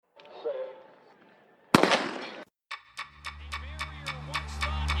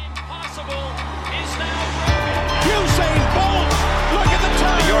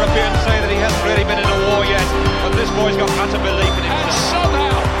boy's got utter belief in himself. And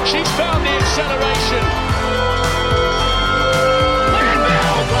somehow she's found the acceleration.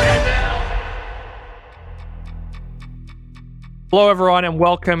 Hello, everyone, and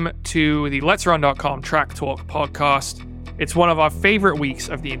welcome to the LetsRun.com Track Talk podcast. It's one of our favorite weeks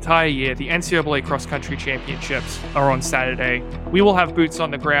of the entire year. The NCAA Cross Country Championships are on Saturday. We will have boots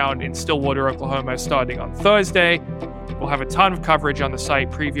on the ground in Stillwater, Oklahoma, starting on Thursday. We'll have a ton of coverage on the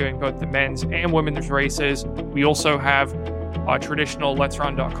site previewing both the men's and women's races. We also have our traditional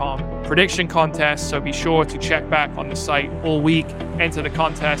LetsRun.com prediction contest, so be sure to check back on the site all week. Enter the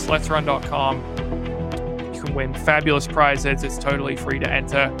contest, LetsRun.com. You can win fabulous prizes. It's totally free to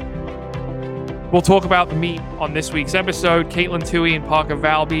enter. We'll talk about the meet on this week's episode. Caitlin Toohey and Parker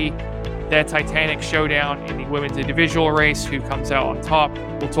Valby, their titanic showdown in the women's individual race, who comes out on top.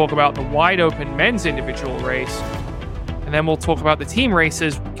 We'll talk about the wide open men's individual race. And then we'll talk about the team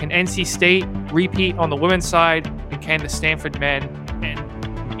races. Can NC State repeat on the women's side? And can the Stanford men end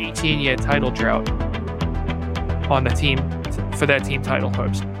an 18-year title drought on the team for their team title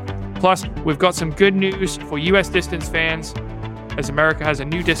hopes? Plus, we've got some good news for U.S. distance fans, as America has a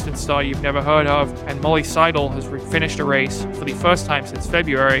new distance star you've never heard of, and Molly Seidel has finished a race for the first time since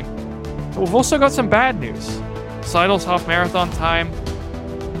February. But we've also got some bad news. Seidel's half marathon time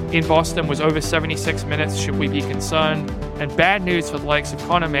in Boston was over 76 minutes. Should we be concerned? And bad news for the likes of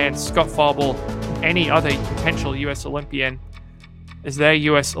Conor Mann, Scott Fauble, and any other potential U.S. Olympian, as their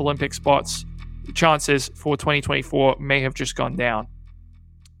U.S. Olympic spots, the chances for 2024 may have just gone down.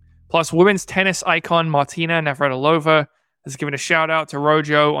 Plus, women's tennis icon Martina Navratilova has given a shout out to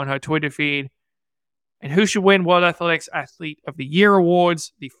Rojo on her Twitter feed. And who should win World Athletics Athlete of the Year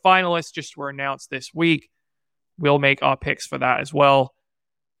awards? The finalists just were announced this week. We'll make our picks for that as well.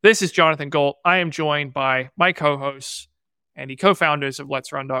 This is Jonathan Gault. I am joined by my co-hosts and the co-founders of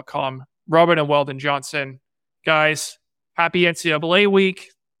LetsRun.com, Robert and Weldon Johnson. Guys, happy NCAA week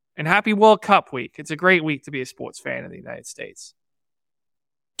and happy World Cup week. It's a great week to be a sports fan in the United States.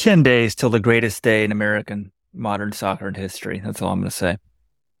 10 days till the greatest day in American modern soccer history. That's all I'm going to say.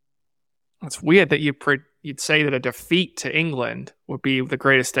 It's weird that you'd say that a defeat to England would be the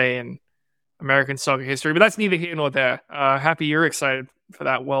greatest day in American soccer history, but that's neither here nor there. Happy you're excited for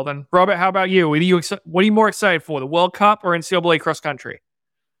that, Weldon. Robert, how about you? What are you more excited for, the World Cup or NCAA cross country?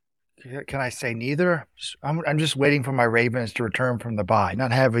 Can I say neither? I'm just waiting for my Ravens to return from the bye.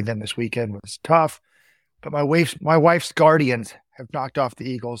 Not having them this weekend was tough, but my wife's Guardians have knocked off the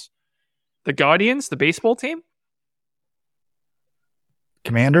Eagles. The Guardians, the baseball team?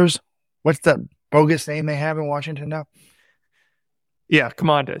 Commanders? What's that bogus name they have in Washington now? Yeah,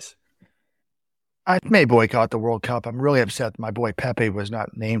 Commanders. I may boycott the World Cup. I'm really upset that my boy Pepe was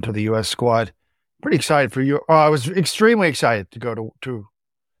not named to the U.S. squad. Pretty excited for you. I was extremely excited to go to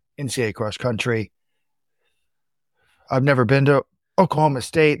NCAA cross country. I've never been to Oklahoma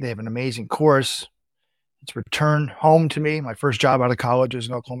State. They have an amazing course. It's returned home to me. My first job out of college was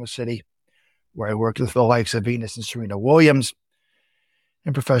in Oklahoma City, where I worked with the likes of Venus and Serena Williams.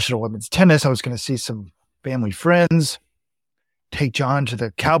 In professional women's tennis, I was going to see some family friends, take John to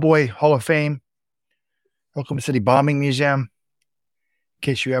the Cowboy Hall of Fame, Oklahoma City Bombing Museum. In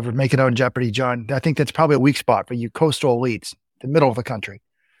case you ever make it on Jeopardy, John, I think that's probably a weak spot for you coastal elites, the middle of the country.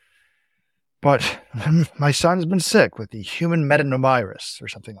 But my son's been sick with the human metapneumovirus or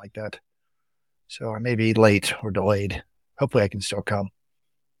something like that. So I may be late or delayed. Hopefully I can still come.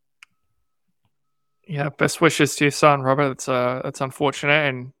 Yeah, best wishes to your son, Robert. That's unfortunate,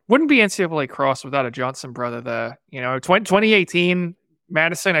 and wouldn't be NCAA cross without a Johnson brother there. 2018,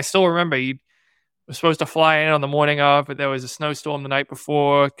 Madison, I still remember he was supposed to fly in on the morning of, but there was a snowstorm the night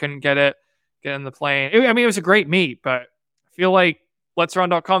before, couldn't get in the plane. It was a great meet, but I feel like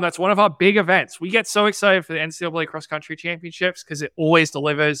LetsRun.com, that's one of our big events. We get so excited for the NCAA cross country championships because it always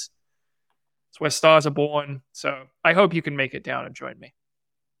delivers. It's where stars are born. So I hope you can make it down and join me.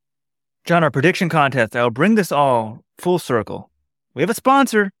 John, our prediction contest, I'll bring this all full circle. We have a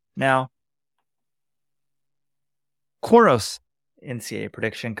sponsor now. Khoros NCAA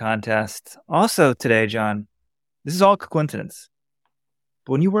prediction contest. Also today, John, this is all coincidence.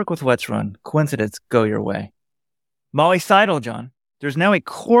 But when you work with Let's Run, coincidence go your way. Molly Seidel, John. There's now a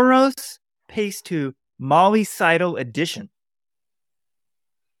Khoros Pace 2 Molly Seidel edition.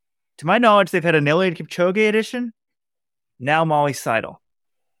 To my knowledge, they've had an Eliud Kipchoge edition. Now Molly Seidel.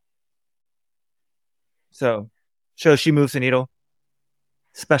 So, shows she moves the needle.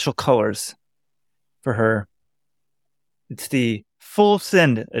 Special colors for her. It's the full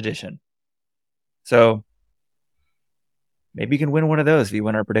send edition. So, maybe you can win one of those if you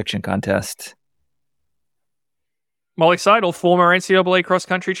win our prediction contest. Molly Seidel, former NCAA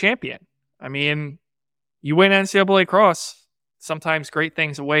cross-country champion. I mean, You win NCAA cross, sometimes great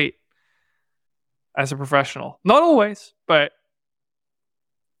things await as a professional. Not always, but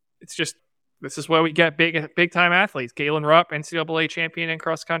it's just, this is where we get big time athletes. Galen Rupp, NCAA champion in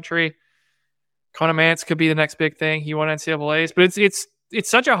cross country. Connor Mance could be the next big thing. He won NCAAs, but it's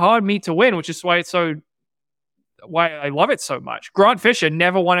such a hard meet to win, which is why why I love it so much. Grant Fisher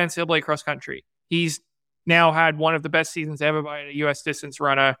never won NCAA cross country. He's now had one of the best seasons ever by a U.S. distance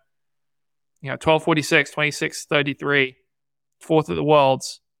runner. 12:46, 26:33, fourth at the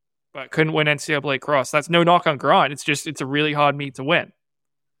Worlds, but couldn't win NCAA cross. That's no knock on Grant. It's a really hard meet to win.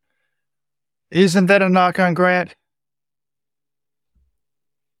 Isn't that a knock on Grant?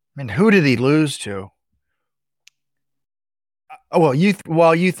 I mean, who did he lose to? Well, you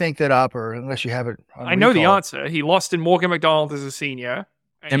think that up, or unless you have it on I know the answer. He lost to Morgan McDonald as a senior.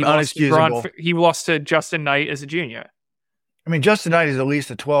 And unexcusable. He lost to Justin Knight as a junior. I mean, Justin Knight is at least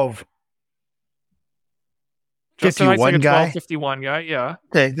a 12. Justin Knight's like a guy? 12:51 guy, yeah.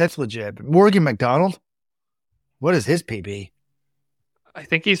 Okay, that's legit. But Morgan McDonald? What is his PB? I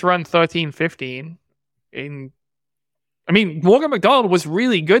think he's run 13:15. Morgan McDonald was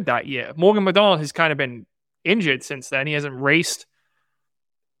really good that year. Morgan McDonald has kind of been injured since then. He hasn't raced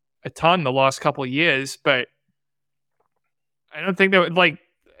a ton the last couple of years, but I don't think that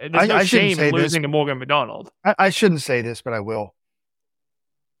there's no shame in losing to Morgan McDonald. I shouldn't say this, but I will.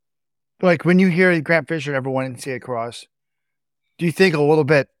 Like, when you hear Grant Fisher never won NCAA cross, do you think a little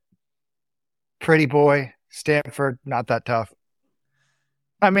bit, pretty boy, Stanford, not that tough?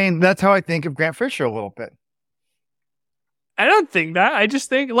 I mean, that's how I think of Grant Fisher a little bit. I don't think that. I just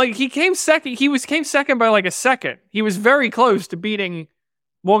think, he came second. Came second by a second. He was very close to beating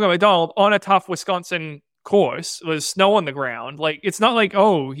Morgan McDonald on a tough Wisconsin course. There's snow on the ground. It's not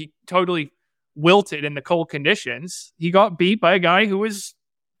he totally wilted in the cold conditions. He got beat by a guy who was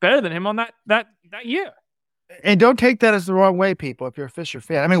better than him on that year. And don't take that as the wrong way, people, if you're a Fisher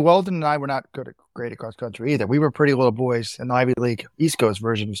fan. I mean, Weldon and I were not great at cross country either. We were pretty little boys in the Ivy League East Coast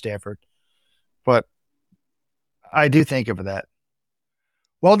version of Stanford. But I do think of that.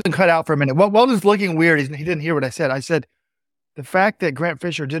 Weldon cut out for a minute. Weldon's looking weird. He didn't hear what I said. I said, the fact that Grant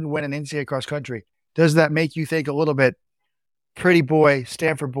Fisher didn't win an NCAA cross country, does that make you think a little bit, pretty boy,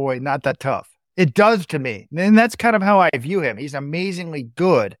 Stanford boy, not that tough? It does to me. And that's kind of how I view him. He's amazingly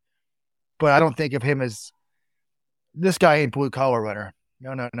good, but I don't think of him as, this guy ain't blue collar runner.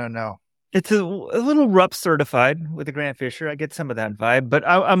 No. It's a little Rupp certified with the Grant Fisher. I get some of that vibe, but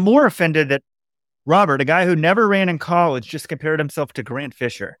I'm more offended that Robert, a guy who never ran in college, just compared himself to Grant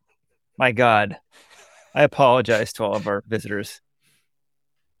Fisher. My God. I apologize to all of our visitors.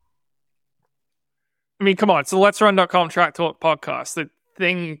 I mean, come on. It's the Let'sRun.com Track Talk podcast. The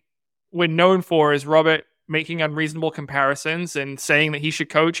thing we're known for is Robert making unreasonable comparisons and saying that he should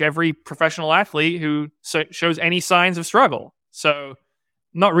coach every professional athlete who shows any signs of struggle. So,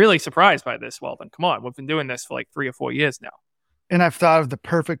 not really surprised by this, Weldon. Come on. We've been doing this for 3 or 4 years now. And I've thought of the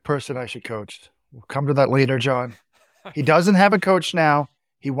perfect person I should coach. We'll come to that later, John. He doesn't have a coach now.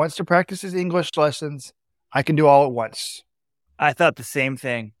 He wants to practice his English lessons. I can do all at once. I thought the same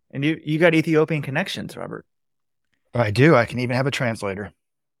thing. And you got Ethiopian connections, Robert. I do. I can even have a translator.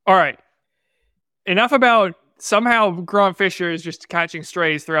 All right. Enough about somehow Grant Fisher is just catching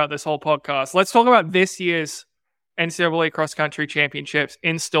strays throughout this whole podcast. Let's talk about this year's NCAA Cross Country Championships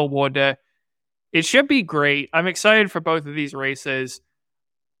in Stillwater. It should be great. I'm excited for both of these races.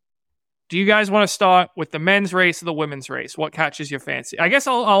 Do you guys want to start with the men's race or the women's race? What catches your fancy? I guess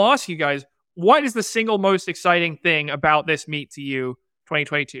I'll ask you guys, what is the single most exciting thing about this meet to you,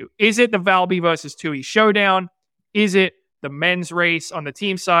 2022? Is it the Valby versus Tui showdown? Is it the men's race on the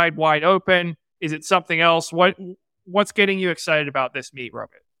team side wide open? Is it something else? What's getting you excited about this meet,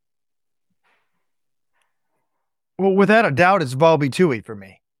 Robert? Well, without a doubt, it's Valby Tui for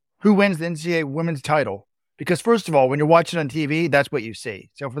me. Who wins the NCAA women's title? Because first of all, when you're watching on TV, that's what you see.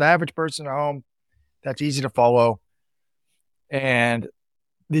 So for the average person at home, that's easy to follow. And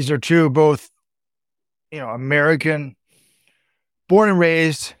these are two both, American, born and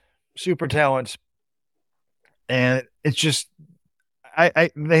raised, super talents. And it's just,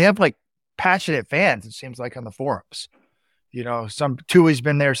 they have passionate fans, it seems like, on the forums. Some Tui's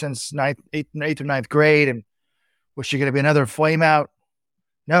been there since 8th or 9th grade. And was she going to be another flame out?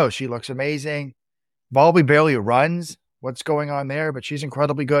 No, she looks amazing. Valby barely runs. What's going on there? But she's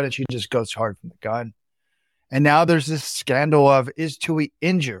incredibly good, and she just goes hard from the gun. And now there's this scandal of, is Tui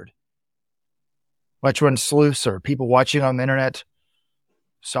injured? Let's Run sleuths or people watching on the internet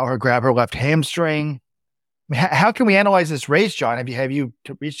saw her grab her left hamstring. I mean, how can we analyze this race, John? Have you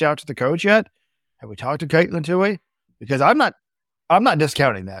reached out to the coach yet? Have we talked to Caitlin Tui? Because I'm not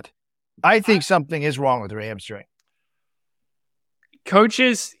discounting that. I think something is wrong with her hamstring.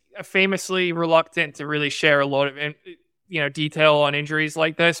 Coaches are famously reluctant to really share a lot of detail on injuries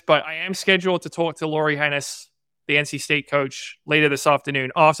like this, but I am scheduled to talk to Laurie Hennis, the NC State coach, later this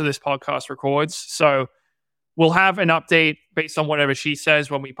afternoon after this podcast records. So we'll have an update based on whatever she says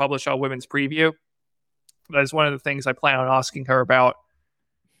when we publish our women's preview. That's one of the things I plan on asking her about.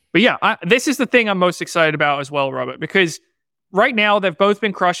 But yeah, this is the thing I'm most excited about as well, Robert, because right now they've both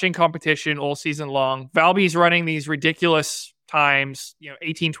been crushing competition all season long. Valby's running these ridiculous times,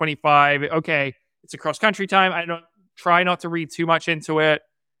 18:25. Okay, it's a cross country time. I don't try not to read too much into it.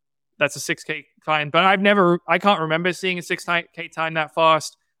 That's a 6K time, but I can't remember seeing a 6K time that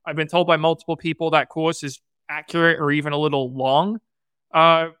fast. I've been told by multiple people that course is accurate or even a little long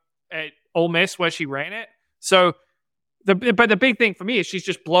at Ole Miss where she ran it. So, but the big thing for me is she's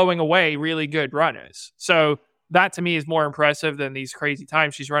just blowing away really good runners. So that to me is more impressive than these crazy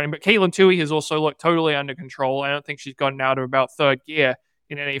times she's running. But Caitlin Toohey has also looked totally under control. I don't think she's gotten out of about third gear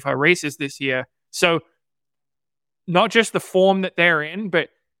in any of her races this year. So not just the form that they're in, but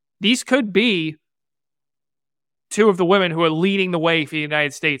these could be two of the women who are leading the way for the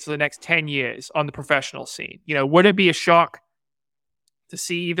United States for the next 10 years on the professional scene. Would it be a shock to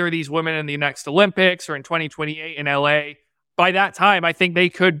see either of these women in the next Olympics or in 2028 in LA? By that time, I think they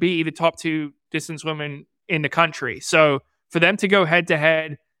could be the top two distance women in the country. So for them to go head to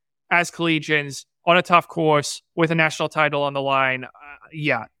head as collegians on a tough course with a national title on the line,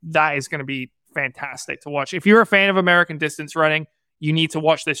 that is going to be fantastic to watch. If you're a fan of American distance running, you need to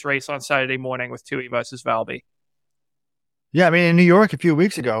watch this race on Saturday morning with Toohey versus Valby. Yeah, I mean, in New York a few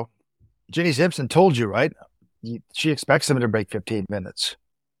weeks ago, Jenny Simpson told you, right? She expects them to break 15 minutes.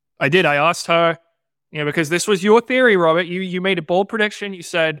 I did. I asked her, because this was your theory, Robert. You made a bold prediction. You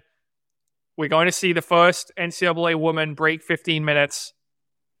said, we're going to see the first NCAA woman break 15 minutes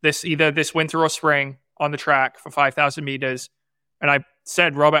either this winter or spring on the track for 5,000 meters. And I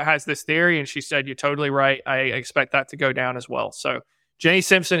said, Robert has this theory. And she said, you're totally right. I expect that to go down as well. So Jenny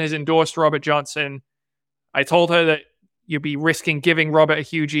Simpson has endorsed Robert Johnson. I told her that you'd be risking giving Robert a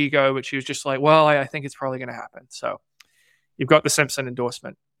huge ego, but she was just like, well, I think it's probably going to happen. So you've got the Simpson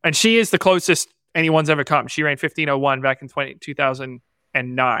endorsement. And she is the closest anyone's ever come. She ran 15:01 back in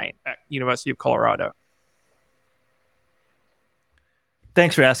 2009 at University of Colorado.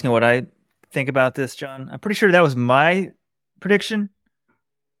 Thanks for asking what I think about this, John. I'm pretty sure that was my prediction.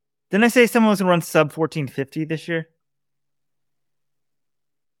 Didn't I say someone was going to run sub 1450 this year?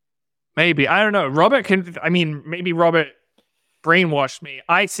 Maybe. I don't know. Maybe Robert brainwashed me.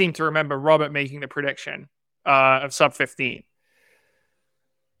 I seem to remember Robert making the prediction of sub 15.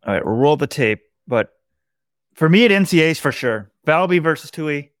 All right, we'll roll the tape. But for me at NCAs, for sure. Valby versus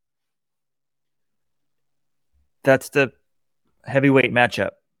Toohey. That's the heavyweight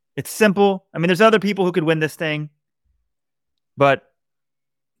matchup. It's simple. I mean, there's other people who could win this thing. But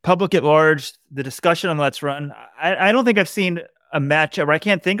public at large, the discussion on Let's Run, I don't think I've seen a matchup, or I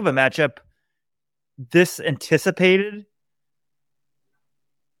can't think of a matchup this anticipated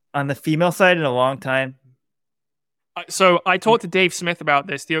on the female side in a long time. So I talked to Dave Smith about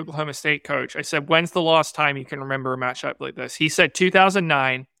this, the Oklahoma State coach. I said, when's the last time you can remember a matchup like this? He said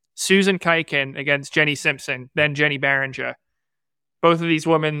 2009, Susan Kuyken against Jenny Simpson, then Jenny Barringer. Both of these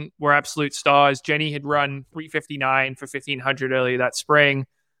women were absolute stars. Jenny had run 3:59 for 1,500 earlier that spring.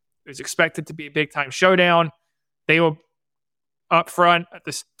 It was expected to be a big-time showdown. They were up front at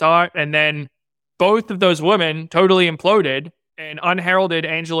the start, and then both of those women totally imploded, and unheralded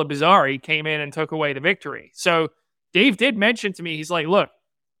Angela Bizzari came in and took away the victory. So Dave did mention to me, he's like, look,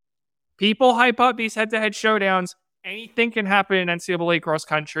 people hype up these head-to-head showdowns. Anything can happen in NCAA cross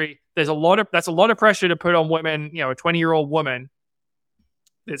country. That's a lot of pressure to put on women, a 20-year-old woman.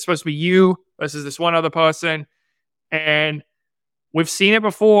 It's supposed to be you versus this one other person. And we've seen it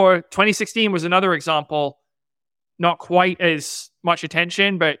before. 2016 was another example. Not quite as much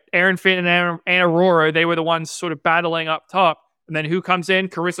attention, but Erin Finn and Anna Rohrer, they were the ones sort of battling up top. And then who comes in?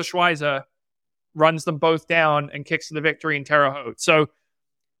 Carissa Schweizer runs them both down and kicks to the victory in Terre Haute. So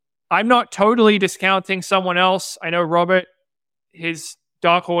I'm not totally discounting someone else. I know Robert, his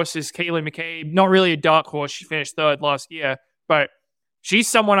dark horse is Kaylee McCabe. Not really a dark horse. She finished third last year, but she's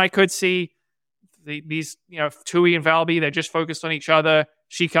someone I could see. These, Toohey and Valby, they're just focused on each other.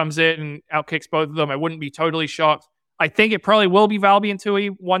 She comes in and outkicks both of them. I wouldn't be totally shocked. I think it probably will be Valby and Toohey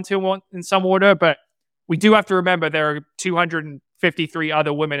 1-2-1 in some order, but we do have to remember there are 253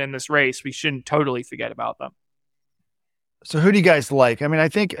 other women in this race. We shouldn't totally forget about them. So who do you guys like? I mean, I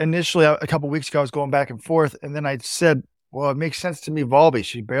think initially a couple of weeks ago I was going back and forth, and then I said, well, it makes sense to me, Valby.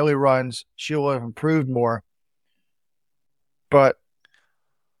 She barely runs. She will have improved more. But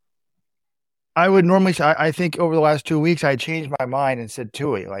I would normally say, I think over the last 2 weeks, I changed my mind and said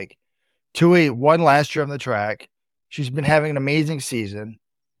Tui. Like, Tui won last year on the track. She's been having an amazing season,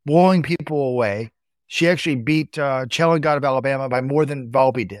 blowing people away. She actually beat Chellengat of Alabama by more than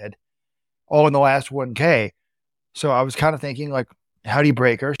Valby did, all in the last 1K. So I was kind of thinking, like, how do you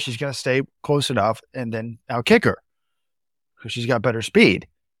break her? She's going to stay close enough and then I'll kick her because she's got better speed.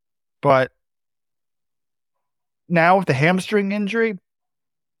 But now with the hamstring injury,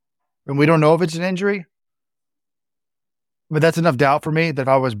 and we don't know if it's an injury, but that's enough doubt for me that if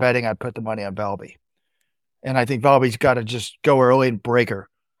I was betting, I'd put the money on Valby. And I think Valby's got to just go early and break her.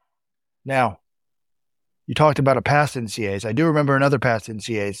 Now, you talked about a past NCAAs. I do remember another past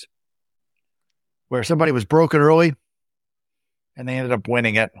NCAAs where somebody was broken early and they ended up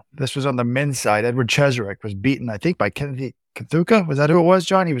winning it. This was on the men's side. Edward Cheserek was beaten, I think, by Kennedy Kathuka. Was that who it was,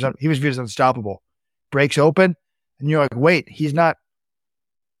 John? He was viewed as unstoppable. Breaks open, and you're like, wait, he's not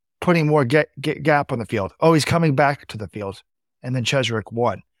putting more gap on the field. Oh, he's coming back to the field. And then Cheserek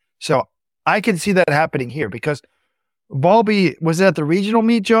won. So I can see that happening here because Valby, was it at the regional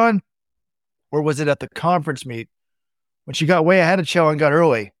meet, John? Or was it at the conference meet when she got way ahead of Chell and got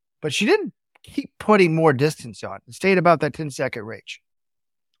early? But she didn't keep putting more distance on. It stayed about that 10-second range.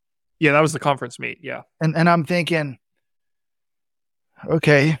 Yeah, that was the conference meet. Yeah. And I'm thinking,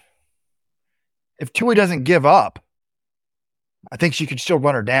 okay, if Tui doesn't give up, I think she could still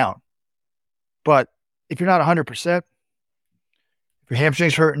run her down. But if you're not 100%, if your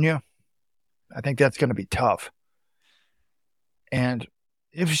hamstring's hurting you, I think that's going to be tough. And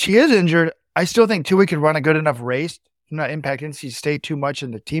if she is injured, I still think Tui could run a good enough race to not impact NC State too much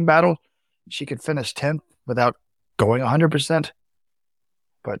in the team battle. She could finish 10th without going 100%.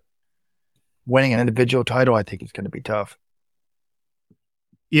 But winning an individual title, I think, is going to be tough.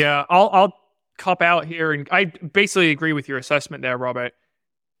 Yeah, I'll cop out here, and I basically agree with your assessment there, Robert.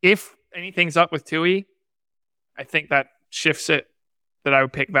 If anything's up with Tui, I think that shifts it that I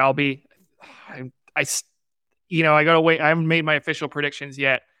would pick Valby. I gotta wait. I haven't made my official predictions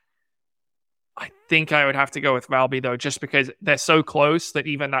yet. I think I would have to go with Valby though, just because they're so close that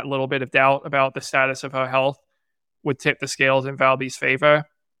even that little bit of doubt about the status of her health would tip the scales in Valby's favor.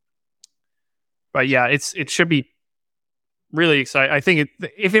 But yeah, it should be really exciting. I think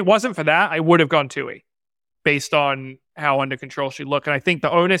if it wasn't for that, I would have gone Tui based on how under control she looked. And I think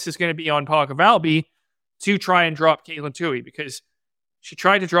the onus is going to be on Parker Valby to try and drop Caitlin Tui because she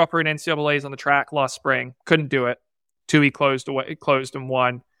tried to drop her in NCAAs on the track last spring. Couldn't do it. Tui closed and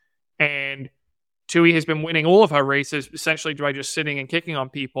won. And Tui has been winning all of her races essentially by just sitting and kicking on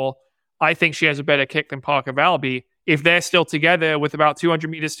people. I think she has a better kick than Parker Valby. If they're still together with about 200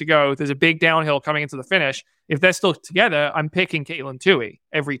 meters to go, there's a big downhill coming into the finish. If they're still together, I'm picking Caitlin Tui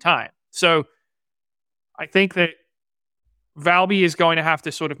every time. So I think that Valby is going to have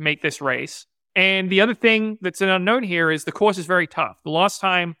to sort of make this race. And the other thing that's an unknown here is the course is very tough. The last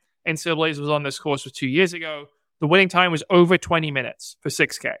time NCAAs was on this course was 2 years ago. The winning time was over 20 minutes for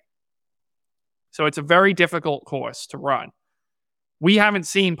 6K. So it's a very difficult course to run. We haven't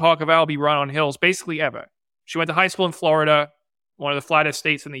seen Parker Valby run on hills basically ever. She went to high school in Florida, one of the flattest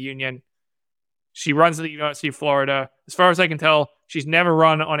states in the union. She runs at the University of Florida. As far as I can tell, she's never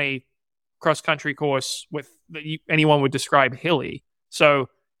run on a cross-country course that anyone would describe hilly. So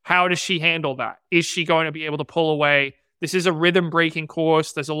how does she handle that? Is she going to be able to pull away? This is a rhythm-breaking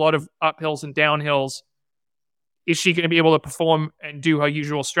course. There's a lot of uphills and downhills. Is she going to be able to perform and do her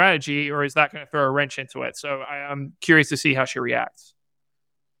usual strategy, or is that going to throw a wrench into it? So I'm curious to see how she reacts.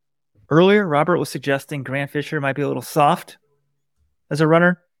 Earlier, Robert was suggesting Grant Fisher might be a little soft as a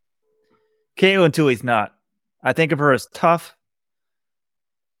runner. Caitlin Tui's not. I think of her as tough.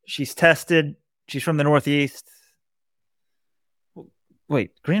 She's tested. She's from the Northeast.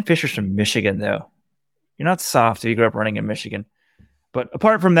 Wait, Grant Fisher's from Michigan, though. You're not soft if you grew up running in Michigan. But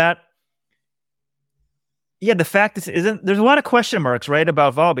apart from that, yeah, the fact there's a lot of question marks, right,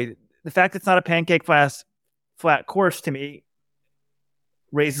 about Valby. The fact it's not a pancake flat course to me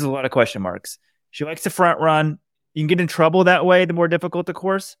raises a lot of question marks. She likes to front run. You can get in trouble that way, the more difficult the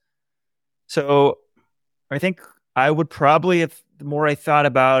course. So I think I would probably, if the more I thought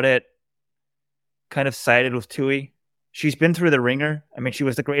about it, kind of sided with Tui. She's been through the ringer. I mean, she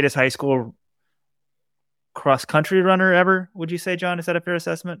was the greatest high school cross-country runner ever, would you say, John? Is that a fair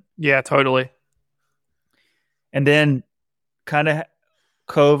assessment? Yeah, totally. And then kind of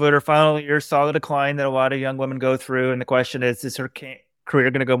COVID or final year saw the decline that a lot of young women go through. And the question is her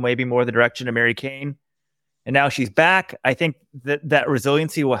career going to go maybe more the direction of Mary Cain? And now she's back. I think that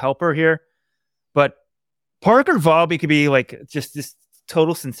resiliency will help her here. But Parker Valby could be like just this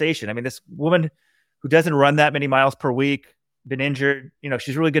total sensation. I mean, this woman who doesn't run that many miles per week, been injured,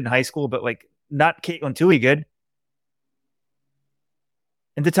 she's really good in high school, but like not Caitlin Toohey good.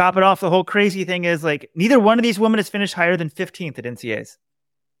 And to top it off, the whole crazy thing is like neither one of these women has finished higher than 15th at NCAAs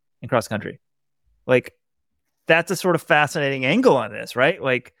in cross country. Like that's a sort of fascinating angle on this, right?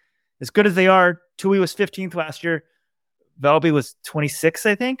 Like as good as they are, Toohey was 15th last year. Velby was 26th,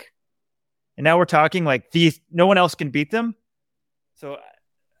 I think. And now we're talking like no one else can beat them. So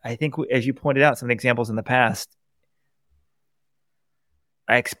I think, as you pointed out, some examples in the past,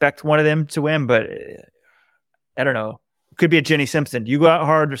 I expect one of them to win, but I don't know. It could be a Jenny Simpson. You go out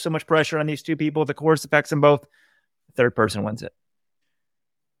hard. There's so much pressure on these two people. The course affects them both. The third person wins it.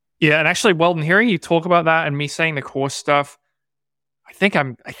 Yeah, and actually, Weldon, hearing you talk about that and me saying the course stuff, I think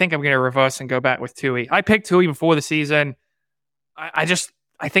I'm going to reverse and go back with Toohey. I picked Toohey before the season. I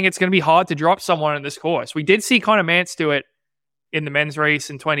think it's going to be hard to drop someone in this course. We did see Connor Mance do it in the men's race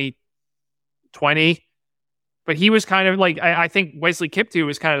in 2020, but he was kind of like, I think Wesley Kiptoo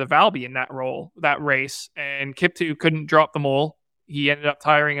was kind of the Valby in that race, and Kiptoo couldn't drop them all. He ended up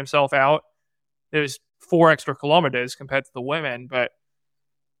tiring himself out. There was 4 extra kilometers compared to the women, but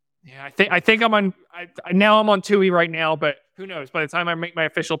yeah, I think I'm on Toohey right now, but who knows? By the time I make my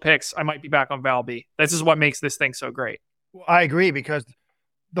official picks, I might be back on Valby. This is what makes this thing so great. Well, I agree, because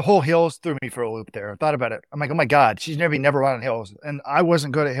the whole hills threw me for a loop there. I thought about it. I'm like, oh my God, she's never run on hills. And I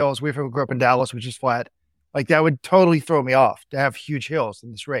wasn't good at hills. We grew up in Dallas, which is flat. Like that would totally throw me off to have huge hills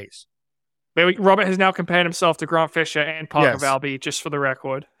in this race. But Robert has now compared himself to Grant Fisher and Parker Valby, just for the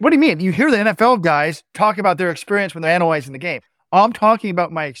record. What do you mean? You hear the NFL guys talk about their experience when they're analyzing the game. I'm talking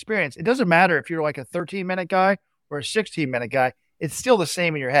about my experience. It doesn't matter if you're like a 13-minute guy or a 16-minute guy. It's still the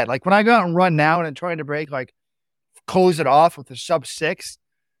same in your head. Like when I go out and run now and I'm trying to break, like close it off with a sub-6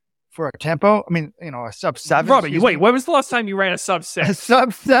 for a tempo. I mean, a sub-7. Robert, wait, when was the last time you ran a sub-6? A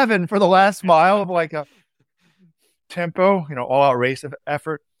sub-7 for the last mile of like a tempo, all-out race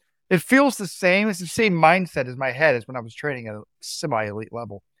effort. It feels the same. It's the same mindset as my head as when I was training at a semi-elite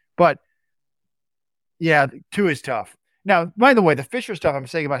level. But yeah, 2 is tough. Now, by the way, the Fisher stuff I'm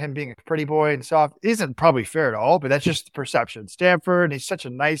saying about him being a pretty boy and soft isn't probably fair at all, but that's just the perception. Stanford, he's such a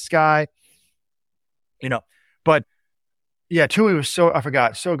nice guy, But yeah, Toohey was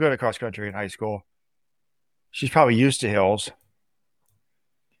so good at cross country in high school. She's probably used to hills.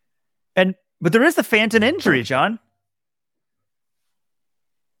 But there is the Fanton injury, John.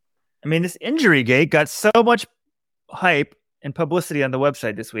 I mean, this injury gate got so much hype and publicity on the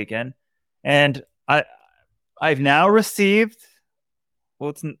website this weekend, and I've now received,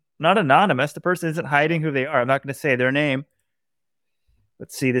 well, it's not anonymous. The person isn't hiding who they are. I'm not going to say their name.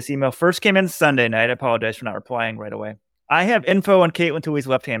 Let's see. This email first came in Sunday night. I apologize for not replying right away. I have info on Caitlin Toohey's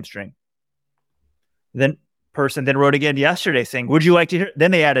left hamstring. Then person then wrote again yesterday saying, would you like to hear? Then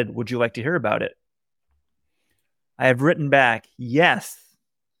they added, would you like to hear about it? I have written back, yes.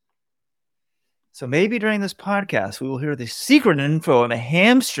 So maybe during this podcast, we will hear the secret info on the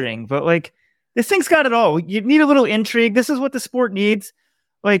hamstring, but like, this thing's got it all. You need a little intrigue. This is what the sport needs.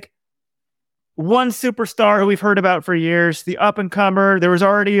 Like one superstar who we've heard about for years, the up-and-comer. There was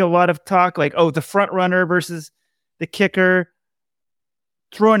already a lot of talk like, the front runner versus the kicker.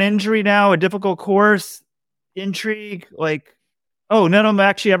 Throw an injury now, a difficult course, intrigue. Like, none of them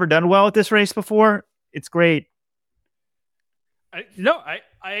actually ever done well at this race before. It's great.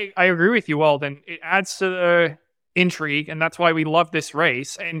 I agree with you, Weldon. It adds to the intrigue, and that's why we love this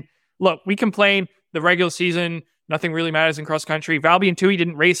race. And look, we complain the regular season, nothing really matters in cross country. Valby and Toohey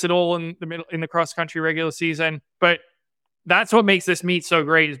didn't race at all in the cross country regular season, but that's what makes this meet so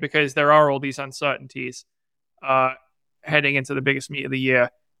great, is because there are all these uncertainties heading into the biggest meet of the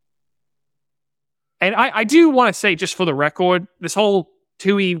year. And I do want to say, just for the record, this whole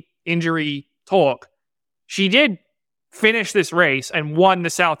Toohey injury talk, she did finish this race and won the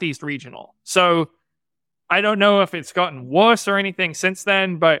Southeast Regional. So I don't know if it's gotten worse or anything since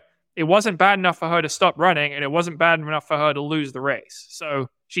then, but it wasn't bad enough for her to stop running, and it wasn't bad enough for her to lose the race. So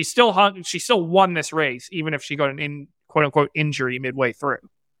she still won this race, even if she got an quote unquote injury midway through.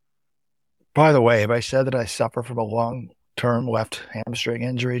 By the way, have I said that I suffer from a long-term left hamstring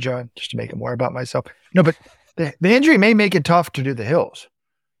injury, John? Just to make it more about myself. No, but the injury may make it tough to do the hills.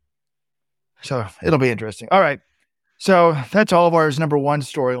 So it'll be interesting. All right. So that's all of ours number 1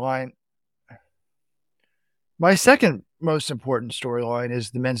 storyline. My second most important storyline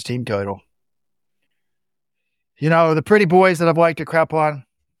is the men's team title. The pretty boys that I've liked to crap on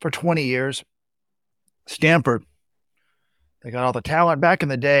for 20 years. Stanford. They got all the talent back in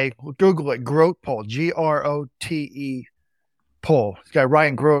the day. Google it. Grote poll. Grote poll. This guy,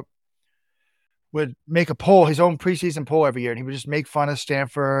 Ryan Grote, would make a poll, his own preseason poll every year, and he would just make fun of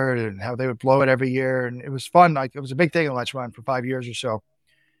Stanford and how they would blow it every year. And it was fun. Like, it was a big thing in Let's Run for 5 years or so.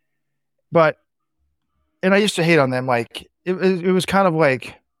 And I used to hate on them. Like it was kind of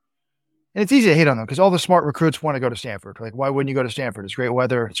like, and it's easy to hate on them because all the smart recruits want to go to Stanford. Like, why wouldn't you go to Stanford? It's great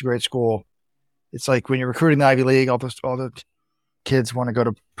weather. It's a great school. It's like when you're recruiting the Ivy League, all the kids want to go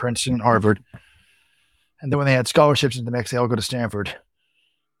to Princeton, Harvard. And then when they had scholarships in the mix, they all go to Stanford.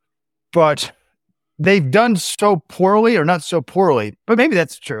 But they've done so poorly, or not so poorly, but maybe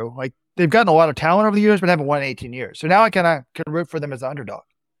that's true. Like they've gotten a lot of talent over the years, but haven't won in 18 years. So now I kind of can root for them as the underdog.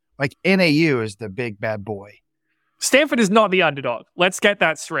 Like NAU is the big bad boy. Stanford is not the underdog. Let's get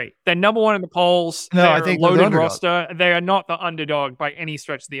that straight. They're number one in the polls. No, they're I think a loaded they're the roster. They are not the underdog by any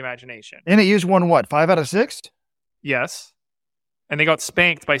stretch of the imagination. NAU's won what, 5 out of 6? Yes. And they got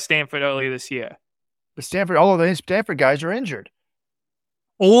spanked by Stanford earlier this year. But Stanford, all of the Stanford guys are injured.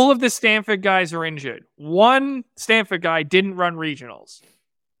 All of the Stanford guys are injured. One Stanford guy didn't run regionals.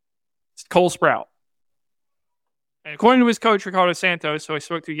 It's Cole Sprout. And according to his coach, Ricardo Santos, who I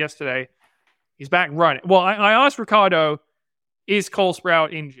spoke to yesterday, he's back running. Well, I asked Ricardo, is Cole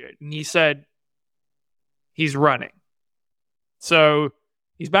Sprout injured? And he said he's running. So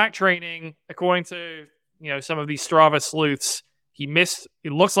he's back training. According to some of these Strava sleuths, it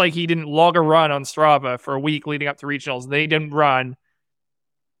looks like he didn't log a run on Strava for a week leading up to regionals. They didn't run.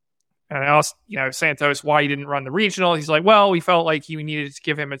 And I asked, Santos why he didn't run the regional. He's like, well, we felt like we needed to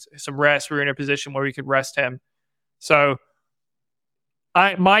give him some rest. We were in a position where we could rest him. So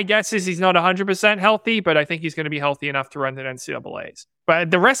my guess is he's not 100% healthy, but I think he's going to be healthy enough to run the NCAAs.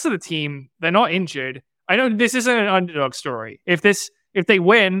 But the rest of the team, they're not injured. I know this isn't an underdog story. If they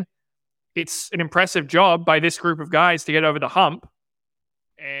win, it's an impressive job by this group of guys to get over the hump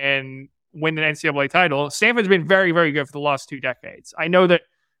and win the NCAA title. Stanford's been very, very good for the last 2 decades. I know that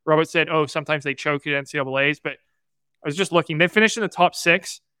Robert said, sometimes they choke at NCAAs, but I was just looking. They finished in the top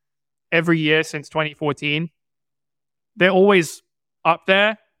 6 every year since 2014. They're always up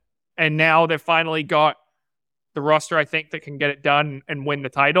there, and now they've finally got the roster, I think, that can get it done and win the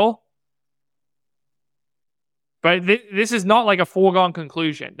title. But this is not like a foregone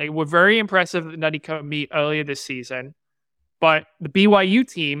conclusion. They were very impressive at the Nutty-Combe meet earlier this season, but the BYU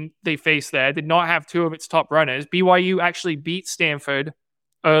team they faced there did not have 2 of its top runners. BYU actually beat Stanford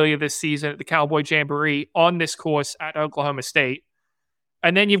earlier this season at the Cowboy Jamboree on this course at Oklahoma State.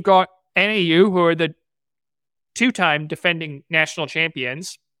 And then you've got NAU, who are the 2-time defending national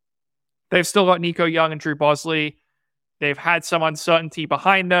champions. They've still got Nico Young and Drew Bosley. They've had some uncertainty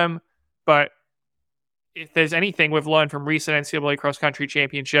behind them, but if there's anything we've learned from recent NCAA cross-country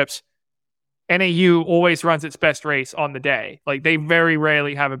championships, NAU always runs its best race on the day. Like, they very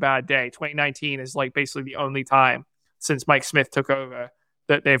rarely have a bad day. 2019 is like basically the only time since Mike Smith took over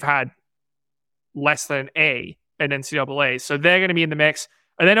that they've had less than A at NCAA. So they're going to be in the mix.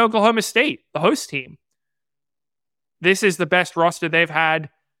 And then Oklahoma State, the host team. This is the best roster they've had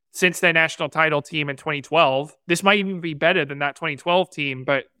since their national title team in 2012. This might even be better than that 2012 team,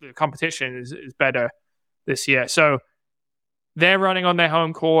 but the competition is better this year. So they're running on their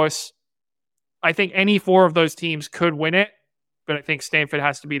home course. I think any 4 of those teams could win it, but I think Stanford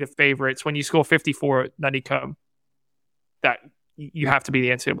has to be the favorites. When you score 54 at Nutty-Combe, that you have to be the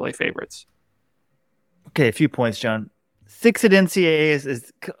NCAA favorites. Okay, a few points, John. 6 at NCAAs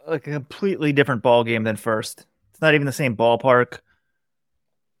is like a completely different ball game than first. It's not even the same ballpark.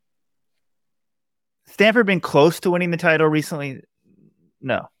 Stanford been close to winning the title recently?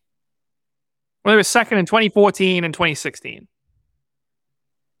 No. Well, they were second in 2014 and 2016.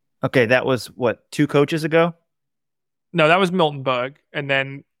 Okay, that was, 2 coaches ago? No, that was Milton Berg. And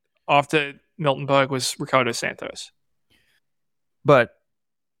then after Milton Berg was Ricardo Santos. But,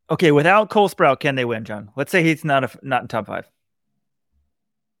 okay, without Cole Sprout, can they win, John? Let's say he's not in top 5.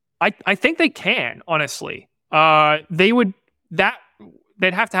 I think they can, honestly. They'd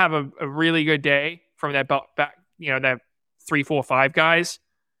have to have a really good day from their back, their 3, 4, 5 guys.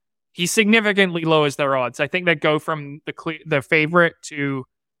 He significantly lowers their odds. I think they go from the favorite to,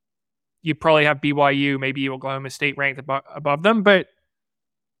 you probably have BYU, maybe Oklahoma State ranked above them, but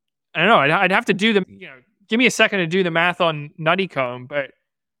I don't know. I'd have to do give me a second to do the math on Nutty-Combe, but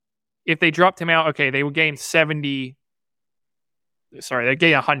if they dropped him out, okay, they would gain 100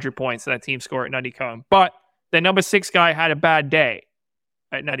 points in that team score at Nutty-Combe. But the number 6 guy had a bad day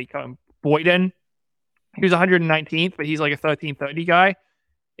at Nutty-Combe. Boyden, he was 119th, but he's like a 1330 guy.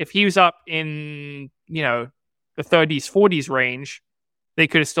 If he was up in, the 30s, 40s range, they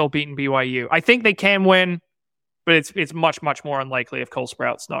could have still beaten BYU. I think they can win, but it's much, much more unlikely if Cole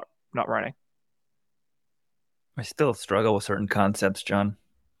Sprout's not running. I still struggle with certain concepts, John.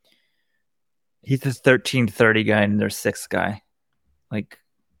 He's this 1330 guy and their 6th guy. Like,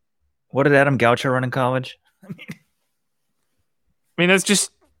 what did Adam Gaucho run in college? I mean, that's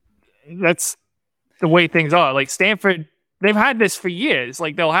just that's the way things are. Like Stanford, they've had this for years.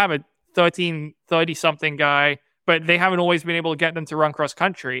 Like they'll have a 30-something guy, but they haven't always been able to get them to run cross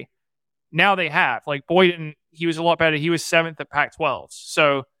country. Now they have. Like Boyden, he was a lot better. He was 7th at Pac-12s.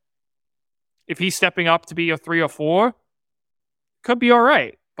 So if he's stepping up to be a 3 or 4, could be all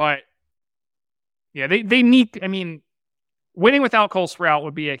right. But yeah, they need, I mean, winning without Cole Sprout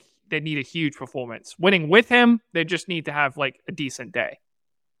would be they need a huge performance. Winning with him, they just need to have like a decent day.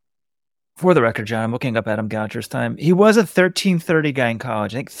 For the record, John, I'm looking up Adam Goucher's time. He was a 13:30 guy in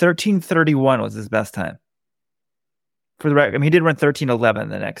college. I think 13:31 was his best time. For the record, I mean, he did run 13:11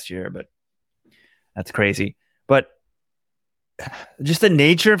 the next year, but that's crazy. But just the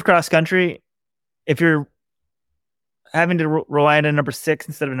nature of cross country, if you're having to rely on a number 6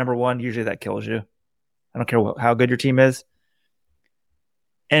 instead of a number 1, usually that kills you. I don't care how good your team is.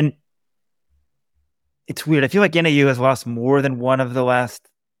 And it's weird. I feel like NAU has lost more than one of the last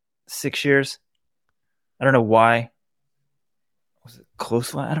 6 years. I don't know why. Was it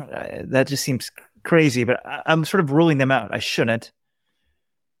close line? I don't. That just seems crazy. But I'm sort of ruling them out. I shouldn't.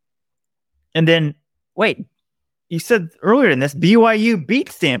 And then wait, you said earlier in this BYU beat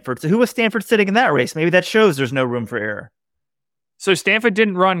Stanford. So who was Stanford sitting in that race? Maybe that shows there's no room for error. So Stanford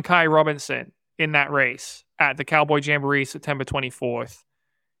didn't run Kai Robinson in that race at the Cowboy Jamboree September 24th.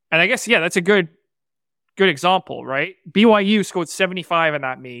 And I guess, yeah, that's a good example, right? BYU scored 75 in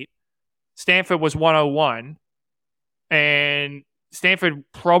that meet. Stanford was 101. And Stanford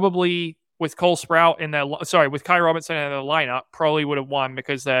probably, with Cole Sprout with Kai Robinson in the lineup, probably would have won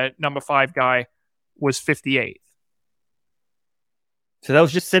because the number 5 guy was 58th. So that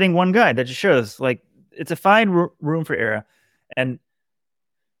was just sitting one guy. That just shows, like, it's a fine room for error. And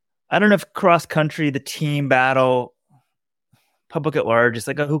I don't know if cross country, the team battle, public at large, it's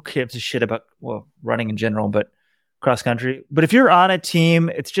like, oh, who gives a shit about, well, running in general, but cross country. But if you're on a team,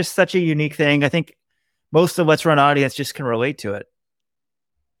 it's just such a unique thing. I think most of Let's Run audience just can relate to it.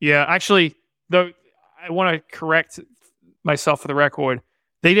 Yeah, actually, though, I want to correct myself for the record.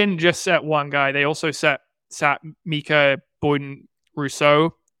 They didn't just set one guy. They also sat Mika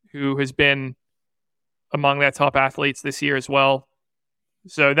Boyden-Rousseau, who has been among their top athletes this year as well.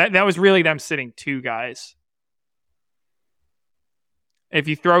 So that was really them sitting 2 guys. If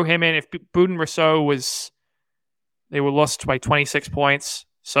you throw him in, if Boyden-Rousseau they were lost by 26 points.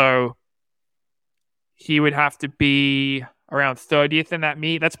 So he would have to be around 30th in that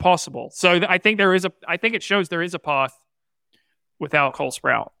meet. That's possible. So I think it shows there is a path without Cole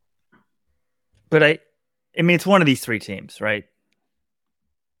Sprout. But I mean, it's one of these 3 teams, right?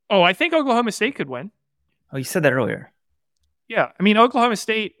 Oh, I think Oklahoma State could win. Oh, you said that earlier. Yeah. I mean, Oklahoma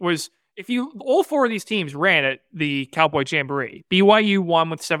State was, all 4 of these teams ran at the Cowboy Jamboree. BYU won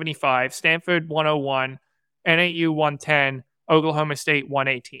with 75, Stanford 101, NAU 110, Oklahoma State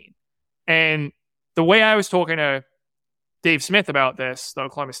 118. And the way I was talking to Dave Smith about this, the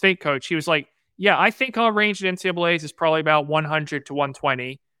Oklahoma State coach, he was like, yeah, I think our range at NCAAs is probably about 100 to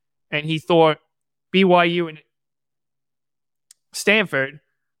 120. And he thought BYU and Stanford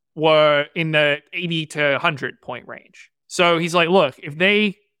were in the 80 to 100 point range. So he's like, look, if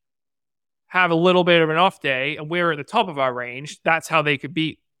they have a little bit of an off day and we're at the top of our range, that's how they could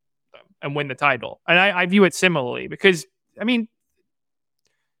beat them and win the title. And I view it similarly because, I mean,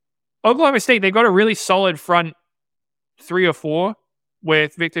 Oklahoma State, they've got a really solid front 3 or 4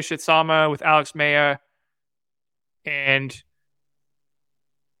 with Victor Shitsama, with Alex Mayer, and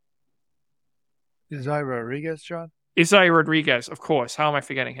Isaiah Rodriguez, John? Isaiah Rodriguez, of course. How am I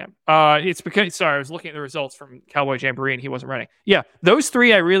forgetting him? It's because, sorry, I was looking at the results from Cowboy Jamboree and he wasn't running. Yeah, those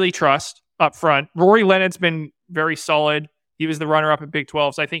 3 I really trust up front. Rory Leonard's been very solid. He was the runner-up at Big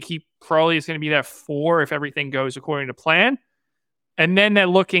 12, so I think he probably is going to be there 4 if everything goes according to plan. And then they're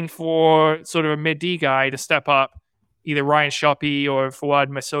looking for sort of a mid-D guy to step up, either Ryan Shoppy or Fawad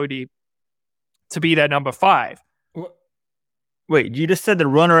Masodi, to be that number 5. Wait, you just said the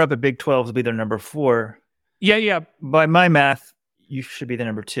runner-up at Big 12 will be their number 4. Yeah. By my math, you should be the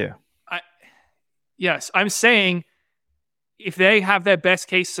number 2. Yes, I'm saying if they have their best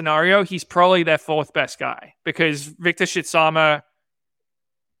case scenario, he's probably their 4th best guy because Victor Shitsama,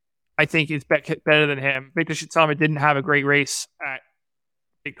 I think, is better than him. Victor Shitsama didn't have a great race at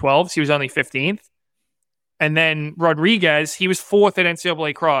Big 12s. He was only 15th. And then Rodriguez, he was 4th at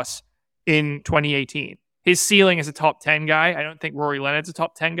NCAA Cross in 2018. His ceiling is a top 10 guy. I don't think Rory Leonard's a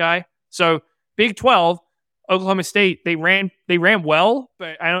top 10 guy. So Big 12, Oklahoma State, they ran well,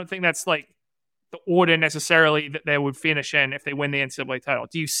 but I don't think that's like the order necessarily that they would finish in if they win the NCAA title.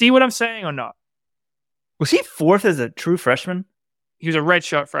 Do you see what I'm saying or not? Was he 4th as a true freshman? He was a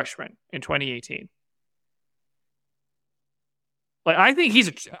redshirt freshman in 2018. Like, I think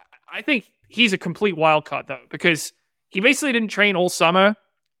I think he's a complete wild card, though, because he basically didn't train all summer,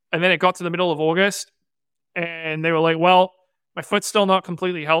 and then it got to the middle of August, and they were like, well, my foot's still not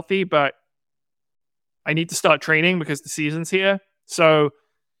completely healthy, but I need to start training because the season's here. So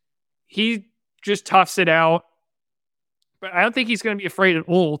he just toughs it out. But I don't think he's going to be afraid at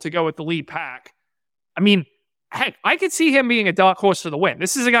all to go with the lead pack. I mean, heck, I could see him being a dark horse for the win.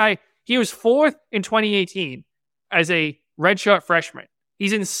 This is a guy, he was 4th in 2018 as a redshirt freshman.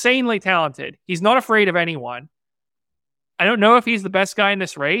 He's insanely talented. He's not afraid of anyone. I don't know if he's the best guy in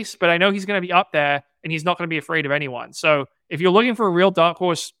this race, but I know he's going to be up there, and he's not going to be afraid of anyone. So if you're looking for a real dark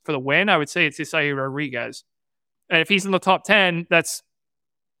horse for the win, I would say it's Isaiah Rodriguez. And if he's in the top 10, that's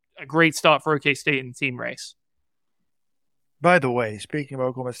a great start for OK State in the team race. By the way, speaking of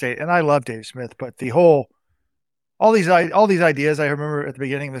Oklahoma State, and I love Dave Smith, but all these ideas I remember at the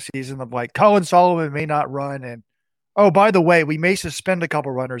beginning of the season of like Colin Solomon may not run, and oh, by the way, we may suspend a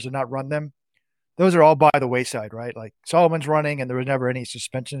couple runners and not run them. Those are all by the wayside, right? Like Solomon's running, and there was never any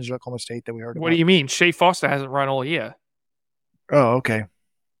suspensions at Oklahoma State that we heard about. What do you mean? Shea Foster hasn't run all year. Oh, okay.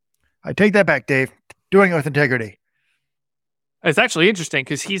 I take that back, Dave. Doing it with integrity. It's actually interesting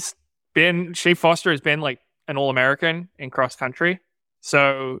because Shea Foster has been like an All-American in cross country.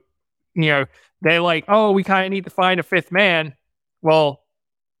 So, they're like, oh, we kind of need to find a fifth man. Well,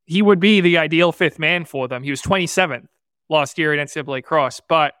 he would be the ideal fifth man for them. He was 27th last year at NCAA cross,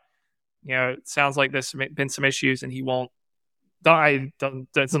 but it sounds like there's been some issues and he won't die.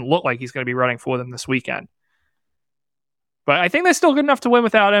 Doesn't look like he's going to be running for them this weekend. But I think they're still good enough to win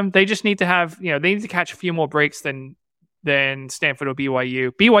without him. They just need to have, they need to catch a few more breaks than Stanford or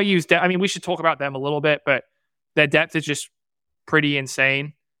BYU. BYU's we should talk about them a little bit, but their depth is just pretty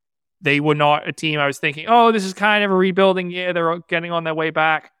insane. They were not a team I was thinking, oh, this is kind of a rebuilding year. They're getting on their way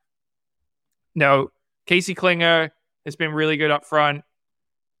back. No, Casey Klinger has been really good up front.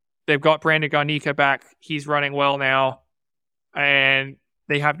 They've got Brandon Garnica back. He's running well now. And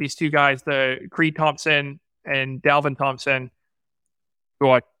they have these two guys, the Creed Thompson and Dalvin Thompson,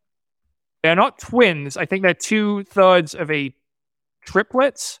 they're not twins. I think they're 2/3 of a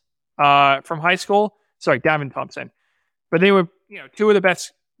triplets from high school. Sorry, Dalvin Thompson. But they were, two of the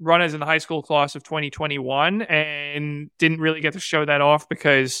best runners in the high school class of 2021 and didn't really get to show that off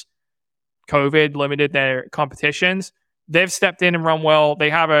because COVID limited their competitions. They've stepped in and run well. They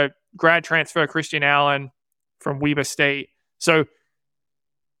have a grad transfer, Christian Allen from Weber State. So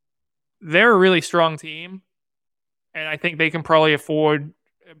they're a really strong team. And I think they can probably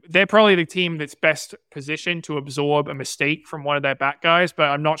they're probably the team that's best positioned to absorb a mistake from one of their back guys, but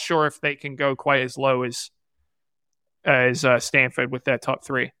I'm not sure if they can go quite as low as Stanford with their top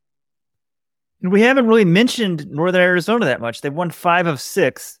 3. And we haven't really mentioned Northern Arizona that much. They've won 5 of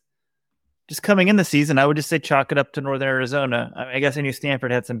 6. Just coming in the season, I would just say chalk it up to Northern Arizona. I guess I knew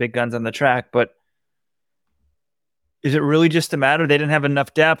Stanford had some big guns on the track, but is it really just a matter they didn't have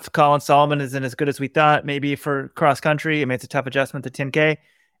enough depth? Colin Solomon isn't as good as we thought, maybe for cross country. It's a tough adjustment to 10K.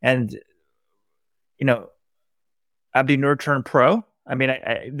 And, Abdi Nur turned pro.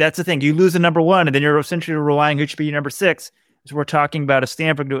 That's the thing. You lose a number 1, and then you're essentially relying who should be your number 6. So we're talking about a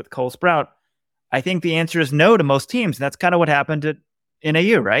Stanford with Cole Sprout. I think the answer is no to most teams. And that's kind of what happened at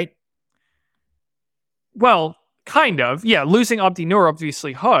NAU, right? Well, kind of. Yeah, losing Abdi Nur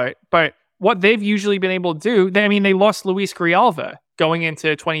obviously hurt, but what they've usually been able to do, they lost Luis Grijalva going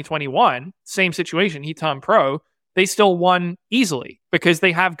into 2021. Same situation. He turned pro. They still won easily because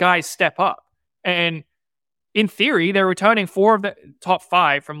they have guys step up. And in theory, they're returning 4 of the top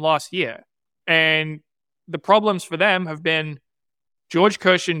 5 from last year. And the problems for them have been George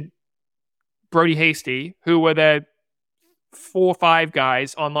Cush and Brody Hasty, who were their 4 or 5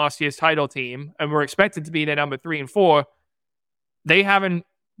 guys on last year's title team and were expected to be their number 3 and 4. They haven't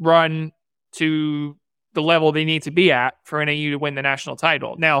run to the level they need to be at for NAU to win the national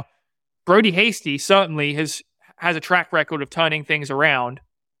title. Now, Brody Hasty certainly has a track record of turning things around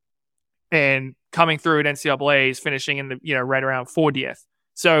and coming through at NCAAs, finishing in the right around 40th.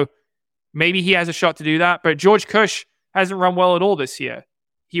 So maybe he has a shot to do that. But George Cush hasn't run well at all this year.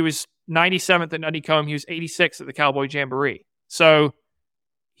 He was 97th at Nuttycombe. He was 86th at the Cowboy Jamboree. So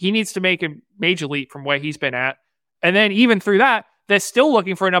he needs to make a major leap from where he's been at. And then even through that, they're still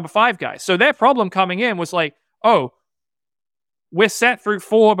looking for a number 5 guy. So their problem coming in was like, oh, we're set through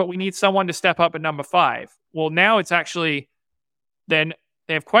 4, but we need someone to step up at number 5. Well, now it's actually, then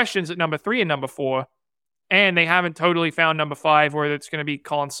they have questions at number 3 and number 4, and they haven't totally found number 5, whether it's going to be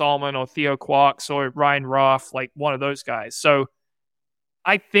Colin Solomon or Theo Quarks or Ryan Roth, like one of those guys. So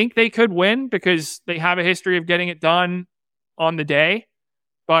I think they could win because they have a history of getting it done on the day,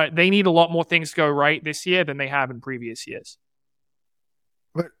 but they need a lot more things to go right this year than they have in previous years.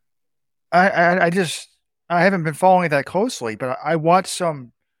 But I haven't been following it that closely, but I watched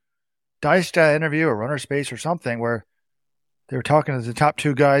some Dice interview or Runner Space or something where they were talking to the top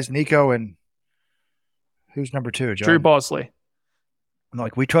two guys, Nico and who's number two, John? Drew Bosley. I'm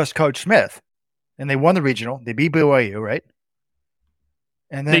like, we trust Coach Smith. And they won the regional. They beat BYU, right?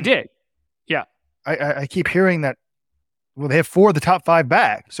 And then They did. Yeah. I keep hearing that, well, they have 4 of the top 5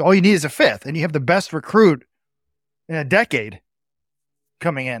 back. So all you need is a 5th, and you have the best recruit in a decade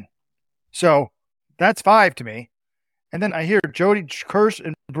coming in. So that's 5 to me. And then I hear Jody Kirsch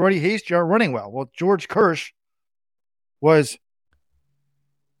and Brody Hasty are running well. Well, George Kirsch was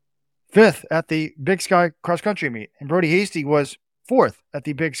 5th at the Big Sky cross country meet, and Brody Hasty was 4th at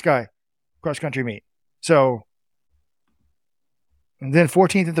the Big Sky cross country meet. So, and then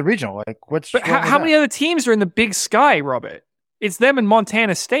 14th at the regional. Like, what's But how many other teams are in the Big Sky, Robert? It's them and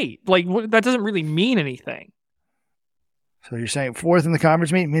Montana State. Like, that doesn't really mean anything. So you're saying 4th in the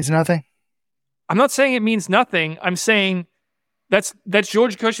conference meet means nothing? I'm not saying it means nothing. I'm saying that's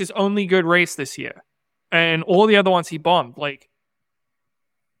George Cush's only good race this year, and all the other ones he bombed. Like,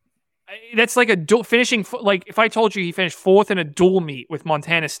 that's like finishing. Like, if I told you he finished 4th in a dual meet with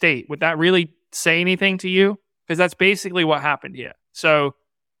Montana State, would that really say anything to you? Because that's basically what happened here. So,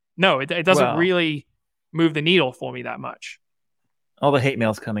 no, it doesn't really move the needle for me that much. All the hate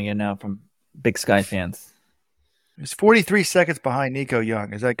mail's coming in now from Big Sky fans. He's 43 seconds behind Nico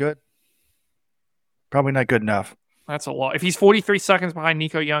Young. Is that good? Probably not good enough. That's a lot. If he's 43 seconds behind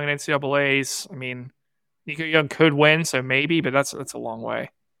Nico Young in NCAA's, I mean, Nico Young could win, so maybe, but that's a long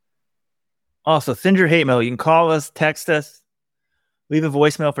way. Also, send your hate mail. You can call us, text us, leave a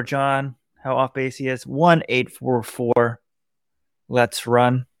voicemail for John, how off base he is. 1-844. Let's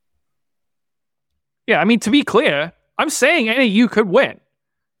run. Yeah, I mean, to be clear, I'm saying NAU could win,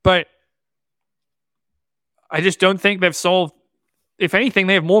 but I just don't think they've solved. If anything,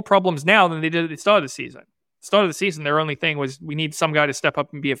 they have more problems now than they did at the start of the season. Start of the season, their only thing was we need some guy to step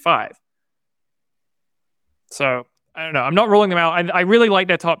up and be a 5. So, I don't know. I'm not ruling them out. I really like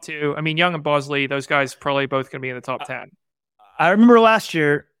their top 2. I mean, Young and Bosley, those guys probably both going to be in the top 10. I remember last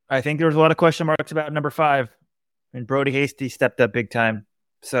year, I think there was a lot of question marks about number 5, and Brody Hasty stepped up big time.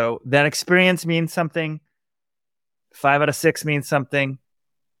 So that experience means something. 5 out of 6 means something.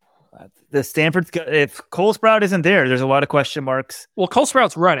 The Stanford's if Cole Sprout isn't there, there's a lot of question marks. Well, Cole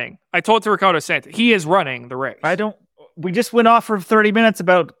Sprout's running. I told to Ricardo Santa, he is running the race. We just went off for 30 minutes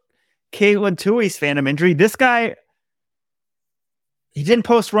about Caitlin Tuohy's phantom injury. This guy, he didn't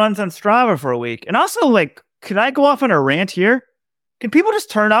post runs on Strava for a week. And also, like, can I go off on a rant here? Can people just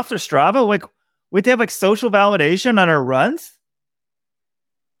turn off their Strava? Like, would they have like social validation on our runs?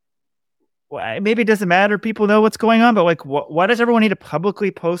 Well, maybe it doesn't matter. People know what's going on, but like, why does everyone need to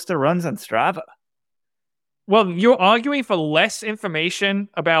publicly post their runs on Strava? Well, you're arguing for less information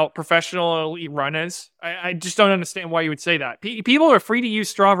about professional elite runners. I just don't understand why you would say that. People are free to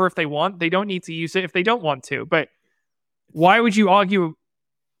use Strava if they want. They don't need to use it if they don't want to. But why would you argue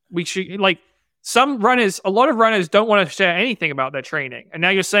we should, like, a lot of runners don't want to share anything about their training. And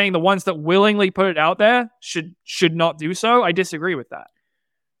now you're saying the ones that willingly put it out there should not do so? I disagree with that.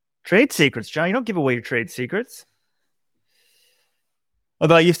 Trade secrets, John. You don't give away your trade secrets.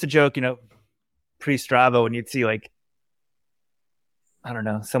 Although I used to joke, pre-Strava when you'd see like, I don't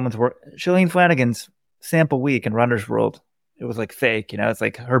know, someone's work. Shalane Flanagan's sample week in Runner's World. It was like fake, it's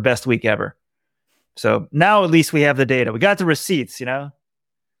like her best week ever. So now at least we have the data. We got the receipts,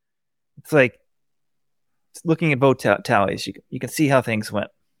 It's like looking at vote tallies. You can see how things went.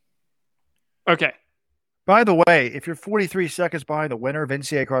 Okay. By the way, if you're 43 seconds behind the winner of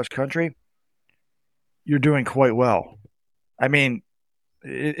NCAA cross country, you're doing quite well. I mean,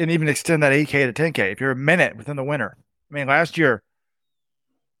 and even extend that 8K to 10K. If you're a minute within the winner. I mean, last year,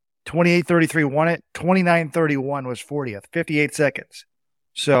 28:33 won it. 29:31 was 40th. 58 seconds.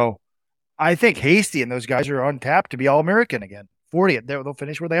 So I think Hasty and those guys are on tap to be All-American again. 40th. They'll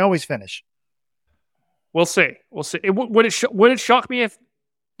finish where they always finish. We'll see. Would it shock me if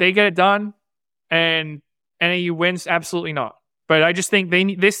they get it done and NAU wins? Absolutely not. But I just think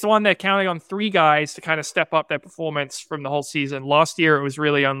this one, they're counting on 3 guys to kind of step up their performance from the whole season. Last year, it was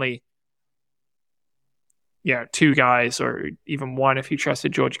really only 2 guys, or even 1 if you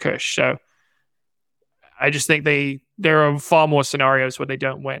trusted George Cush. So I just think there are far more scenarios where they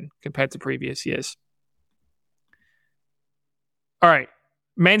don't win compared to previous years. All right.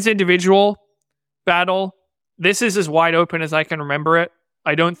 Men's individual battle. This is as wide open as I can remember it.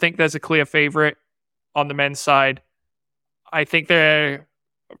 I don't think there's a clear favorite on the men's side. I think there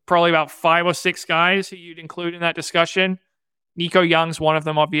are probably about 5 or 6 guys who you'd include in that discussion. Nico Young's one of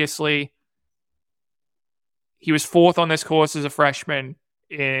them, obviously. He was 4th on this course as a freshman.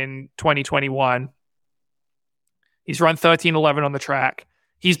 in 2021. He's run 13:11 on the track.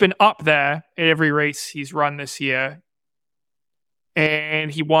 He's been up there at every race he's run this year. And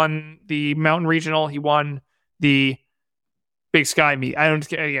he won the Mountain Regional. He won the Big Sky meet.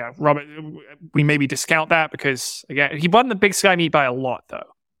 Robert, we maybe discount that because, again, he won the Big Sky meet by a lot,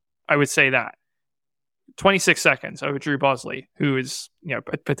 though. I would say that. 26 seconds over Drew Bosley, who is, a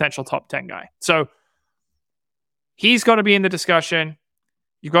potential top 10 guy. So he's got to be in the discussion.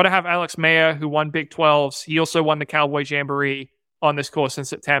 You've got to have Alex Mayer, who won Big 12s. He also won the Cowboy Jamboree on this course in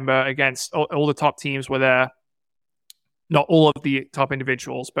September against all the top teams were there. Not all of the top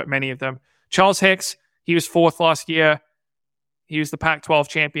individuals, but many of them. Charles Hicks, he was 4th last year. He was the Pac-12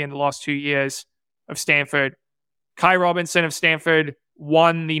 champion the last 2 years of Stanford. Kai Robinson of Stanford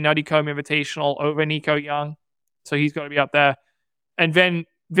won the Nutty Comb Invitational over Nico Young, so he's got to be up there. And then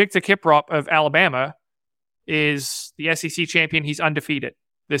Victor Kiprop of Alabama is the SEC champion. He's undefeated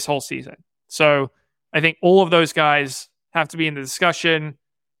this whole season. So I think all of those guys have to be in the discussion.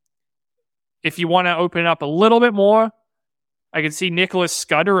 If you want to open it up a little bit more, I can see Nicholas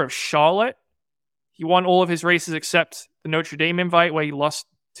Scudder of Charlotte. He won all of his races except the Notre Dame invite where he lost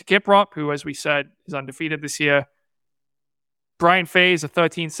to Kiprop, who, as we said, is undefeated this year. Brian Fay is a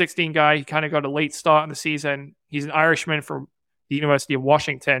 13-16 guy. He kind of got a late start in the season. He's an Irishman from the University of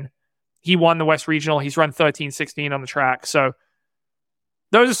Washington. He won the West Regional. He's run 13-16 on the track. So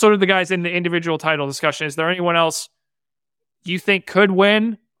those are sort of the guys in the individual title discussion. Is there anyone else you think could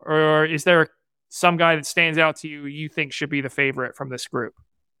win? Or is there some guy that stands out to you think should be the favorite from this group?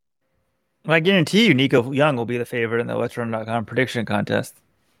 Well, I guarantee you Nico Young will be the favorite in the LetsRun.com prediction contest.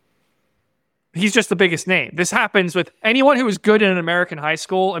 He's just the biggest name. This happens with anyone who is good in an American high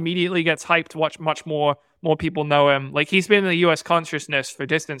school immediately gets hyped to watch much more people know him. Like, he's been in the U.S. consciousness for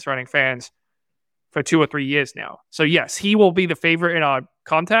distance running fans for 2 or 3 years now. So yes, he will be the favorite in our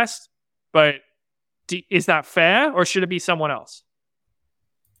contest, but is that fair or should it be someone else?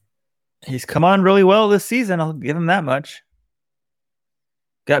 He's come on really well this season. I'll give him that much.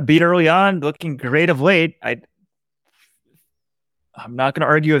 Got beat early on, looking great of late. I'm not going to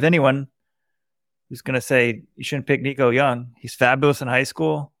argue with anyone who's going to say you shouldn't pick Nico Young. He's fabulous in high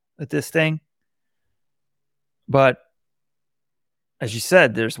school at this thing. But as you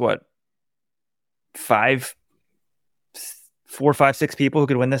said, there's 4, 5, 6 people who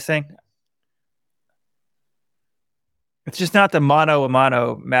could win this thing. It's just not the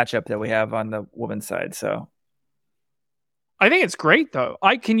mano-a-mano matchup that we have on the women's side. So I think it's great, though.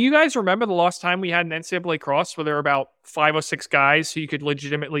 Can you guys remember the last time we had an NCAA cross where there were about 5 or 6 guys who you could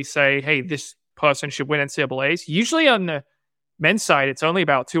legitimately say, hey, this person should win NCAAs? Usually on the men's side, it's only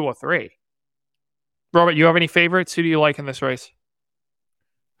about 2 or 3. Robert, you have any favorites? Who do you like in this race?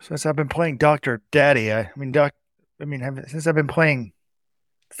 Since I've been playing Dr. Daddy, since I've been playing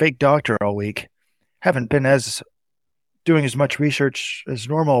fake doctor all week, haven't been doing as much research as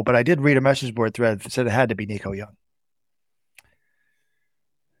normal, but I did read a message board thread that said it had to be Nico Young.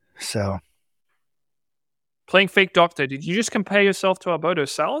 So, playing fake doctor, did you just compare yourself to Alberto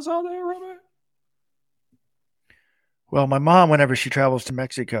Salazar there, Robert? Well, my mom, whenever she travels to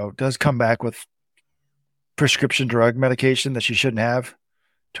Mexico, does come back with prescription drug medication that she shouldn't have.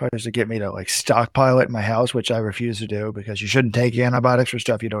 Tries to get me to stockpile it in my house, which I refuse to do because you shouldn't take antibiotics for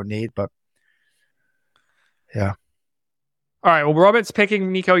stuff you don't need. But yeah. All right, well, Robert's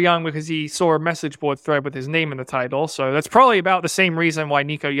picking Nico Young because he saw a message board thread with his name in the title, so that's probably about the same reason why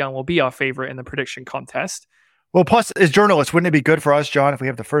Nico Young will be our favorite in the prediction contest. Well, plus, as journalists, wouldn't it be good for us, John, if we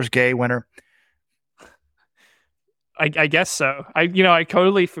have the first gay winner? I guess so. I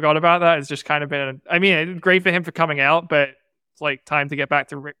totally forgot about that. It's just kind of been, it's great for him for coming out, but it's time to get back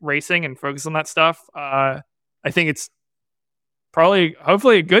to racing and focus on that stuff. I think it's probably,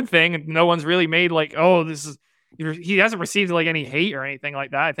 hopefully, a good thing. No one's really made he hasn't received any hate or anything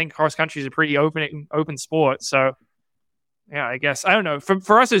like that. I think cross country is a pretty open sport. So yeah, I guess, I don't know.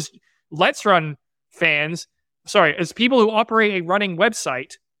 For us as Let's Run fans, as people who operate a running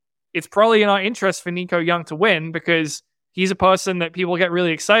website, it's probably in our interest for Nico Young to win because he's a person that people get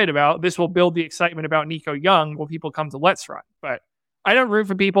really excited about. This will build the excitement about Nico Young when people come to Let's Run. But I don't root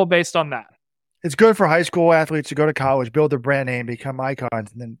for people based on that. It's good for high school athletes to go to college, build their brand name, become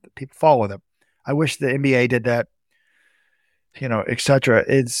icons, and then people follow them. I wish the NBA did that, etc.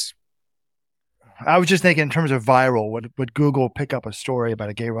 I was just thinking in terms of viral, would Google pick up a story about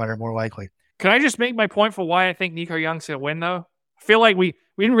a gay runner more likely? Can I just make my point for why I think Nico Young's going to win, though? I feel like we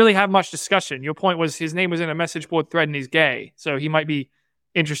didn't really have much discussion. Your point was his name was in a message board thread and he's gay, so he might be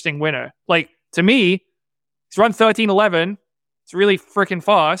interesting winner. To me, he's run 13:11. It's really freaking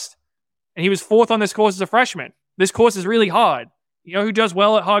fast, and he was 4th on this course as a freshman. This course is really hard. You know who does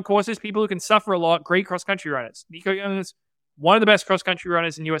well at hard courses? People who can suffer a lot, great cross-country runners. Nico Young is one of the best cross-country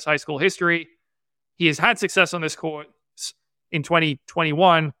runners in U.S. high school history. He has had success on this course in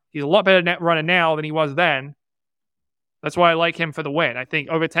 2021. He's a lot better net runner now than he was then. That's why I like him for the win. I think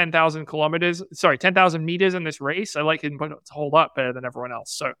over 10,000 meters in this race, I like him to hold up better than everyone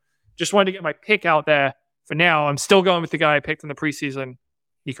else. So just wanted to get my pick out there for now. I'm still going with the guy I picked in the preseason,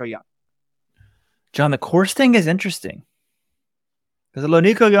 Nico Young. John, the course thing is interesting. Because although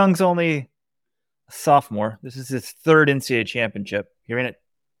Nico Young's only a sophomore, this is his third NCAA championship. You're in it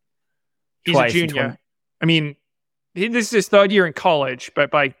twice. He's a junior. I mean, this is his third year in college, but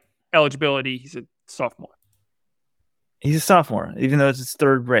by eligibility, he's a sophomore. He's a sophomore, even though it's his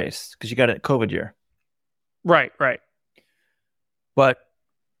third race, because you got a COVID year. Right. But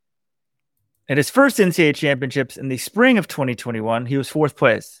at his first NCAA championships in the spring of 2021, he was fourth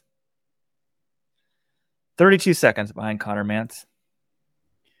place. 32 seconds behind Connor Mantz.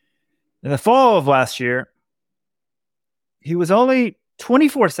 In the fall of last year, he was only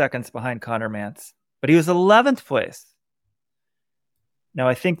 24 seconds behind Connor Mantz, but he was 11th place. Now,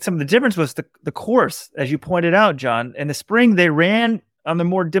 I think some of the difference was the course, as you pointed out, John. In the spring, they ran on the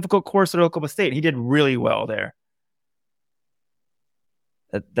more difficult course at Oklahoma State. He did really well there.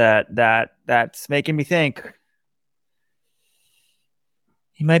 That's making me think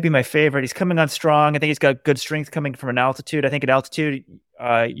he might be my favorite. He's coming on strong. I think he's got good strength coming from an altitude. I think at altitude,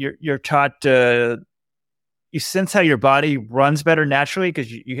 you're taught to you sense how your body runs better naturally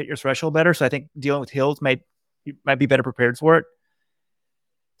because you hit your threshold better. So I think dealing with hills you might be better prepared for it.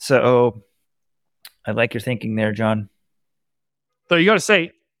 So I like your thinking there, John. So you got to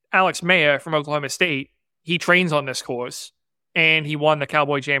say, Alex Mayer from Oklahoma State, he trains on this course, and he won the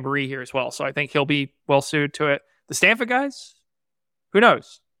Cowboy Jamboree here as well. So I think he'll be well suited to it. The Stanford guys, who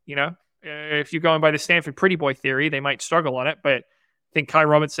knows? You know, if you're going by the Stanford pretty boy theory, they might struggle on it. But I think Kai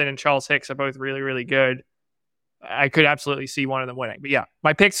Robinson and Charles Hicks are both really, really good. I could absolutely see one of them winning. But yeah,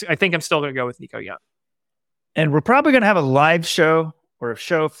 my picks, I think I'm still going to go with Nico Young. And we're probably going to have a live show or a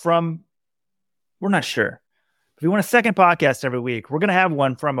show from, we're not sure. If we want a second podcast every week, we're going to have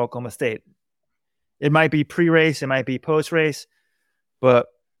one from Oklahoma State. It might be pre-race, it might be post-race, but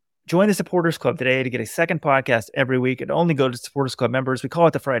join the Supporters Club today to get a second podcast every week. It only goes to Supporters Club members. We call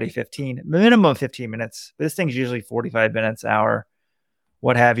it the Friday 15, minimum 15 minutes. But this thing's usually 45 minutes, hour,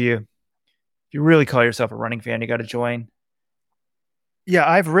 what have you. If you really call yourself a running fan, you got to join. Yeah,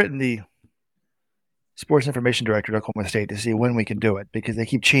 I've written the sports information director at Oklahoma State to see when we can do it because they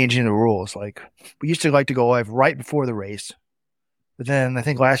keep changing the rules. Like we used to like to go live right before the race. But then I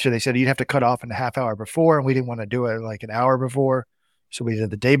think last year they said you'd have to cut off in a half hour before, and we didn't want to do it like an hour before. So we did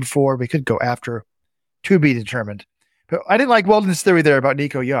the day before. We could go after, to be determined. But I didn't like Weldon's theory there about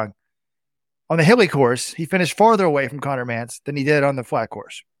Nico Young. On the hilly course, he finished farther away from Connor Mantz than he did on the flat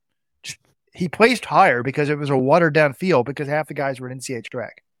course. He placed higher because it was a watered down field because half the guys were in NCAA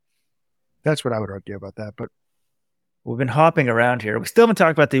track. That's what I would argue about that. But we've been hopping around here. We still haven't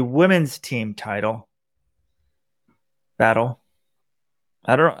talked about the women's team title battle.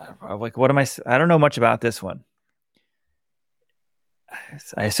 I don't know much about this one.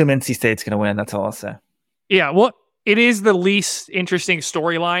 I assume NC State's going to win. That's all I'll say. Yeah, well, it is the least interesting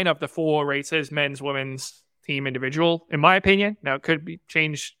storyline of the four races, men's, women's, team, individual, in my opinion. Now, it could be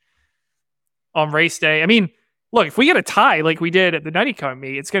changed on race day. I mean, look, if we get a tie like we did at the Nuttycombe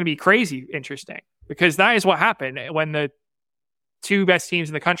meet, it's going to be crazy interesting because that is what happened when the two best teams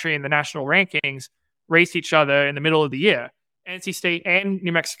in the country in the national rankings raced each other in the middle of the year. NC State and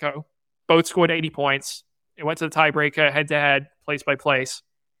New Mexico both scored 80 points. It went to the tiebreaker, head-to-head, place-by-place.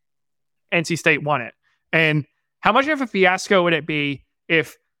 NC State won it. And how much of a fiasco would it be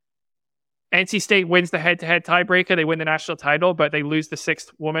if NC State wins the head-to-head tiebreaker, they win the national title, but they lose the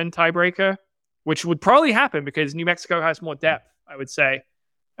sixth woman tiebreaker, which would probably happen because New Mexico has more depth, I would say,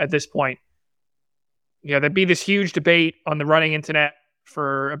 at this point. Yeah, there'd be this huge debate on the running internet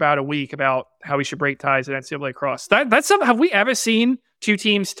for about a week about how we should break ties at NCAA cross. That's something. Have we ever seen two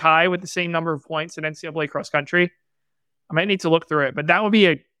teams tie with the same number of points in NCAA cross country? I might need to look through it, but that would be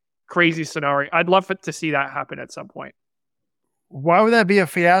a crazy scenario. I'd love to see that happen at some point. Why would that be a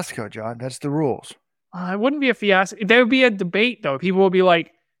fiasco, John? That's the rules. It wouldn't be a fiasco. There would be a debate, though. People would be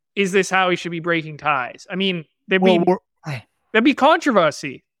like, is this how we should be breaking ties? I mean, there'd be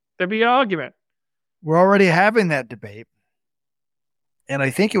controversy. There'd be an argument. We're already having that debate. And I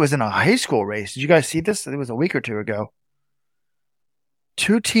think it was in a high school race. Did you guys see this? It was a week or two ago.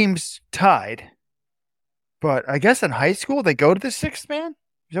 Two teams tied. But I guess in high school, they go to the sixth man?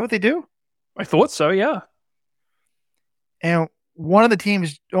 Is that what they do? I thought so, yeah. And one of the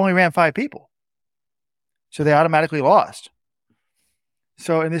teams only ran 5 people. So they automatically lost.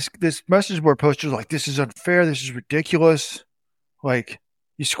 So, and this message board posters like, this is unfair. This is ridiculous. Like,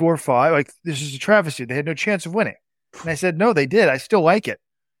 you score 5. Like, this is a travesty. They had no chance of winning. And I said, no, they did. I still like it.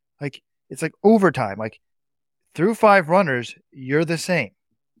 Like, it's like overtime. Like, through 5 runners, you're the same.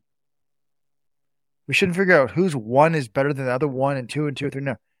 We shouldn't figure out whose 1 is better than the other 1 and 2 and 2 and 3.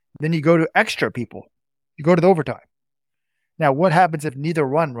 No. Then you go to extra people. You go to the overtime. Now, what happens if neither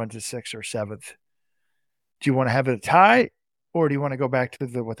run runs a 6th or 7th? Do you want to have it a tie, or do you want to go back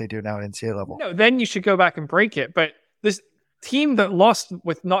to what they do now at NCAA level? No, then you should go back and break it. But this team that lost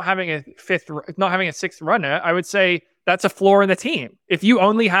with not having a 6th runner, I would say that's a flaw in the team. If you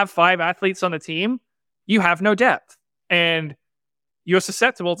only have 5 athletes on the team, you have no depth. And you're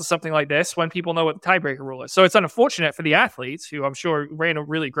susceptible to something like this when people know what the tiebreaker rule is. So it's unfortunate for the athletes, who I'm sure ran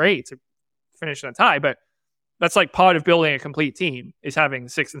really great to finish in a tie, but that's like part of building a complete team, is having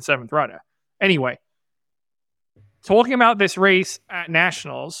 6th and 7th runner. Anyway, talking about this race at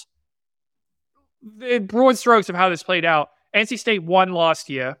Nationals, the broad strokes of how this played out. NC State won last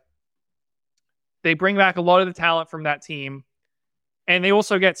year. They bring back a lot of the talent from that team. And they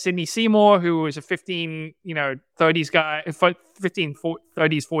also get Sydney Seymour, who is a 30s guy, 30s,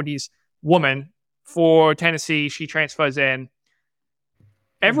 40s woman for Tennessee. She transfers in.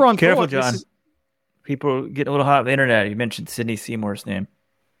 Everyone careful, thought John. People get a little hot on the internet. You mentioned Sydney Seymour's name.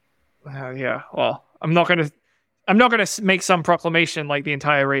 Yeah. Well, I'm not gonna make some proclamation like the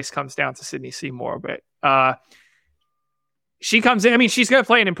entire race comes down to Sydney Seymour, but she comes in. I mean, she's gonna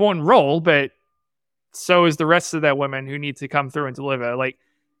play an important role, but so is the rest of their women who need to come through and deliver. Like,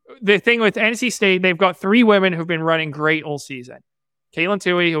 the thing with NC State, they've got 3 women who've been running great all season. Caitlin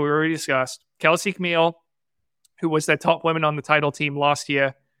Toohey, who we already discussed, Kelsey Camille, who was their top women on the title team last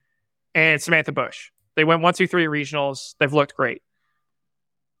year, and Samantha Bush. They went 1, 2, 3 regionals. They've looked great.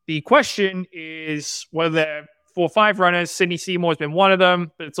 The question is whether they're 4 or 5 runners. Sydney Seymour has been one of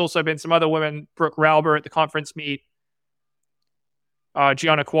them, but it's also been some other women. Brooke Rauber at the conference meet,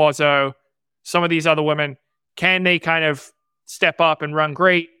 Gianna Quazzo, some of these other women. Can they kind of step up and run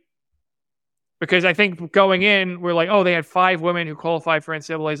great? Because I think going in, we're like, oh, they had 5 women who qualified for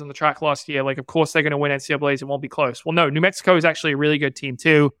NCAAs on the track last year. Like, of course they're going to win NCAAs. It won't be close. Well, no, New Mexico is actually a really good team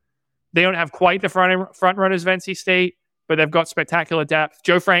too. They don't have quite the front runners of NC State, but they've got spectacular depth.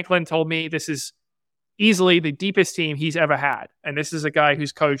 Joe Franklin told me this is easily the deepest team he's ever had. And this is a guy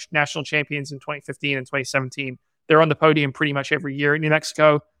who's coached national champions in 2015 and 2017. They're on the podium pretty much every year in New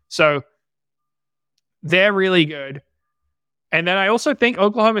Mexico. So they're really good. And then I also think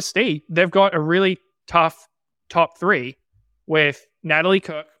Oklahoma State, they've got a really tough top 3 with Natalie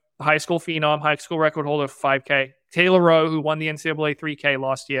Cook, the high school phenom, high school record holder for 5K, Taylor Rowe, who won the NCAA 3K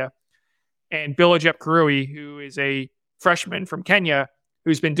last year, and Bilajep Karui, who is a freshman from Kenya,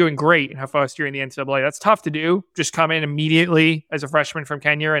 who's been doing great in her first year in the NCAA. That's tough to do. Just come in immediately as a freshman from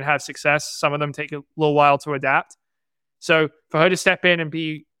Kenya and have success. Some of them take a little while to adapt. So for her to step in and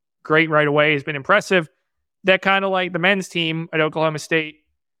be great right away has been impressive. They're kind of like the men's team at Oklahoma State.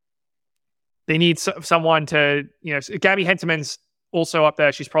 They need someone to, Gabby Henteman's also up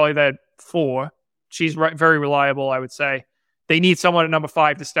there. She's probably the 4. She's very reliable, I would say. They need someone at number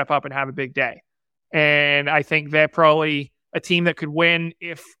 5 to step up and have a big day. And I think they're probably a team that could win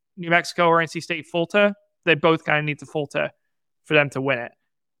if New Mexico or NC State falter. They both kind of need to falter for them to win it.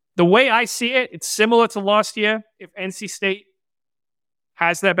 The way I see it, it's similar to last year. If NC State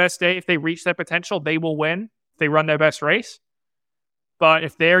has their best day, if they reach their potential, they will win if they run their best race. But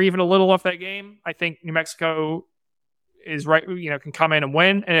if they're even a little off that game, I think New Mexico is right, can come in and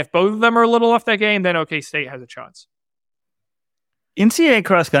win. And if both of them are a little off that game, then OK State has a chance. NCAA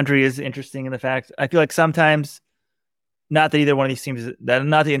cross country is interesting in the fact I feel like sometimes, not that either one of these teams,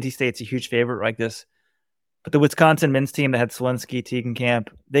 not that NC State's a huge favorite like this, but the Wisconsin men's team that had Selensky, Teagan-Camp,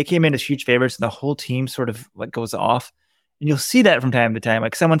 they came in as huge favorites, and the whole team sort of like goes off. And you'll see that from time to time.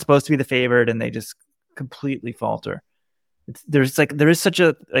 Like, someone's supposed to be the favorite and they just completely falter. There's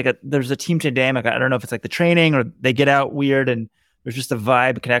a team dynamic. I don't know if it's like the training or they get out weird and there's just a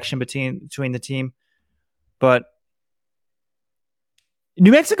vibe connection between the team. But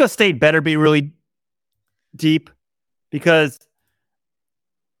New Mexico State better be really deep, because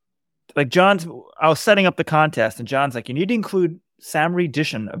like I was setting up the contest and John's like, you need to include Sam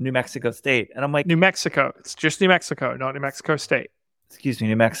Reed-Dishon of New Mexico State. And I'm like, New Mexico. It's just New Mexico, not New Mexico State. Excuse me,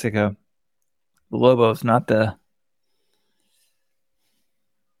 New Mexico. The Lobos, not the...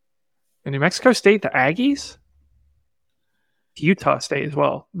 In New Mexico State, the Aggies? Utah State as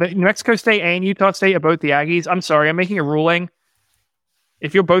well. But New Mexico State and Utah State are both the Aggies. I'm sorry, I'm making a ruling.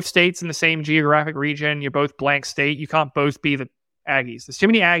 If you're both states in the same geographic region, you're both blank state, you can't both be the Aggies. There's too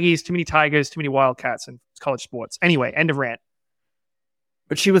many Aggies, too many Tigers, too many Wildcats in college sports. Anyway, end of rant.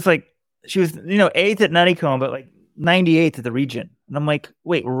 but she was 8th at Nuttycombe, but like 98th at the region. And I'm like,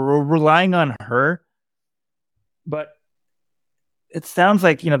 wait, we're relying on her? But it sounds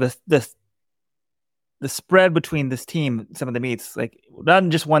like, the spread between this team, some of the meets, like not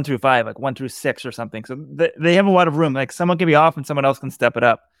just 1 through 5, like 1 through 6 or something. So they have a lot of room. Like someone can be off and someone else can step it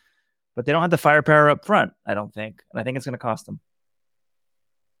up. But they don't have the firepower up front, I don't think. And I think it's going to cost them.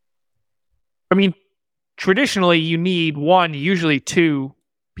 I mean, traditionally, you need one, usually two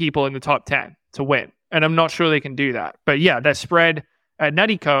people in the top 10 to win. And I'm not sure they can do that. But yeah, that spread at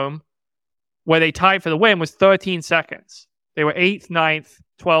Nuttycombe, where they tied for the win, was 13 seconds. They were 8th, 9th,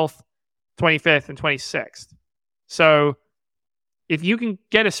 12th, 25th, and 26th. So if you can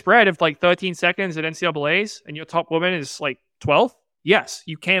get a spread of like 13 seconds at NCAAs and your top woman is like 12th, yes,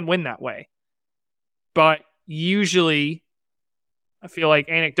 you can win that way. But usually, I feel like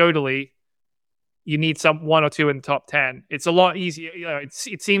anecdotally, you need one or two in the top 10. It's a lot easier.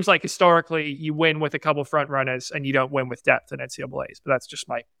 It seems like historically you win with a couple front runners and you don't win with depth in NCAAs. But that's just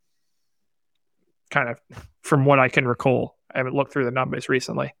my kind of from what I can recall. I haven't looked through the numbers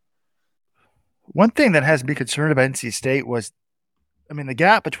recently. One thing that has me concerned about NC State was, the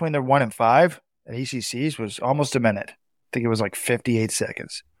gap between their 1 and 5 at ACCs was almost a minute. I think it was like 58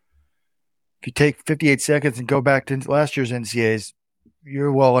 seconds. If you take 58 seconds and go back to last year's NCAAs,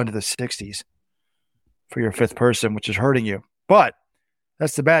 you're well into the 60s for your fifth person, which is hurting you. But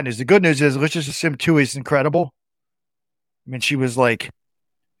that's the bad news. The good news is, let's just assume Tui is incredible. She was like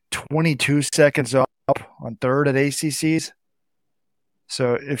 22 seconds up on third at ACCs.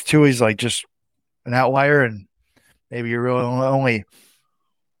 So if Tui's like just an outlier and maybe you're really only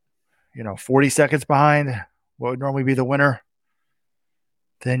 40 seconds behind what would normally be the winner,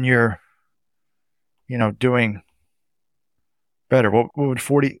 then you're doing better. What would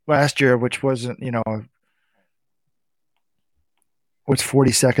 40 last year, which wasn't, what's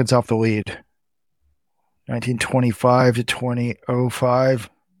 40 seconds off the lead? 1925 to 2005.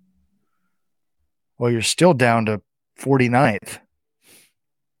 Well, you're still down to 49th.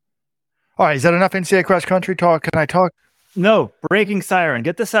 All right, is that enough NCAA cross country talk? Can I talk? No, breaking siren.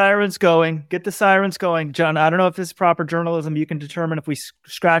 Get the sirens going. Get the sirens going. John, I don't know if this is proper journalism. You can determine if we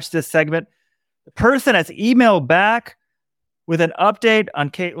scratch this segment. The person has emailed back with an update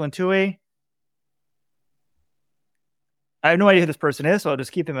on Katelyn Tuohy. I have no idea who this person is, so I'll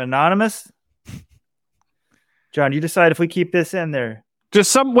just keep them anonymous. John, you decide if we keep this in there.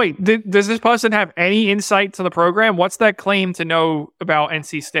 Does this person have any insight to the program? What's that claim to know about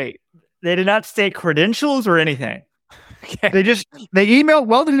NC State? They did not state credentials or anything. Okay. They emailed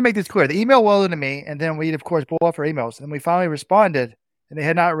Weldon to make this clear. They emailed Weldon to me, and then we, of course, pulled off our emails. And we finally responded, and they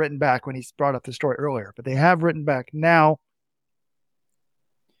had not written back when he brought up the story earlier, but they have written back now.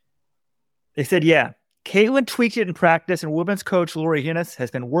 They said, yeah, Katelyn tweaked it in practice, and women's coach Lori Hines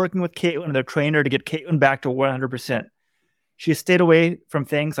has been working with Katelyn and their trainer to get Katelyn back to 100%. She has stayed away from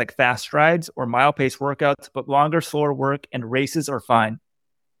things like fast strides or mile pace workouts, but longer, slower work and races are fine.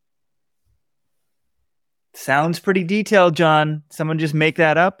 Sounds pretty detailed, John. Someone just make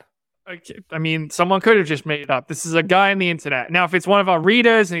that up? Someone could have just made it up. This is a guy on the internet. Now, if it's one of our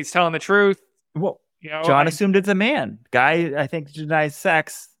readers and he's telling the truth, well, John assumed it's a man. Guy, I think, denies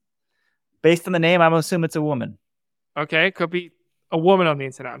sex. Based on the name, I'm assuming it's a woman. Okay, it could be a woman on the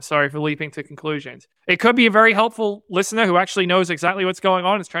internet. I'm sorry for leaping to conclusions. It could be a very helpful listener who actually knows exactly what's going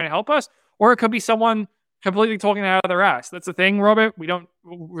on and is trying to help us, or it could be someone completely talking out of their ass. That's the thing, Robert.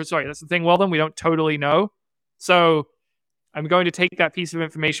 That's the thing, Weldon. We don't totally know. So I'm going to take that piece of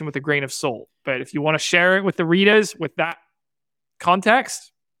information with a grain of salt. But if you want to share it with the readers with that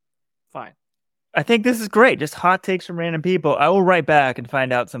context, fine. I think this is great. Just hot takes from random people. I will write back and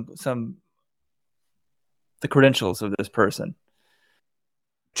find out the credentials of this person.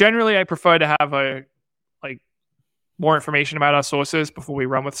 Generally, I prefer to have more information about our sources before we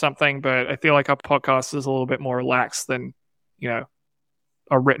run with something, but I feel like our podcast is a little bit more relaxed than,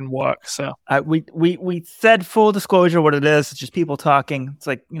 our written work. So we said full disclosure what it is. It's just people talking. It's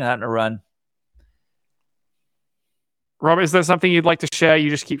like, out in a run. Robert, is there something you'd like to share? You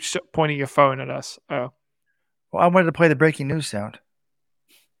just keep pointing your phone at us. Oh. Well, I wanted to play the breaking news sound.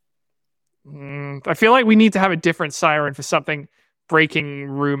 I feel like we need to have a different siren for something breaking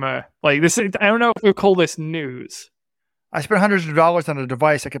rumor like this. I don't know if we call this news. I spent hundreds of dollars on a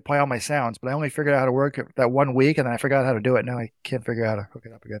device that could play all my sounds, but I only figured out how to work it that 1 week, and then I forgot how to do it. Now I can't figure out how to hook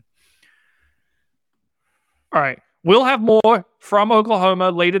it up again. All right. We'll have more from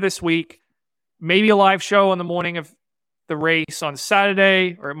Oklahoma later this week. Maybe a live show on the morning of the race on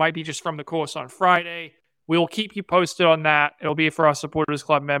Saturday, or it might be just from the course on Friday. We'll keep you posted on that. It'll be for our Supporters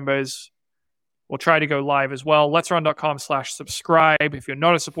Club members. We'll try to go live as well. Let'sRun.com/subscribe if you're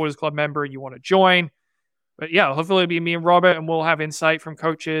not a Supporters Club member and you want to join. But yeah, hopefully it'll be me and Robert, and we'll have insight from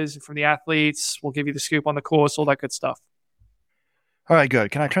coaches and from the athletes. We'll give you the scoop on the course, all that good stuff. All right,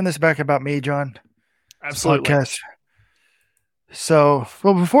 good. Can I turn this back about me, John? Absolutely. Podcast. So,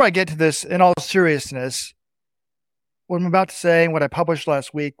 well, before I get to this, in all seriousness, what I'm about to say and what I published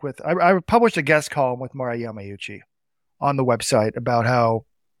last week I published a guest column with Mara Yamauchi on the website about how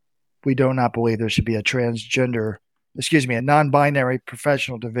we do not believe there should be a a non-binary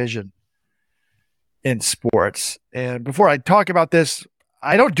professional division in sports. And before I talk about this,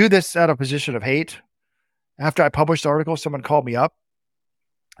 I don't do this out of a position of hate. After I published the article, someone called me up.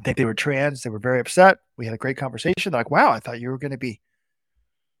 I think they were trans. They were very upset. We had a great conversation. They're like, wow, I thought you were going to be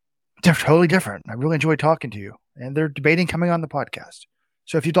totally different. I really enjoyed talking to you. And they're debating coming on the podcast.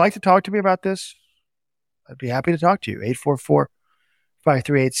 So if you'd like to talk to me about this, I'd be happy to talk to you.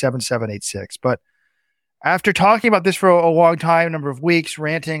 844-538-7786. But after talking about this for a long time, a number of weeks,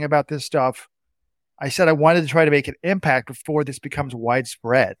 ranting about this stuff, I said I wanted to try to make an impact before this becomes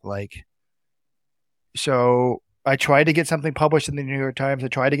widespread. So I tried to get something published in the New York Times. I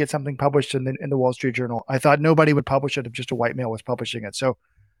tried to get something published in the Wall Street Journal. I thought nobody would publish it if just a white male was publishing it. So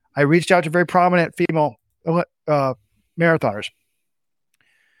I reached out to very prominent female marathoners.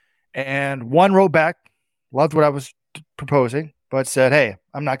 And one wrote back, loved what I was proposing, but said, hey,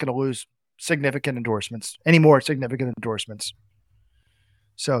 I'm not going to lose any more significant endorsements.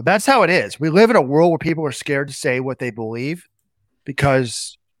 So that's how it is. We live in a world where people are scared to say what they believe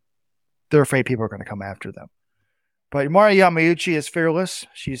because they're afraid people are going to come after them. But Mara Yamauchi is fearless.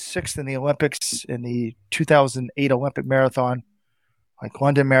 She's 6th in the Olympics in the 2008 Olympic marathon,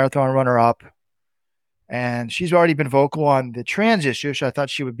 London Marathon runner-up. And she's already been vocal on the trans issue. So I thought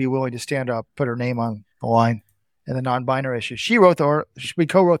she would be willing to stand up, put her name on the line in the non-binary issue. We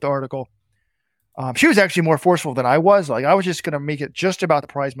co-wrote the article. She was actually more forceful than I was. I was just going to make it just about the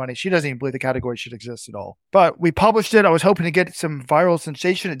prize money. She doesn't even believe the category should exist at all. But we published it. I was hoping to get some viral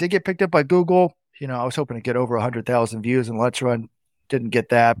sensation. It did get picked up by Google. I was hoping to get over 100,000 views in Let's Run. Didn't get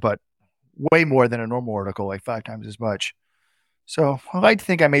that, but way more than a normal article, 5 times as much. So I like to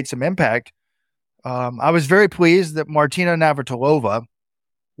think I made some impact. I was very pleased that Martina Navratilova,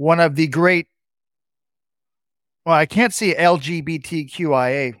 one of the great, I can't see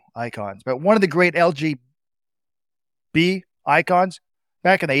LGBTQIA icons, but one of the great LGB icons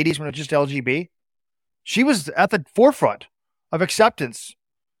back in the 80s when it was just LGB. She was at the forefront of acceptance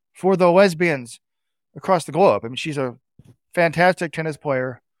for the lesbians across the globe. I mean, she's a fantastic tennis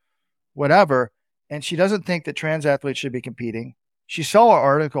player, whatever, and she doesn't think that trans athletes should be competing. She saw our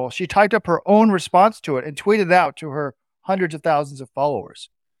article. She typed up her own response to it and tweeted it out to her hundreds of thousands of followers.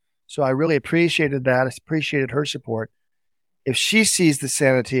 So I really appreciated that. I appreciated her support. If she sees the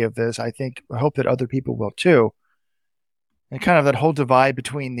sanity of this, I hope that other people will too. And kind of that whole divide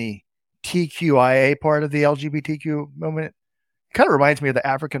between the TQIA part of the LGBTQ movement kind of reminds me of the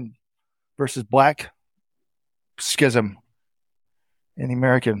African versus Black schism in the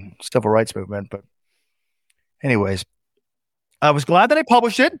American civil rights movement. But anyways, I was glad that I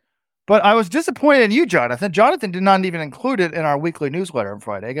published it, but I was disappointed in you, Jonathan. Jonathan did not even include it in our weekly newsletter on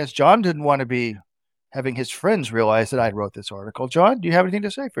Friday. I guess John didn't want to be having his friends realize that I wrote this article. John, do you have anything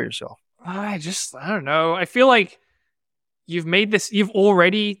to say for yourself? I don't know. I feel like you've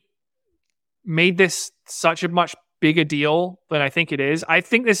already made this such a much bigger deal than I think it is. I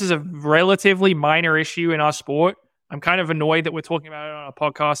think this is a relatively minor issue in our sport. I'm kind of annoyed that we're talking about it on a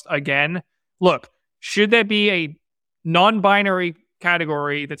podcast again. Look, should there be a non-binary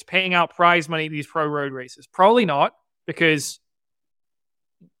category that's paying out prize money to these pro road races? Probably not, because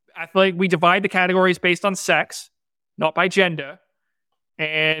we divide the categories based on sex, not by gender.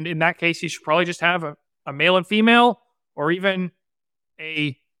 And in that case, you should probably just have a male and female, or even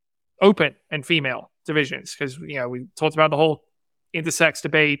a open and female divisions, because we talked about the whole intersex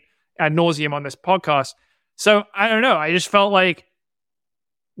debate ad nauseum on this podcast. So I don't know. I just felt like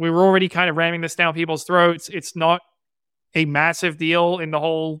we were already kind of ramming this down people's throats. It's not a massive deal in the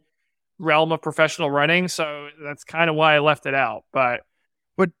whole realm of professional running, so that's kind of why I left it out. But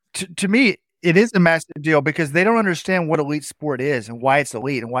to me, it is a massive deal because they don't understand what elite sport is and why it's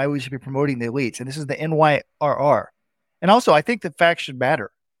elite and why we should be promoting the elites. And this is the NYRR. And also, I think the facts should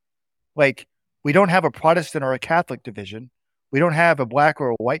matter. We don't have a Protestant or a Catholic division. We don't have a black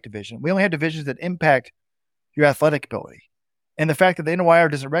or a white division. We only have divisions that impact your athletic ability. And the fact that the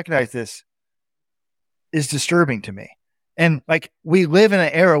NYR doesn't recognize this is disturbing to me. And we live in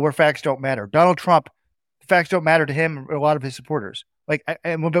an era where facts don't matter. Donald Trump, facts don't matter to him and a lot of his supporters. But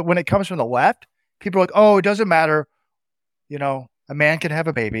when it comes from the left, people are like, oh, it doesn't matter. A man can have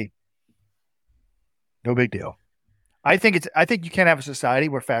a baby. No big deal. I think you can't have a society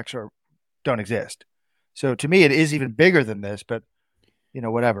where facts don't exist. So to me, it is even bigger than this, but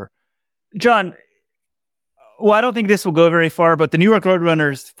whatever. John, well, I don't think this will go very far, but the New York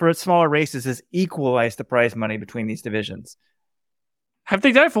Roadrunners, for smaller races, has equalized the prize money between these divisions. Have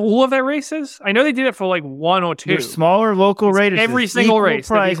they done it for all of their races? I know they did it for like one or two. Their smaller local races. Every single race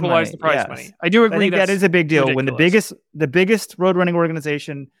they've equalized the prize money. I do agree. I think that is a big deal. Ridiculous. When the biggest road running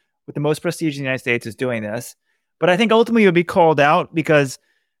organization with the most prestige in the United States is doing this. But I think ultimately it would be called out because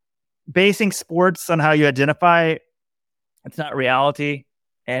basing sports on how you identify, it's not reality.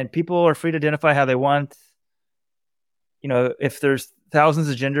 And people are free to identify how they want. If there's thousands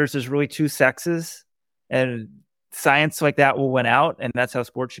of genders, there's really two sexes. And science like that will win out. And that's how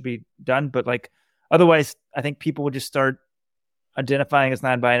sports should be done. But otherwise, I think people would just start identifying as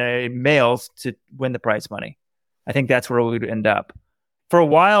non-binary males to win the prize money. I think that's where we would end up. For a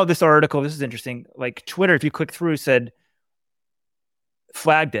while, this article, this is interesting, Twitter, if you click through,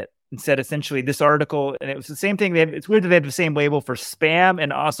 flagged it and said essentially this article, and it was the same thing. It's weird that they have the same label for spam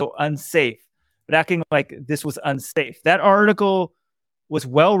and also unsafe, but acting like this was unsafe. That article was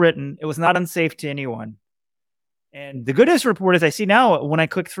well written. It was not unsafe to anyone. And the good news report is I see now when I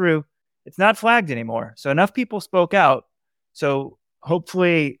click through, it's not flagged anymore. So enough people spoke out. So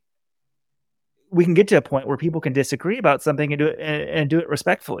hopefully we can get to a point where people can disagree about something and do it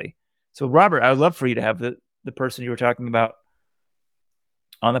respectfully. So Robert, I would love for you to have the person you were talking about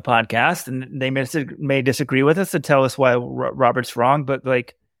on the podcast, and they may disagree with us and tell us why Robert's wrong. But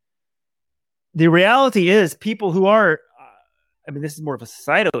the reality is people who are, this is more of a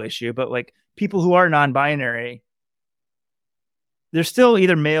societal issue, but people who are non-binary, they're still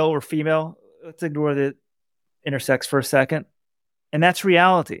either male or female. Let's ignore the intersex for a second. And that's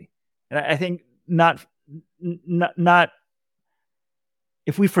reality. And I think not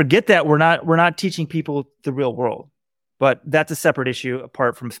if we forget that, we're not teaching people the real world. But that's a separate issue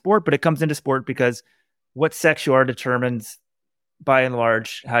apart from sport, but it comes into sport because what sex you are determines by and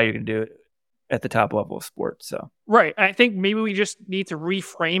large how you can do it at the top level of sport. So right. I think maybe we just need to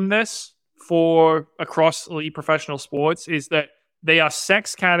reframe this for across elite professional sports is that they are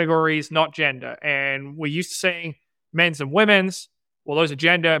sex categories, not gender. And we're used to saying men's and women's. Well, those are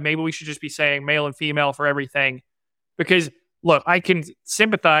gender. Maybe we should just be saying male and female for everything. Because, look, I can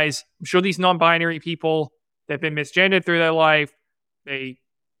sympathize. I'm sure these non-binary people, they've been misgendered through their life. They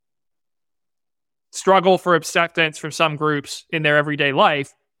struggle for acceptance from some groups in their everyday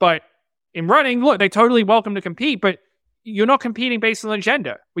life. But in running, look, they're totally welcome to compete, but you're not competing based on the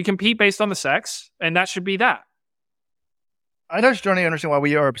gender. We compete based on the sex, and that should be that. I just don't even understand why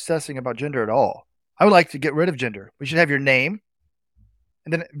we are obsessing about gender at all. I would like to get rid of gender. We should have your name,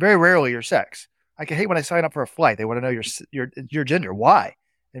 and then very rarely your sex. I hate when I sign up for a flight. They want to know your gender. Why?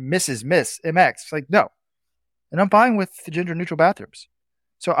 And Mrs., Miss, MX. No. And I'm fine with the gender neutral bathrooms.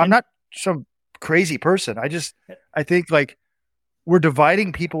 So I'm not some crazy person. I think we're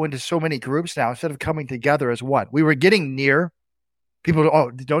dividing people into so many groups now instead of coming together as one. We were getting near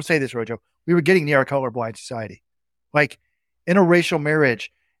people. Don't say this, Rojo. We were getting near a colorblind society. Interracial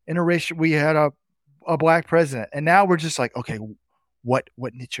marriage, we had a black president. And now we're just okay, what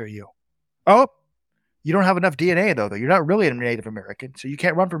niche are you? Oh, you don't have enough DNA though. You're not really a Native American. So you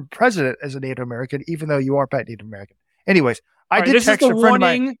can't run for president as a Native American, even though you are part Native American. Anyways, This is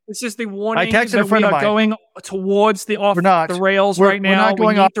the warning I texted a friend of mine. Going towards the rails right now.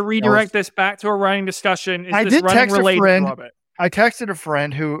 We need to redirect this back to a running discussion. I did text a friend. I texted a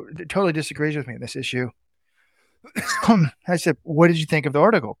friend who totally disagrees with me on this issue. I said, what did you think of the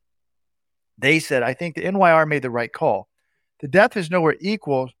article? They said, I think the NYR made the right call. The depth is nowhere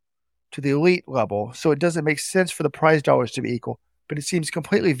equal to the elite level, so it doesn't make sense for the prize dollars to be equal, but it seems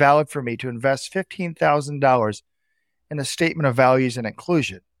completely valid for me to invest $15,000 in a statement of values and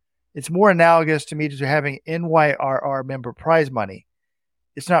inclusion. It's more analogous to me to having NYRR member prize money.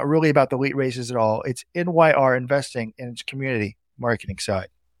 It's not really about the elite races at all. It's NYR investing in its community marketing side.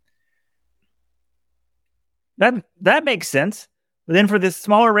 That makes sense. But then for the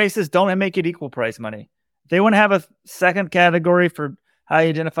smaller races, don't make it equal prize money. If they want to have a second category for how you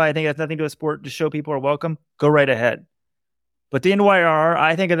identify, I think that's nothing to a sport to show people are welcome, go right ahead. But the NYR,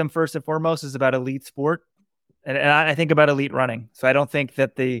 I think of them first and foremost as about elite sport. And I think about elite running. So I don't think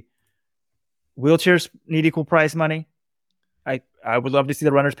that the wheelchairs need equal prize money. I would love to see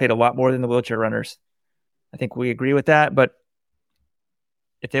the runners paid a lot more than the wheelchair runners. I think we agree with that. But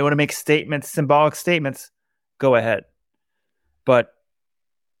if they want to make symbolic statements, go ahead. But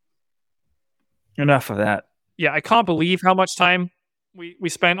enough of that. Yeah, I can't believe how much time we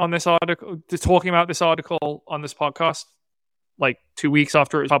spent on this article, talking about this article on this podcast. like 2 weeks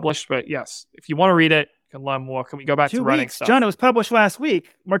after it was published. But yes, if you want to read it, you can learn more. Can we go back 2 to running weeks. stuff? John, it was published last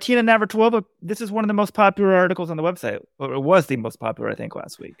week. Martina Navratilova, this is one of the most popular articles on the website. Or it was the most popular, I think,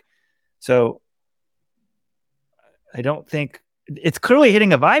 last week. So I don't think it's clearly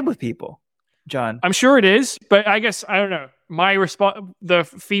hitting a vibe with people, John. I'm sure it is, but I guess, I don't know. My response, the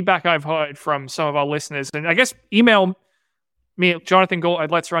feedback I've heard from some of our listeners, and I guess email me at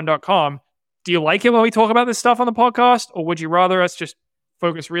jonathangold@letsrun.com. Do you like it when we talk about this stuff on the podcast, or would you rather us just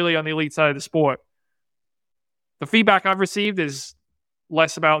focus really on the elite side of the sport? The feedback I've received is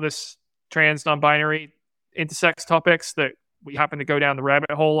less about this trans, non-binary, intersex topics that we happen to go down the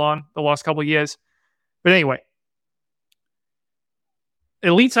rabbit hole on the last couple of years. But anyway,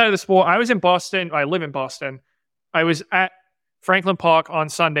 elite side of the sport, I was in Boston. I live in Boston. I was at Franklin Park on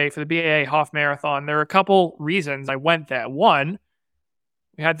Sunday for the BAA half marathon. There are a couple reasons I went there. One,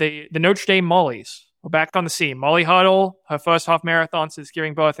 we had the Notre Dame Mollies. We're back on the scene. Molly Huddle, her first half marathon since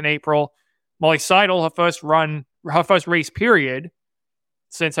giving birth in April. Molly Seidel, her first race period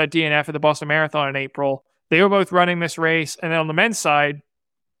since her DNF at the Boston Marathon in April. They were both running this race. And then on the men's side,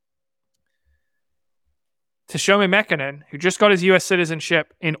 Teshome Mekinen, who just got his U.S.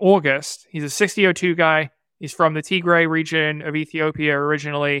 citizenship in August. He's a 60.02 guy. He's from the Tigray region of Ethiopia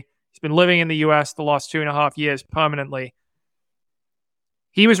originally. He's been living in the U.S. the last 2.5 years permanently.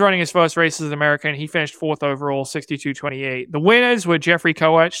 He was running his first race as an American. He finished 4th overall, 62.28. The winners were Jeffrey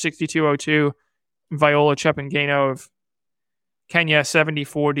Koech, 62.02, and Viola Chepengano of Kenya,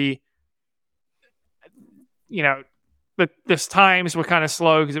 70.40. You know, the times were kind of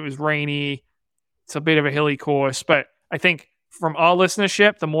slow because it was rainy. It's a bit of a hilly course, but I think from our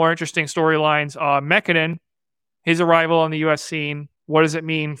listenership, the more interesting storylines are Mekinen, his arrival on the U.S. scene. What does it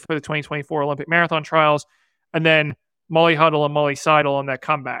mean for the 2024 Olympic marathon trials? And then Molly Huddle and Molly Seidel on their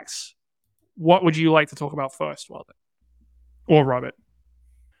comebacks. What would you like to talk about first, Weldon? Or Robert?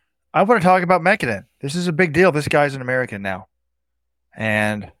 I want to talk about Mekinen. This is a big deal. This guy's an American now.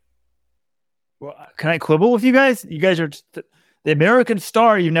 And Well, can I quibble with you guys? You guys are the American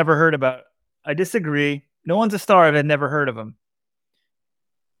star you've never heard about. I disagree. No one's a star if I've never heard of him.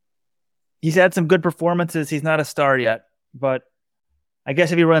 He's had some good performances. He's not a star yet. But I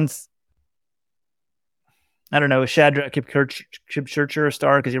guess if he runs, I don't know, is Shadrach Kipchirchir a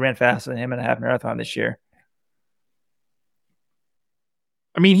star because he ran faster than him in a half marathon this year?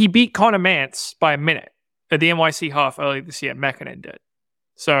 I mean, he beat Conor Mantz by a minute at the NYC half earlier this year. Mekinen did.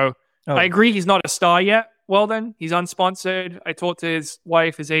 So I agree he's not a star yet. Weldon, he's unsponsored. I talked to his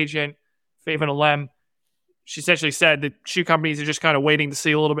wife, his agent, Faven Alem. She essentially said that shoe companies are just kind of waiting to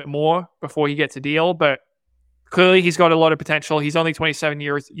see a little bit more before he gets a deal. But clearly he's got a lot of potential. He's only 27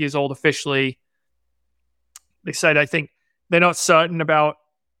 years old officially. They said, I think they're not certain about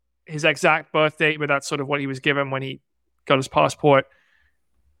his exact birth date, but that's sort of what he was given when he got his passport.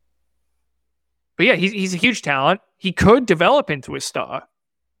 But yeah, he's a huge talent. He could develop into a star.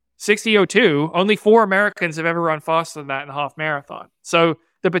 60.02, only 4 Americans have ever run faster than that in a half marathon. So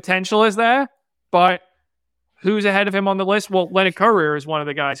the potential is there, but who's ahead of him on the list? Well, Leonard Korir is one of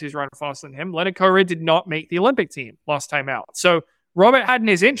the guys who's running faster than him. Leonard Korir did not make the Olympic team last time out. So Robert had in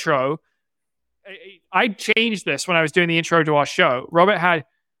his intro, I changed this when I was doing the intro to our show. Robert had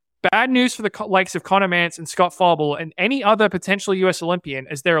bad news for the likes of Conor Mantz and Scott Fauble and any other potential U.S. Olympian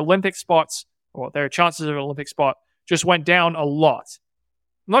as their Olympic spots, or their chances of an Olympic spot, just went down a lot.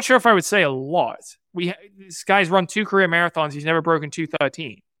 I'm not sure if I would say a lot. This guy's run 2 career marathons. He's never broken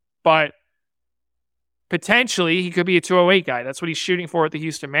 2:13. But potentially he could be a 2:08 guy. That's what he's shooting for at the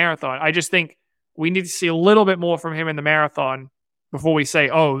Houston Marathon. I just think we need to see a little bit more from him in the marathon before we say,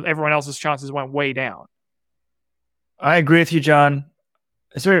 oh, everyone else's chances went way down. I agree with you, John.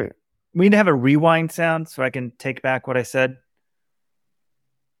 We need to have a rewind sound so I can take back what I said.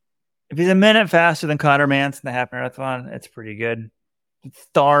 If he's a minute faster than Conor Mantz in the half marathon, it's pretty good.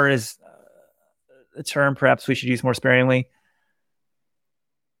 Star is a term perhaps we should use more sparingly.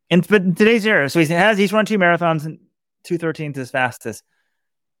 But in today's era, so he's run 2 marathons and 2:13 is his fastest.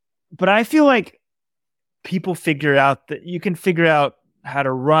 But I feel like people figure out that you can figure out how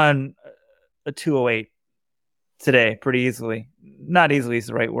to run a 2:08 today pretty easily. Not easily is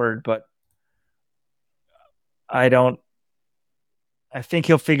the right word, but I think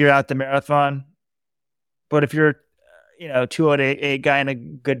he'll figure out the marathon. But if you're 2:08 guy in a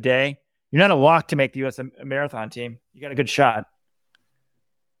good day, you're not a lock to make the U.S. marathon team. You got a good shot.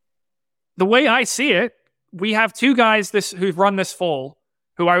 The way I see it, we have 2 guys who've run this fall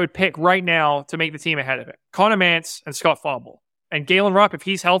who I would pick right now to make the team ahead of it. Conor Mantz and Scott Fauble. And Galen Rupp, if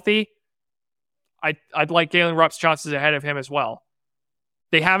he's healthy, I'd like Galen Rupp's chances ahead of him as well.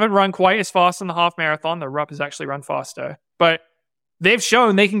 They haven't run quite as fast in the half marathon. The Rupp has actually run faster. but they've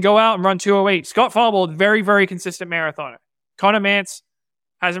shown they can go out and run 2:08. Scott Fauble, very, very consistent marathoner. Connor Mance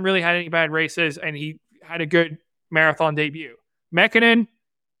hasn't really had any bad races, and he had a good marathon debut. Mäkinen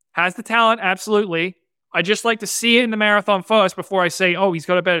has the talent, absolutely. I just like to see it in the marathon first before I say, oh, he's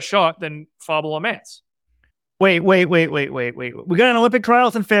got a better shot than Fauble or Mance. Wait. We got an Olympic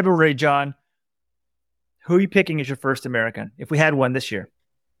trials in February, John. Who are you picking as your first American, if we had one this year?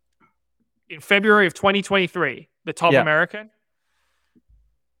 In February of 2023, the top American?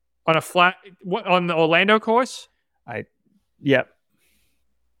 On on the Orlando course? Yep.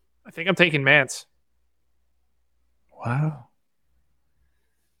 I think I'm taking Mance. Wow.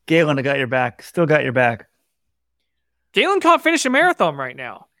 Galen, I got your back. Still got your back. Galen can't finish a marathon right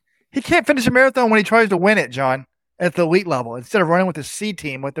now. He can't finish a marathon when he tries to win it, John, at the elite level, instead of running with the C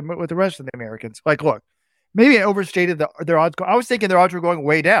team with the rest of the Americans. Like, look, maybe I overstated their odds. I was thinking their odds were going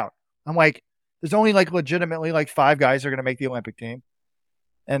way down. I'm like, there's only like legitimately like 5 guys that are going to make the Olympic team.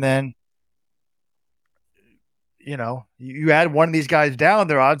 And then, you know, you add one of these guys down,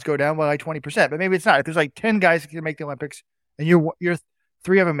 their odds go down by like 20%. But maybe it's not. If there's like 10 guys that can make the Olympics and you're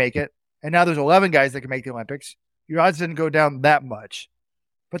 3 of them make it, and now there's 11 guys that can make the Olympics, your odds didn't go down that much.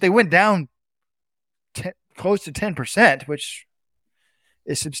 But they went down close to 10%, which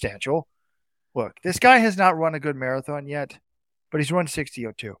is substantial. Look, this guy has not run a good marathon yet, but he's run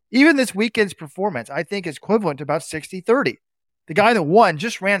 60:02. Even this weekend's performance, I think, is equivalent to about 60:30. The guy that won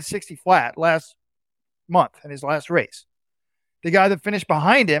just ran 60 flat last month in his last race. The guy that finished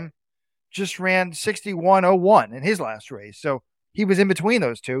behind him just ran 61:01 in his last race. So he was in between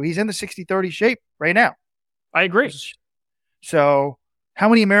those two. He's in the 60:30 shape right now. I agree. So how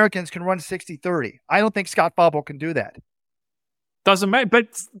many Americans can run 60:30? I don't think Scott Fauble can do that. Doesn't matter, but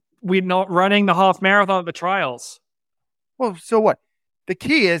we're not running the half marathon at the trials. Well, so what? The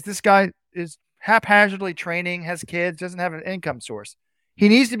key is this guy is haphazardly training, has kids, doesn't have an income source. He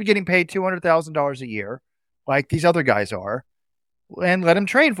needs to be getting paid $200,000 a year, like these other guys are, and let him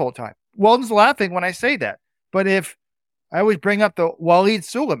train full time. Weldon's laughing when I say that, but if I always bring up the Waleed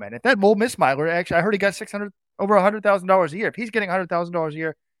Suleiman, if that Ole Miss miler, actually, I heard he got over $100,000 a year. If he's getting $100,000 a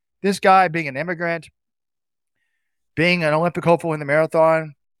year, this guy being an immigrant, being an Olympic hopeful in the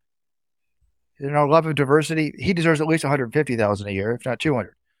marathon, love of diversity, he deserves at least $150,000 a year, if not $200,000.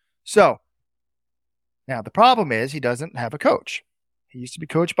 So now the problem is he doesn't have a coach. He used to be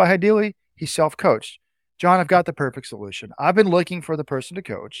coached by Ideally. He's self-coached. John, I've got the perfect solution. I've been looking for the person to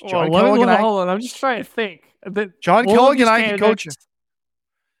coach. Hold on. I'm just trying to think. John Kellogg and I can coach him.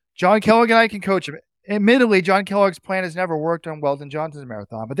 John Kellogg and I can coach him. Admittedly, John Kellogg's plan has never worked on Weldon Johnson's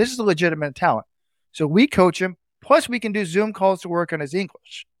marathon, but this is a legitimate talent. So we coach him. Plus, we can do Zoom calls to work on his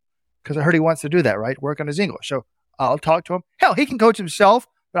English. Because I heard he wants to do that, right? Work on his English. So I'll talk to him. Hell, he can coach himself,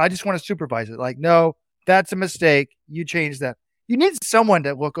 but I just want to supervise it. Like, no, that's a mistake. You change that. You need someone to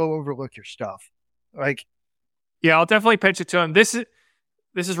overlook your stuff. Like, yeah, I'll definitely pitch it to him. This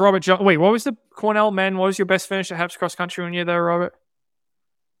is Robert Johnson. Wait, what was the Cornell men? What was your best finish at Haps Cross Country when you were there, Robert?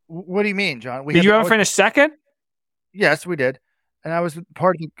 What do you mean, John? Did you ever finish second? Yes, we did. And I was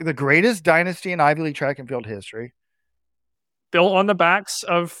part of the greatest dynasty in Ivy League track and field history. Built on the backs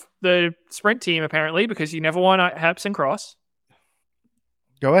of the sprint team, apparently, because you never won at Haps and Cross.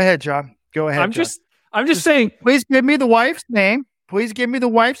 Go ahead, John. Go ahead. I'm just saying. Please give me the wife's name.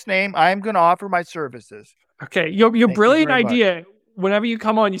 I'm going to offer my services. Okay, your brilliant idea. Whenever you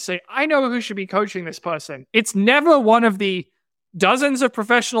come on, you say, "I know who should be coaching this person." It's never one of the dozens of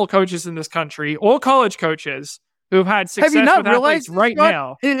professional coaches in this country or college coaches who've had success with athletes right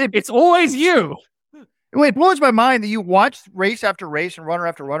now. It's always you. Wait, it blows my mind that you watch race after race and runner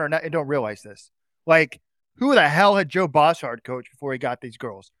after runner and don't realize this. Like, who the hell had Joe Bossard coach before he got these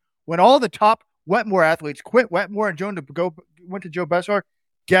girls? When all the top Wetmore athletes quit Wetmore and went to Joe Bossard,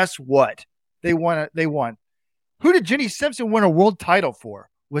 guess what? They won. Who did Jenny Simpson win a world title for?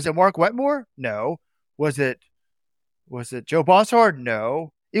 Was it Mark Wetmore? No. Was it Joe Bossard?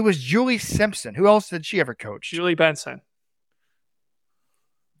 No. It was Julie Simpson. Who else did she ever coach? Julie Benson.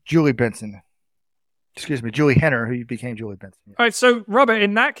 Excuse me, Julie Henner, who became Julie Benson. All right, so Robert,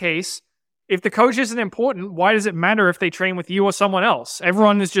 in that case, if the coach isn't important, why does it matter if they train with you or someone else?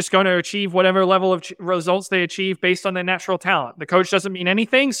 Everyone is just going to achieve whatever level of results they achieve based on their natural talent. The coach doesn't mean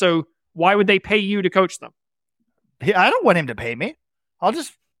anything, so why would they pay you to coach them? I don't want him to pay me. I'll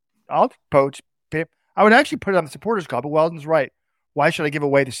coach him. I would actually put it on the supporters call, but Weldon's right. Why should I give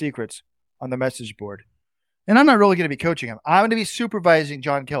away the secrets on the message board? And I'm not really going to be coaching him. I'm going to be supervising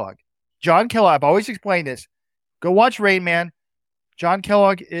John Kellogg. John Kellogg, I've always explained this. Go watch Rain Man. John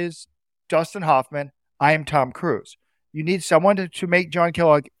Kellogg is Dustin Hoffman. I am Tom Cruise. You need someone to make John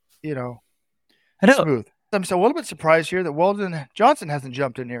Kellogg, smooth. I'm so a little bit surprised here that Weldon Johnson hasn't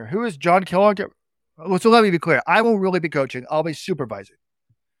jumped in here. Who is John Kellogg? Well, so let me be clear. I won't really be coaching. I'll be supervising.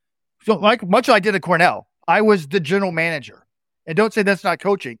 So much like I did at Cornell, I was the general manager. And don't say that's not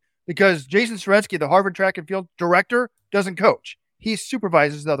coaching, because Jason Soretsky, the Harvard track and field director, doesn't coach. He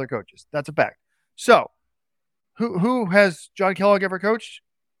supervises the other coaches. That's a fact. So who has John Kellogg ever coached?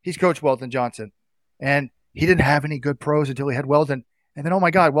 He's coached Weldon Johnson. And he didn't have any good pros until he had Weldon. And then, oh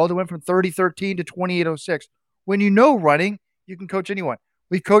my God, Weldon went from 30-13 to 28-06. When you know running, you can coach anyone.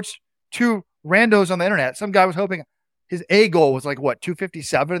 We've coached two randos on the internet. Some guy was hoping his A goal was like,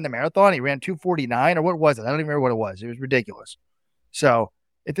 257 in the marathon? He ran 249, or what was it? I don't even remember what it was. It was ridiculous. So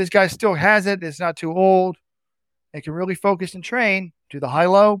if this guy still has it, it's not too old, and can really focus and train, do the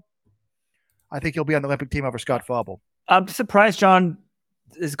high-low, I think he'll be on the Olympic team over Scott Fauble. I'm surprised John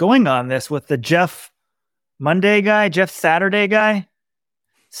is going on this with the Jeff Monday guy, Jeff Saturday guy.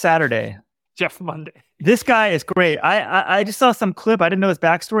 Jeff Monday. This guy is great. I just saw some clip. I didn't know his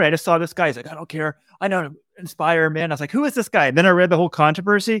backstory. I just saw this guy. He's like, I don't care. I know to inspire, man. I was like, who is this guy? And then I read the whole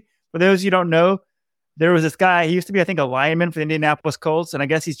controversy. For those you don't know, there was this guy. He used to be, I think, a lineman for the Indianapolis Colts. And I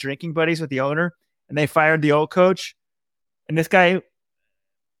guess he's drinking buddies with the owner. And they fired the old coach. And this guy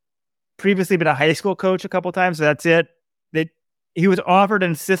previously been a high school coach a couple times. So that's it. He was offered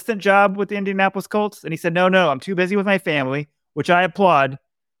an assistant job with the Indianapolis Colts. And he said, no, I'm too busy with my family, which I applaud.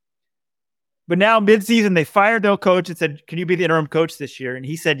 But now mid-season, they fired their coach and said, can you be the interim coach this year? And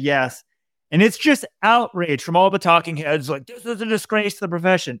he said yes. And it's just outrage from all the talking heads. Like, this is a disgrace to the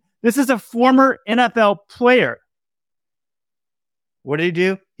profession. This is a former NFL player. What did he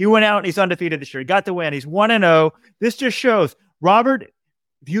do? He went out and he's undefeated this year. He got the win. He's 1-0. This just shows, Robert,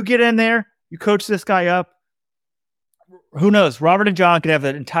 if you get in there, you coach this guy up, who knows? Robert and John could have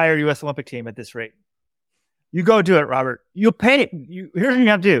an entire U.S. Olympic team at this rate. You go do it, Robert. You'll pay. Here's what you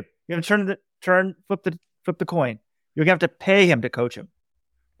have to do. You have to flip the coin. You have to pay him to coach him.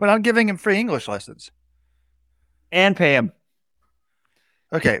 But I'm giving him free English lessons. And pay him.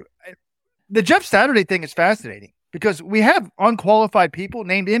 Okay. The Jeff Saturday thing is fascinating because we have unqualified people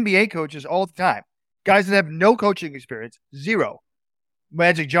named NBA coaches all the time. Guys that have no coaching experience, zero.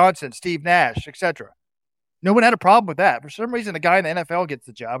 Magic Johnson, Steve Nash, etc. No one had a problem with that. For some reason, a guy in the NFL gets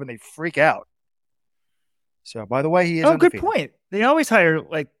the job and they freak out. So, by the way, he is undefeated. Good point. They always hire,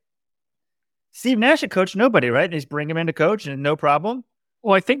 Steve Nash at coach nobody, right? And just bring him in to coach and no problem.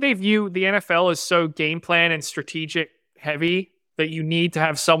 Well, I think they view the NFL as so game plan and strategic heavy that you need to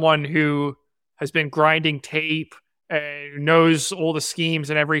have someone who has been grinding tape and knows all the schemes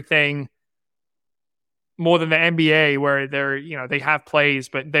and everything more than the NBA, where they have plays,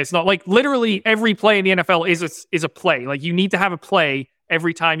 but there's not literally every play in the NFL is a play. Like, you need to have a play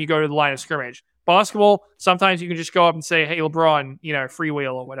every time you go to the line of scrimmage. Basketball, sometimes you can just go up and say, hey, LeBron,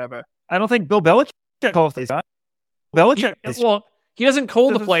 freewheel or whatever. I don't think Bill Belichick calls these. He doesn't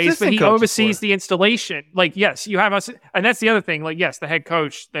call the plays, but he oversees the installation. Yes, you have us, and that's the other thing. Yes, the head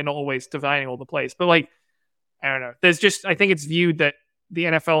coach, they're not always designing all the plays, but I don't know. I think it's viewed that the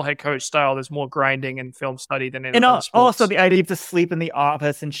NFL head coach style, there's more grinding and film study than in other sports. Also the idea to sleep in the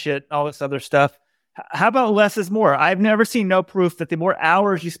office and shit, all this other stuff. How about less is more? I've never seen no proof that the more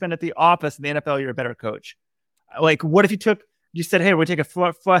hours you spend at the office in the NFL, you're a better coach. What if you said, hey, we're going to take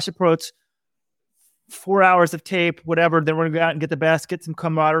a flash approach, 4 hours of tape, whatever, then we're going to go out and get the best, get some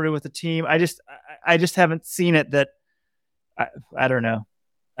camaraderie with the team. I just haven't seen it that, I don't know.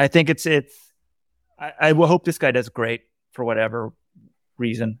 I think I will hope this guy does great for whatever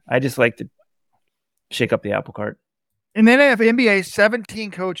reason. I just like to shake up the apple cart. In the NBA,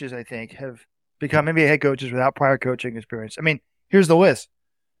 17 coaches, I think, have become NBA head coaches without prior coaching experience. I mean, here's the list.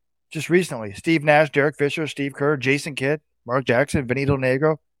 Just recently, Steve Nash, Derek Fisher, Steve Kerr, Jason Kidd, Mark Jackson, Benito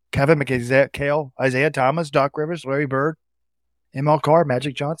Negro, Kevin McHale, Isaiah Thomas, Doc Rivers, Larry Bird, ML Carr,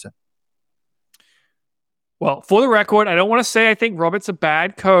 Magic Johnson. Well, for the record, I don't want to say I think Robert's a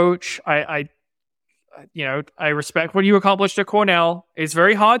bad coach. I respect what you accomplished at Cornell. It's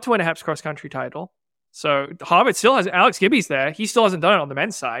very hard to win a HEPS cross-country title. So Harvard still has Alex Gibby's there. He still hasn't done it on the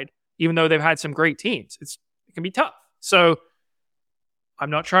men's side, even though they've had some great teams. It can be tough. So I'm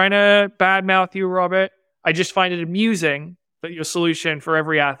not trying to badmouth you, Robert. I just find it amusing that your solution for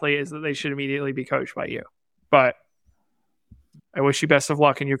every athlete is that they should immediately be coached by you. But I wish you best of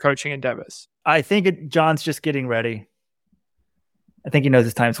luck in your coaching endeavors. I think John's just getting ready. I think he knows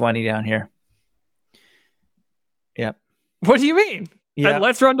his time's winding down here. Yeah. What do you mean? Yeah. At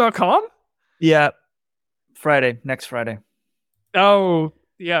letsrun.com? Yeah. Next Friday. Oh,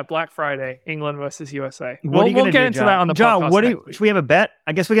 yeah, Black Friday, England versus USA. We'll get into that on the podcast. Should we have a bet?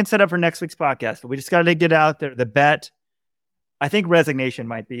 I guess we can set up for next week's podcast, but we just got to get out there. The bet. I think resignation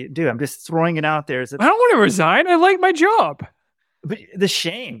might be due. I'm just throwing it out there. I don't want to resign. I like my job. But the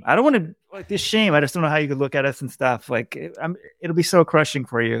shame. I don't want to like this shame. I just don't know how you could look at us and stuff. Like it'll be so crushing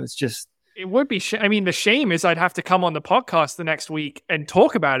for you. It's just. It would be. I mean, the shame is I'd have to come on the podcast the next week and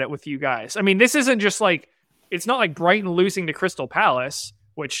talk about it with you guys. I mean, this isn't just like, it's not like Brighton losing to Crystal Palace,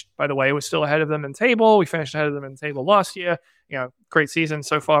 which, by the way, was still ahead of them in the table. We finished ahead of them in the table last year. Great season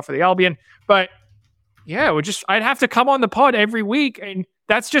so far for the Albion. But yeah, I'd have to come on the pod every week, and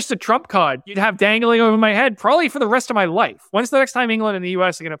that's just a trump card you'd have dangling over my head probably for the rest of my life. When's the next time England and the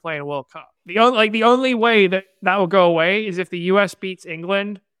US are going to play in a World Cup? The only way that will go away is if the US beats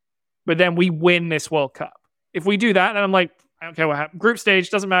England, but then we win this World Cup. If we do that, then I'm like, I don't care what happens. Group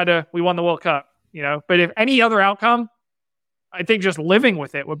stage, doesn't matter. We won the World Cup, But if any other outcome, I think just living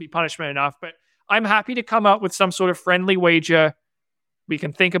with it would be punishment enough. But I'm happy to come up with some sort of friendly wager. We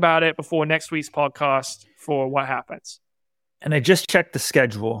can think about it before next week's podcast for what happens. And I just checked the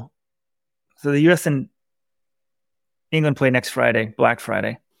schedule. So the US and England play next Friday, Black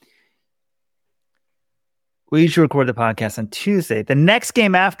Friday. We usually record the podcast on Tuesday. The next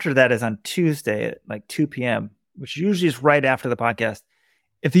game after that is on Tuesday at like 2 p.m., which usually is right after the podcast.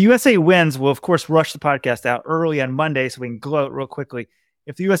 If the USA wins, we'll, of course, rush the podcast out early on Monday so we can gloat real quickly.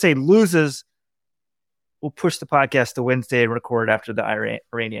 If the USA loses, we'll push the podcast to Wednesday and record after the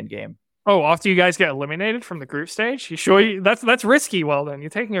Iranian game. Oh, after you guys get eliminated from the group stage? You sure? That's risky, Weldon. You're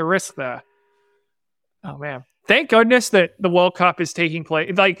taking a risk there. Oh, man. Thank goodness that the World Cup is taking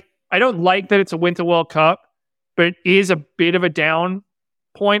place. Like, I don't like that it's a Winter World Cup, but it is a bit of a down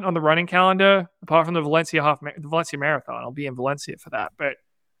point on the running calendar, apart from the Valencia Marathon. I'll be in Valencia for that. But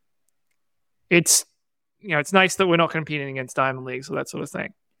it's nice that we're not competing against Diamond Leagues or that sort of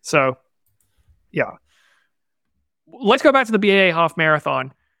thing. So, yeah. Let's go back to the BAA half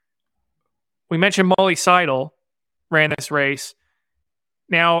marathon. We mentioned Molly Seidel ran this race.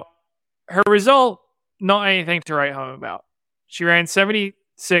 Now, her result, not anything to write home about. She ran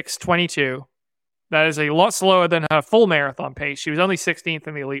 76:22. That is a lot slower than her full marathon pace. She was only 16th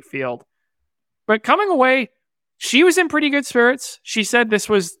in the elite field. But coming away, she was in pretty good spirits. She said this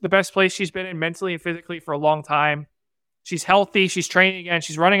was the best place she's been in mentally and physically for a long time. She's healthy. She's training again.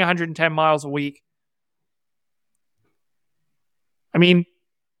 She's running 110 miles a week. I mean,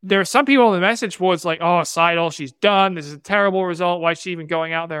 there are some people in the message boards like, oh, Seidel, she's done. This is a terrible result. Why is she even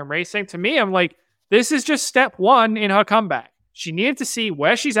going out there and racing? To me, I'm like, this is just step one in her comeback. She needed to see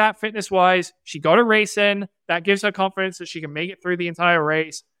where she's at fitness-wise. She got a race in. That gives her confidence that she can make it through the entire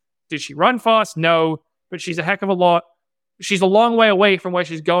race. Did she run fast? No. But she's a long way away from where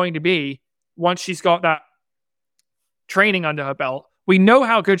she's going to be once she's got that training under her belt. We know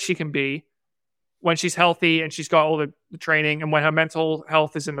how good she can be when she's healthy and she's got all the training and when her mental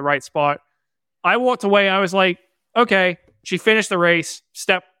health is in the right spot. I walked away. I was like, okay, she finished the race.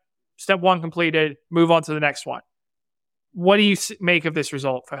 Step one completed. Move on to the next one. What do you make of this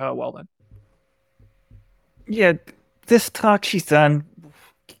result for her, Weldon? Yeah, this talk she's done,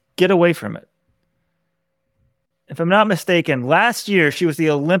 get away from it. If I'm not mistaken, last year she was the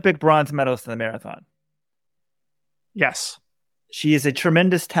Olympic bronze medalist in the marathon. Yes. She is a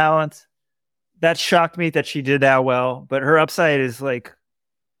tremendous talent. That shocked me that she did that well, but her upside is like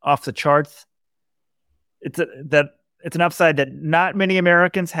off the charts. It's an upside that not many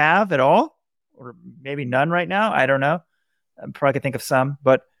Americans have at all, or maybe none right now. I don't know. I probably could think of some,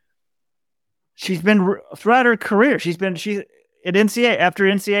 but she's been throughout her career. She's at NCAA. After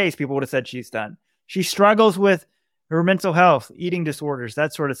NCAAs, people would have said she's done. She struggles with her mental health, eating disorders,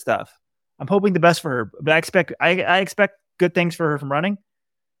 that sort of stuff. I'm hoping the best for her, but I expect good things for her from running.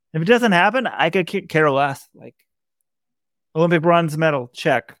 If it doesn't happen, I could care less. Like Olympic bronze medal,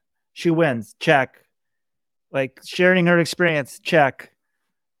 check. She wins, check. Like sharing her experience, check.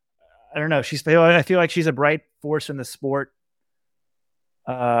 I don't know. I feel like she's a bright force in the sport.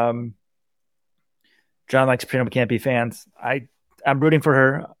 John likes Primo Can't Be fans. I'm rooting for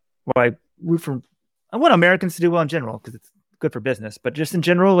her. Well, I want Americans to do well in general because it's good for business. But just in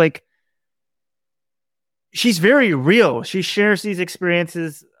general, like she's very real. She shares these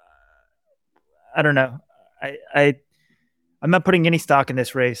experiences. I don't know. I'm not putting any stock in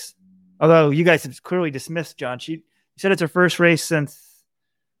this race. Although you guys have clearly dismissed John. You said it's her first race since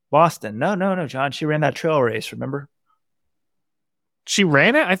Boston. No, John. She ran that trail race, remember? She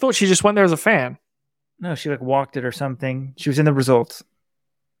ran it? I thought she just went there as a fan. No, she like walked it or something. She was in the results.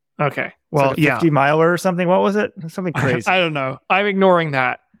 Okay. Well, like a 50 miler or something. What was it? Something crazy. I don't know. I'm ignoring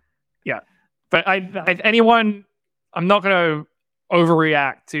that. Yeah. But I'm not going to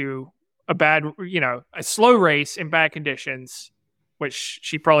overreact to a slow race in bad conditions, which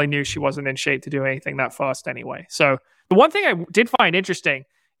she probably knew she wasn't in shape to do anything that fast anyway. So The one thing I did find interesting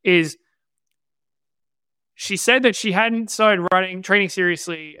is she said that she hadn't started training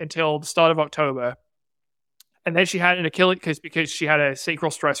seriously until the start of October. And then she had an Achilles because she had a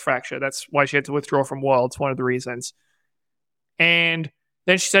sacral stress fracture. That's why she had to withdraw from Worlds, one of the reasons. And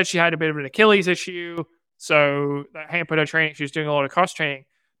then she said she had a bit of an Achilles issue, so that hampered her training. She was doing a lot of cross training.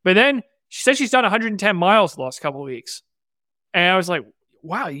 But then she said she's done 110 miles the last couple of weeks. And I was like,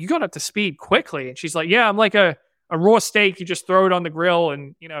 wow, you got up to speed quickly. And she's like, yeah, I'm like a raw steak. You just throw it on the grill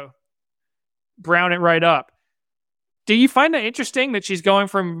and, brown it right up. Do you find that interesting that she's going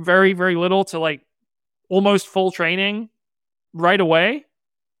from very, very little to like almost full training right away?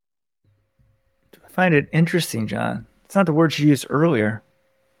 I find it interesting, John. It's not the word she used earlier.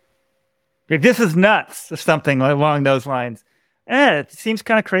 Like, this is nuts, or something along those lines. It seems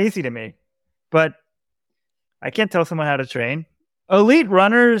kind of crazy to me. But I can't tell someone how to train. Elite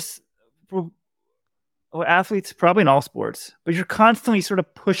runners, athletes, probably in all sports, but you're constantly sort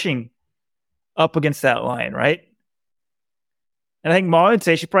of pushing up against that line, right? And I think Molly would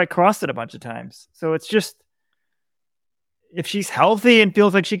say she probably crossed it a bunch of times. So it's just, if she's healthy and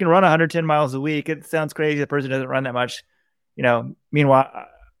feels like she can run 110 miles a week, it sounds crazy. The person doesn't run that much. Meanwhile,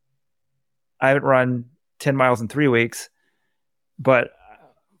 I haven't run 10 miles in 3 weeks. But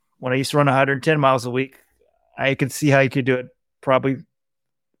when I used to run 110 miles a week, I could see how you could do it probably.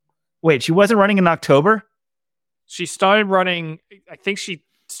 Wait, she wasn't running in October? She started running, I think she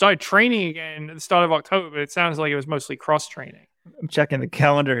started training again at the start of October, but it sounds like it was mostly cross training. I'm checking the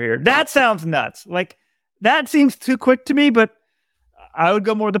calendar here. That sounds nuts. Like, that seems too quick to me, but I would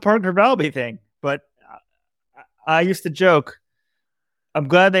go more the Parker Valby thing. But I used to joke, I'm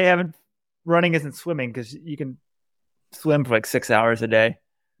glad they haven't, running isn't swimming, because you can swim for like 6 hours a day.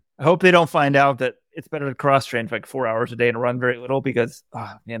 I hope they don't find out that it's better to cross train for like 4 hours a day and run very little, because,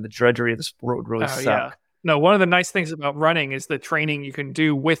 the drudgery of the sport would really suck. Yeah. No, one of the nice things about running is the training you can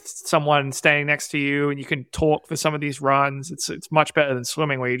do with someone standing next to you, and you can talk for some of these runs. It's much better than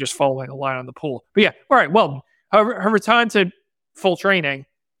swimming where you're just following a line on the pool. But yeah, all right. Well, her return to full training.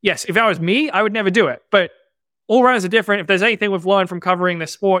 Yes, if that was me, I would never do it. But all runners are different. If there's anything we've learned from covering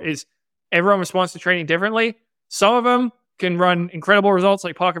this sport, is everyone responds to training differently. Some of them can run incredible results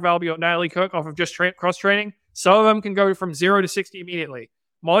like Parker Valby or Natalie Cook off of just cross training. Some of them can go from 0 to 60 immediately.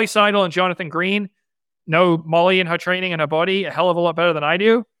 Molly Seidel and Jonathan Green know Molly and her training and her body a hell of a lot better than I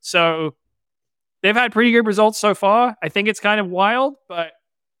do. So they've had pretty good results so far. I think it's kind of wild, but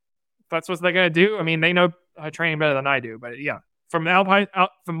that's what they're going to do. I mean, they know her training better than I do. But yeah, from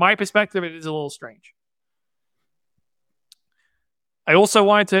my perspective, it is a little strange. I also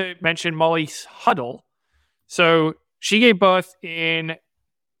wanted to mention Molly Huddle. So she gave birth in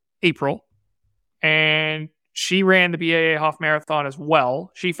April, and she ran the BAA half marathon as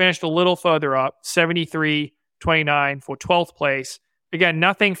well. She finished a little further up, 73:29 for 12th place. Again,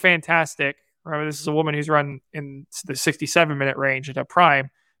 nothing fantastic. Remember, this is a woman who's run in the 67-minute range at her prime.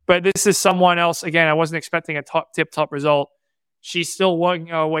 But this is someone else. Again, I wasn't expecting a tip-top result. She's still working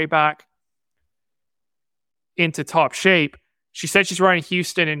her way back into top shape. She said she's running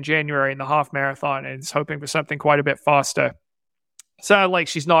Houston in January in the half marathon and is hoping for something quite a bit faster. Sounded like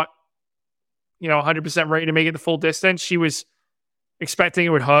she's not 100% ready to make it the full distance. She was expecting it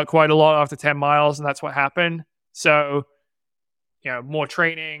would hurt quite a lot after 10 miles, and that's what happened. So, more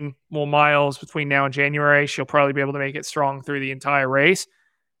training, more miles between now and January. She'll probably be able to make it strong through the entire race.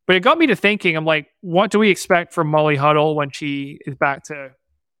 But it got me to thinking, I'm like, what do we expect from Molly Huddle when she is back to,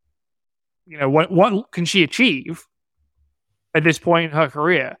 what can she achieve at this point in her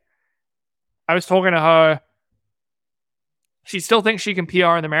career? I was talking to her. She still thinks she can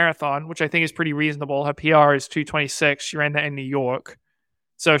PR in the marathon, which I think is pretty reasonable. Her PR is 2:26. She ran that in New York.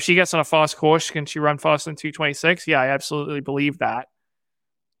 So if she gets on a fast course, can she run faster than 2:26? Yeah, I absolutely believe that.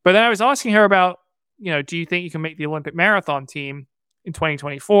 But then I was asking her about, do you think you can make the Olympic marathon team in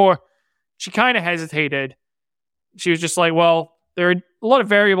 2024? She kind of hesitated. She was just like, well, there are a lot of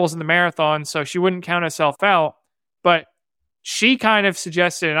variables in the marathon, so she wouldn't count herself out. But she kind of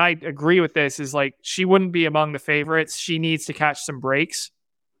suggested, and I agree with this, is like she wouldn't be among the favorites. She needs to catch some breaks.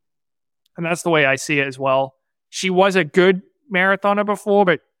 And that's the way I see it as well. She was a good marathoner before,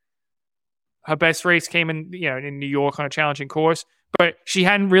 but her best race came in New York on a challenging course. But she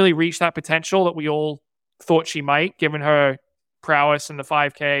hadn't really reached that potential that we all thought she might, given her prowess in the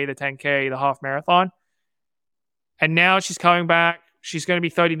 5K, the 10K, the half marathon. And now she's coming back. She's going to be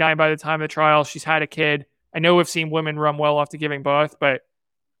 39 by the time of the trial. She's had a kid. I know we've seen women run well after giving birth, but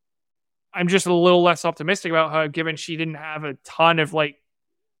I'm just a little less optimistic about her, given she didn't have a ton of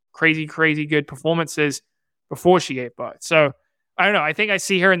crazy good performances before she gave birth. So I don't know. I think I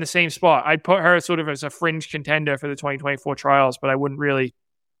see her in the same spot. I'd put her sort of as a fringe contender for the 2024 trials, but I wouldn't really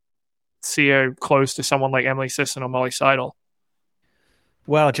see her close to someone like Emily Sisson or Molly Seidel.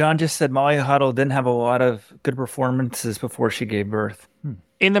 Well, John just said Molly Huddle didn't have a lot of good performances before she gave birth.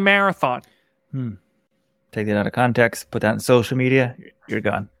 In the marathon. Take that out of context, put that in social media, you're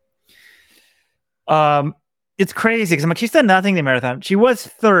gone. It's crazy because I'm like, she's done nothing in the marathon. She was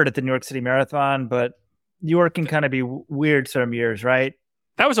third at the New York City Marathon, but New York can kind of be weird some years, right?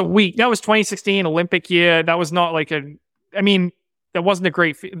 That was a week. That was 2016 Olympic year. That was not like that wasn't a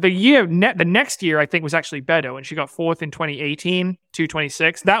great. The next year, I think, was actually better when she got fourth in 2018,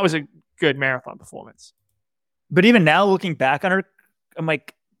 2:26. That was a good marathon performance. But even now, looking back on her, I'm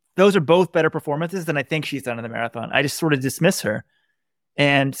like, those are both better performances than I think she's done in the marathon. I just sort of dismiss her.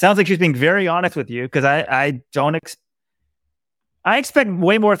 And sounds like she's being very honest with you because I expect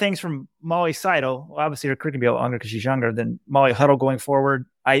way more things from Molly Seidel. Well, obviously, her career can be a lot longer because she's younger than Molly Huddle going forward.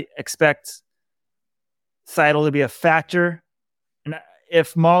 I expect Seidel to be a factor. And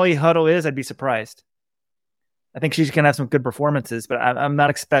if Molly Huddle is, I'd be surprised. I think she's going to have some good performances, but I'm not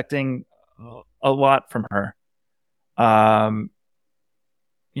expecting a lot from her.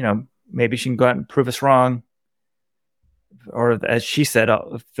 Maybe she can go out and prove us wrong. Or as she said,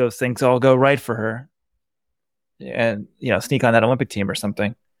 if those things all go right for her and, sneak on that Olympic team or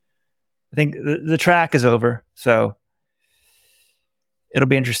something. I think the track is over, so it'll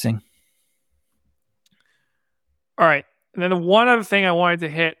be interesting. All right. And then the one other thing I wanted to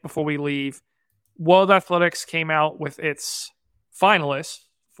hit before we leave, World Athletics came out with its finalists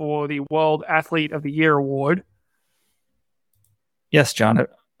for the World Athlete of the Year award. Yes, John,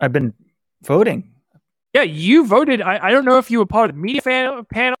 I've been voting. Yeah, you voted. I don't know if you were part of the media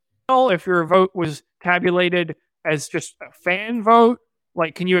panel, if your vote was tabulated as just a fan vote.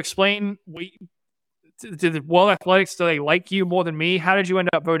 Like, can you explain, did the World Athletics, do they like you more than me? How did you end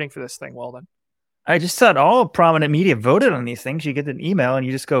up voting for this thing, Weldon? I just thought all prominent media voted on these things. You get an email and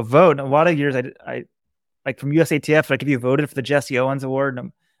you just go vote. And a lot of years, I like from USATF, like if you voted for the Jesse Owens Award,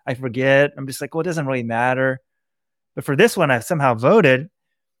 and I forget. I'm just like, well, it doesn't really matter. But for this one, I somehow voted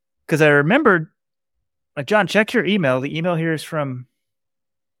because I remembered, like, John, check your email. The email here is from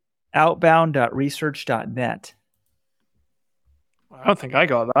outbound.research.net. I don't think I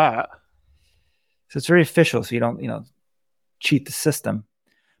got that. So it's very official, so you don't, cheat the system.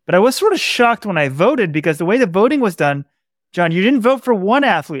 But I was sort of shocked when I voted because the way the voting was done, John, you didn't vote for one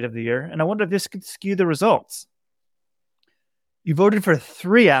athlete of the year, and I wonder if this could skew the results. You voted for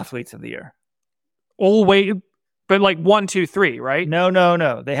 3 athletes of the year. Oh, wait, but like 1, 2, 3, right?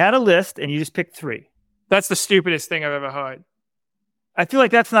 No. They had a list, and you just picked 3. That's the stupidest thing I've ever heard. I feel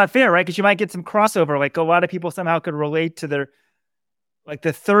like that's not fair, right? Because you might get some crossover. Like a lot of people somehow could relate to their, like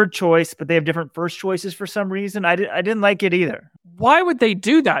the third choice, but they have different first choices for some reason. I didn't like it either. Why would they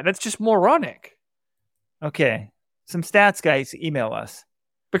do that? That's just moronic. Okay. Some stats guys email us.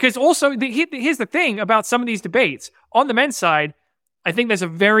 Because also, here's the thing about some of these debates. On the men's side, I think there's a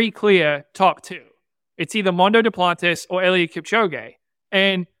very clear top 2. It's either Mondo Duplantis or Eliud Kipchoge.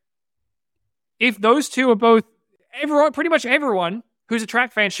 And if those two are both, pretty much everyone who's a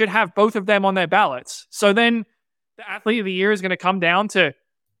track fan should have both of them on their ballots. So then the athlete of the year is going to come down to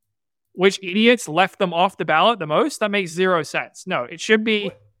which idiots left them off the ballot the most. That makes 0 sense. No, it should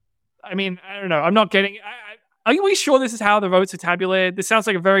be, I don't know. I'm not getting, are we sure this is how the votes are tabulated? This sounds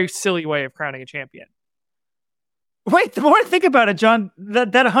like a very silly way of crowning a champion. Wait, the more I think about it, John,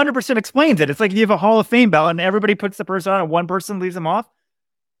 that 100% explains it. It's like if you have a Hall of Fame ballot and everybody puts the person on and one person leaves them off.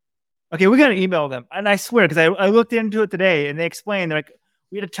 Okay, we got to email them. And I swear, because I looked into it today and they explained, they're like,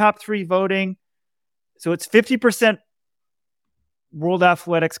 we had a top 3 voting. So it's 50% World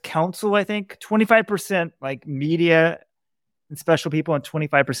Athletics Council, I think, 25% like media and special people, and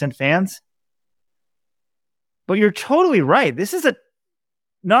 25% fans. But you're totally right. This is a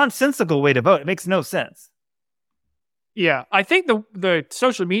nonsensical way to vote. It makes no sense. Yeah, I think the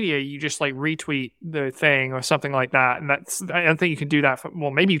social media, you just like retweet the thing or something like that, and I don't think you can do that.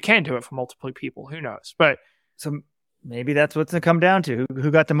 Maybe you can do it for multiple people. Who knows? But so maybe that's what's going to come down to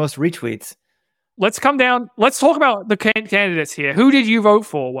who got the most retweets. Let's talk about the candidates here. Who did you vote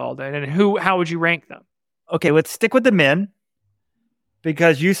for, Weldon, and how would you rank them? Okay, let's stick with the men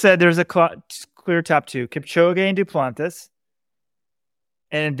because you said there's a clear top 2: Kipchoge and Duplantis,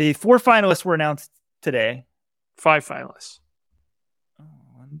 and the 4 finalists were announced today. 5 finalists.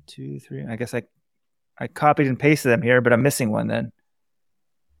 1, 2, 3. I guess I copied and pasted them here, but I'm missing one then.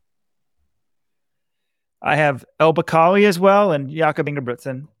 I have El Bakali as well and Jakob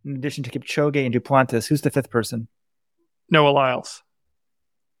Ingebrigtsen, in addition to Kipchoge and Duplantis. Who's the 5th person? Noah Lyles.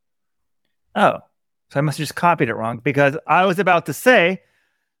 Oh, So I must have just copied it wrong because I was about to say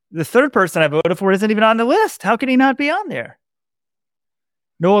the third person I voted for isn't even on the list. How can he not be on there?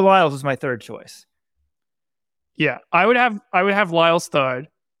 Noah Lyles was my third choice. Yeah, I would have Lyles third.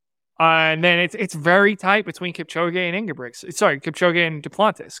 And then it's very tight between Kipchoge and Ingebrigtsen. Sorry, Kipchoge and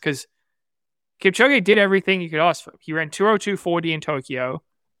Duplantis, because Kipchoge did everything you could ask for. He ran 2:02.40 in Tokyo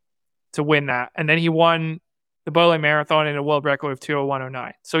to win that, and then he won the Berlin Marathon in a world record of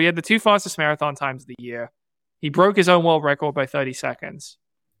 2:01.09. So he had the two fastest marathon times of the year. He broke his own world record by 30 seconds.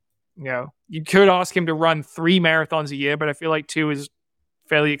 You know, you could ask him to run 3 marathons a year, but I feel like 2 is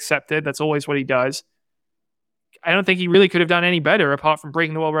fairly accepted. That's always what he does. I don't think he really could have done any better apart from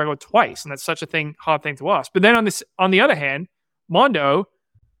breaking the world record twice, and that's such a hard thing to ask. But then on the other hand, Mondo,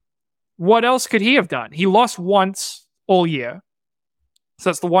 what else could he have done? He lost once all year, so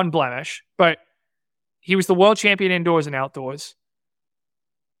that's the one blemish. But he was the world champion indoors and outdoors.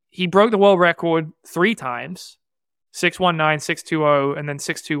 He broke the world record 3 times, 6:19, 6:20, and then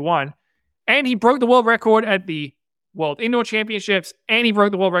 6:21. And he broke the world record at the World Indoor Championships, and he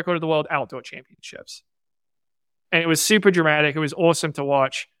broke the world record of the World Outdoor Championships. And it was super dramatic. It was awesome to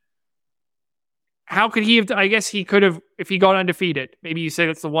watch. How could he have? I guess he could have, if he got undefeated. Maybe you say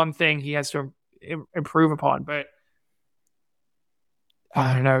that's the one thing he has to improve upon. But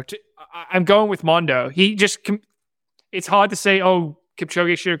I don't know. I'm going with Mondo. He just, it's hard to say, oh,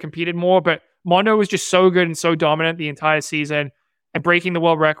 Kipchoge should have competed more. But Mondo was just so good and so dominant the entire season. And breaking the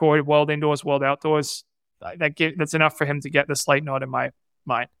world record, world indoors, world outdoors, that's enough for him to get the slight nod in my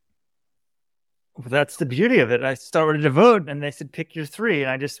mind. Well, that's the beauty of it. I started to vote and they said, pick your 3. And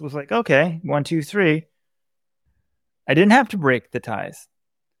I just was like, okay, 1, 2, 3. I didn't have to break the ties.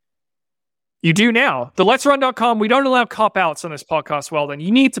 You do now. The Let'sRun.com, we don't allow cop-outs on this podcast, Weldon.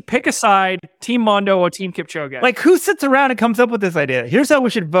 You need to pick a side, Team Mondo or Team Kipchoge. Like, who sits around and comes up with this idea? Here's how we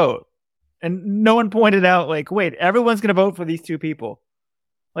should vote. And no one pointed out, like, wait, everyone's going to vote for these 2 people.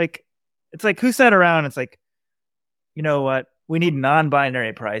 Like, it's like, who sat around and it's like, you know what? We need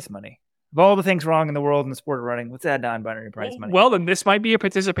non-binary prize money. Of all the things wrong in the world in the sport of running, let's add non-binary prize money. Well, then this might be a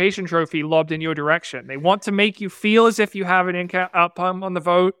participation trophy lobbed in your direction. They want to make you feel as if you have an outcome on the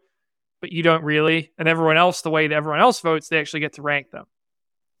vote, but you don't really. And everyone else, the way that everyone else votes, they actually get to rank them.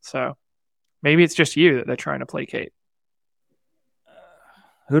 So maybe it's just you that they're trying to placate.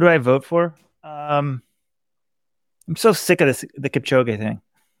 Who do I vote for? I'm so sick of the Kipchoge thing.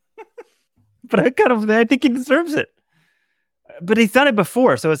 But I think he deserves it. But he's done it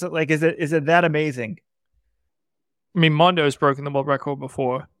before, so it's like, is it that amazing? I mean, Mondo's broken the world record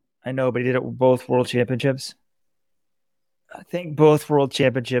before. I know, but he did it with both world championships. I think both world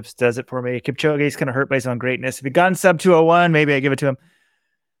championships does it for me. Kipchoge's kind of hurt by his own greatness. If he'd gotten sub 2:01, maybe I give it to him.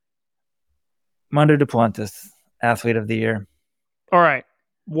 Mondo Duplantis, athlete of the year. All right.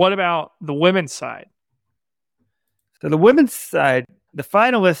 What about the women's side? So the women's side, the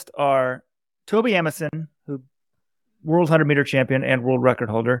finalists are Toby Emerson, who world 100-meter champion and world record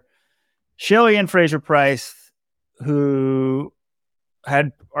holder. Shelly-Ann Fraser-Pryce, who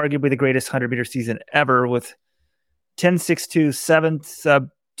had arguably the greatest 100-meter season ever with 10.62, 7 sub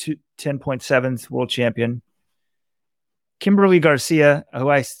 10.7s world champion. Kimberly Garcia, who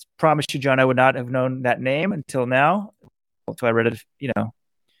I promised you, John, I would not have known that name until now. Until I read it,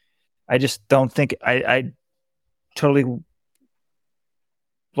 I just don't think I totally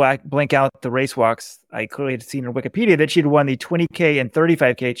blank out the race walks. I clearly had seen on Wikipedia that she'd won the 20K and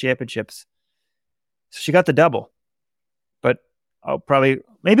 35K championships. So she got the double. But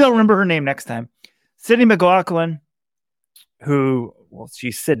maybe I'll remember her name next time. Sydney McLaughlin,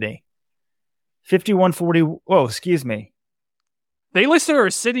 she's Sydney. 51:40. Oh, excuse me. They listed her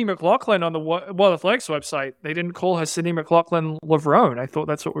as Sydney McLaughlin on the World Athletics website. They didn't call her Sydney McLaughlin Lavrone. I thought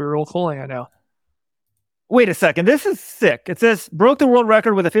that's what we were all calling her now. Wait a second. This is sick. It says broke the world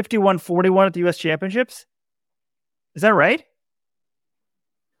record with a 51:41 at the U.S. Championships. Is that right?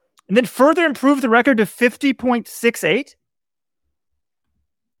 And then further improved the record to 50.68?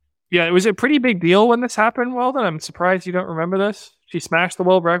 Yeah, it was a pretty big deal when this happened, Weldon. I'm surprised you don't remember this. She smashed the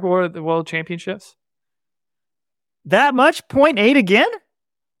world record at the World Championships. That much? 0.8 again?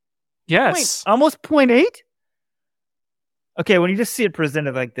 Yes. Almost 0.8? Okay, when you just see it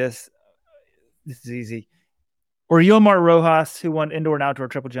presented like this is easy. Or Yomar Rojas, who won indoor and outdoor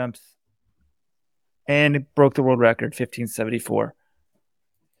triple jumps and broke the world record, 15.74.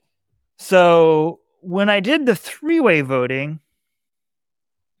 So when I did the 3-way voting,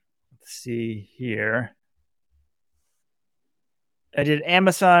 let's see here. I did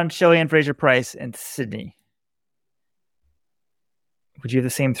Amazon, Shelly-Ann Fraser-Pryce, and Sydney. Would you have the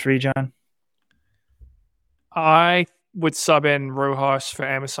same 3, John? I would sub in Rojas for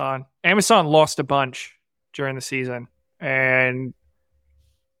Amazon. Amazon lost a bunch during the season, and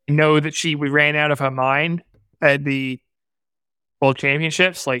I know that she ran out of her mind at the World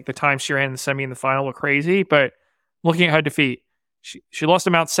Championships. Like the time she ran in the semi and the final were crazy, but looking at her defeat, she lost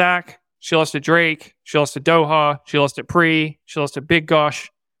to Mount Sac, she lost to Drake, she lost to Doha, she lost at Pre, she lost to Big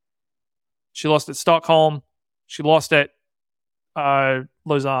Gosh, she lost at Stockholm, she lost at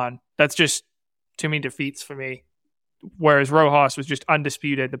Lausanne. That's just too many defeats for me. Whereas Rojas was just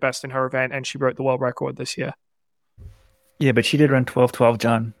undisputed the best in her event, and she broke the world record this year. Yeah, but she did run 12:12,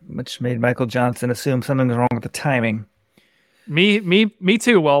 John, which made Michael Johnson assume something was wrong with the timing. Me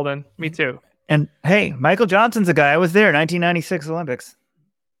too, Weldon. Me too. And hey, Michael Johnson's a guy. I was there, 1996 Olympics.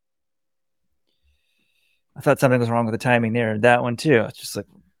 I thought something was wrong with the timing there. That one too. It's just like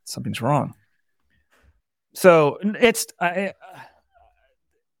something's wrong. So it's kind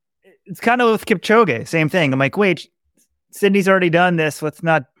of with Kipchoge, same thing. I'm like, wait, Sydney's already done this.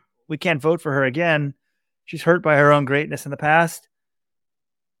 We can't vote for her again. She's hurt by her own greatness in the past.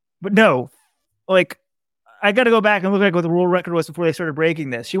 But no, like, I got to go back and look at what the world record was before they started breaking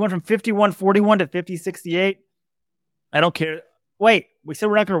this. She went from 51:41 to 50:68. I don't care. Wait, we said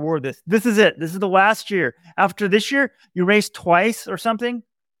we're not going to reward this. This is it. This is the last year. After this year, you raced twice or something?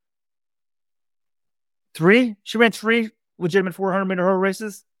 3? She ran 3 legitimate 400-meter hurdle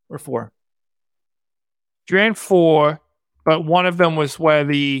races? Or 4? She ran 4, but one of them was where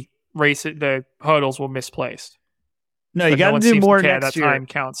the hurdles were misplaced. No, you got to do more next year. That time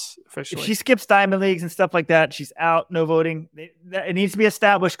counts officially. If she skips diamond leagues and stuff like that, she's out, no voting. It needs to be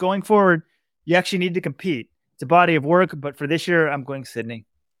established going forward. You actually need to compete. It's a body of work, but for this year, I'm going Sydney.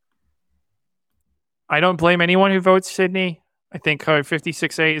 I don't blame anyone who votes Sydney. I think her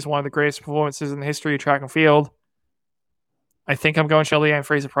 56.8 is one of the greatest performances in the history of track and field. I think I'm going Shelly-Ann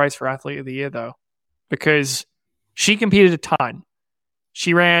Fraser-Pryce for Athlete of the Year, though, because she competed a ton.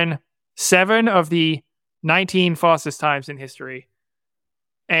 She ran 7 of the 19 fastest times in history.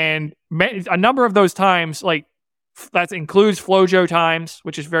 And a number of those times, like, that includes FloJo times,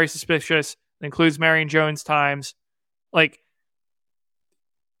 which is very suspicious. It includes Marion Jones times. Like,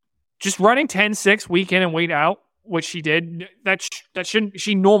 just running 10.6 week in and week out, which she did,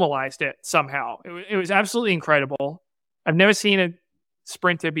 she normalized it somehow. It was absolutely incredible. I've never seen a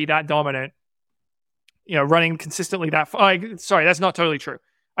sprinter be that dominant, running consistently that far. Sorry, that's not totally true.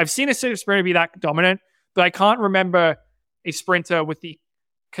 I've seen a sprinter be that dominant, but I can't remember a sprinter with the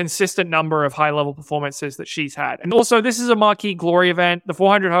consistent number of high-level performances that she's had. And also, this is a marquee glory event. The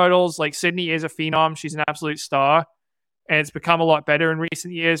 400 hurdles, like, Sydney is a phenom. She's an absolute star, and it's become a lot better in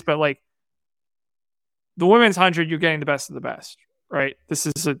recent years. But, like, the women's 100, you're getting the best of the best, right? This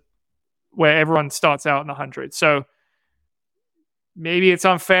is where everyone starts out in the 100. So maybe it's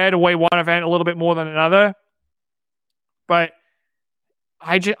unfair to weigh one event a little bit more than another, but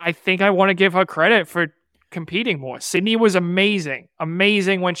I think I want to give her credit for competing more. Sydney was amazing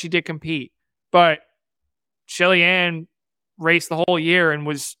when she did compete, but Shelly-Ann raced the whole year and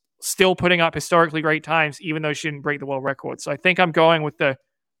was still putting up historically great times, even though she didn't break the world record. So I think I'm going with the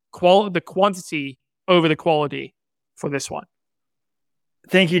quantity over the quality for this one.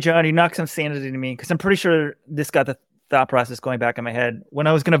 Thank you, John. You knocked some sanity into me, because I'm pretty sure this got the thought process going back in my head. When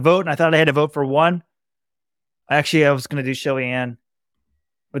I was going to vote and I thought I had to vote for one, I was going to do Shelly-Ann.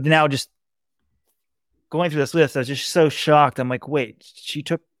 But now, just going through this list, I was just so shocked. I'm like, wait, she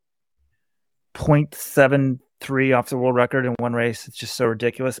took 0.73 off the world record in one race. It's just so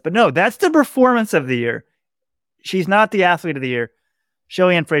ridiculous. But no, that's the performance of the year. She's not the athlete of the year.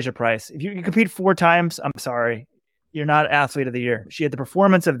 Shelly-Ann Fraser-Pryce. If you can compete 4 times, I'm sorry, you're not athlete of the year. She had the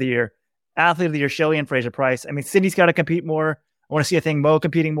performance of the year. Athlete of the year, Shelly-Ann Fraser-Pryce. I mean, Sydney's got to compete more. I want to see a thing Mo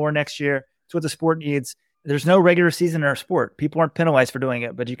competing more next year. It's what the sport needs. There's no regular season in our sport. People aren't penalized for doing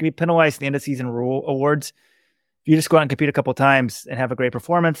it, but you can be penalized at the end of season awards. If you just go out and compete a couple times and have a great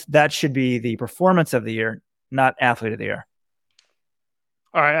performance, that should be the performance of the year, not athlete of the year.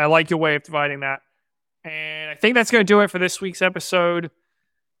 All right, I like your way of dividing that. And I think that's going to do it for this week's episode.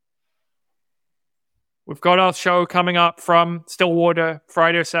 We've got our show coming up from Stillwater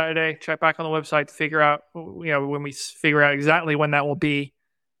Friday or Saturday. Check back on the website to figure out, when we figure out exactly when that will be,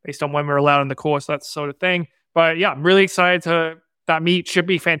 based on when we're allowed in the course, that sort of thing. But yeah, I'm really excited that meet should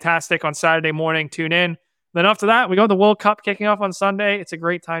be fantastic on Saturday morning. Tune in. Then after that, we got the World Cup kicking off on Sunday. It's a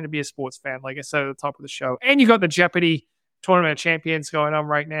great time to be a sports fan, like I said at the top of the show. And you got the Jeopardy Tournament of Champions going on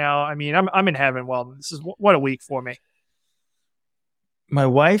right now. I mean, I'm in heaven. Well, this is what a week for me. My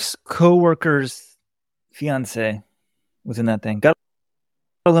wife's coworker's fiance was in that thing. Got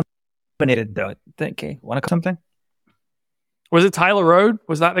eliminated, though. Okay, want to call something? Was it Tyler Rode?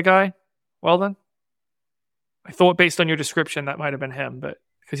 Was that the guy? Well done. I thought based on your description that might have been him, but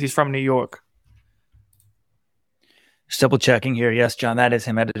because he's from New York. Just double checking here. Yes, John, that is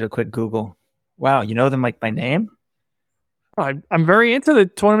him. I did a quick Google. Wow, you know them like by name? I'm very into the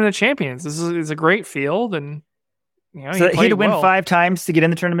Tournament of Champions. This is a great field, and so he had to win 5 times to get in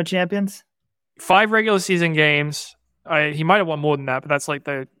the Tournament of Champions? 5 regular season games. He might have won more than that, but that's like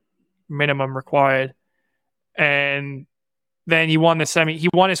the minimum required. And then he won the semi. He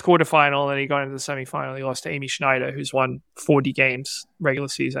won his quarterfinal, and he got into the semifinal. He lost to Amy Schneider, who's won 40 games regular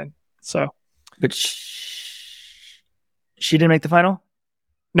season. But she didn't make the final?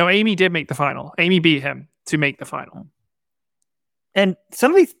 No, Amy did make the final. Amy beat him to make the final. And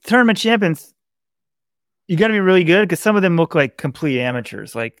some of these tournament champions, you got to be really good because some of them look like complete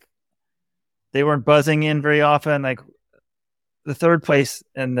amateurs. Like they weren't buzzing in very often. Like the third place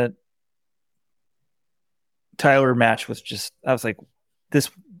in the Tyler match was just, I was like,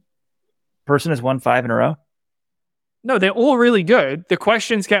 this person has won 5 in a row. No, they're all really good. The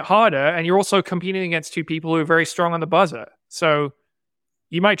questions get harder, and you're also competing against 2 people who are very strong on the buzzer. So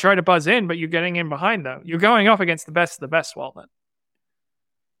you might try to buzz in, but you're getting in behind them. You're going up against the best of the best, Walden.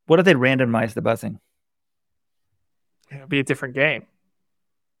 What if they randomize the buzzing? It'll be a different game.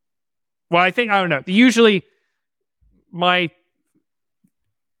 Well, I don't know. Usually, my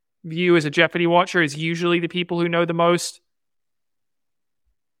view as a Jeopardy watcher is usually the people who know the most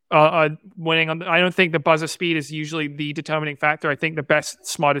winning. I don't think the buzzer speed is usually the determining factor. I think the best,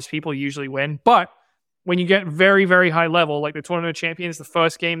 smartest people usually win. But when you get very, very high level, like the Tournament of Champions, the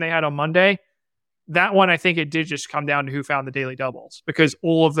first game they had on Monday, that one, I think it did just come down to who found the daily doubles because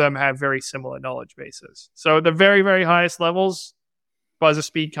all of them have very similar knowledge bases. So the very, very highest levels, buzzer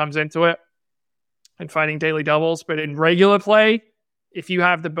speed comes into it and finding daily doubles. But in regular play, if you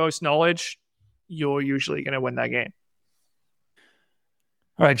have the most knowledge, you're usually going to win that game.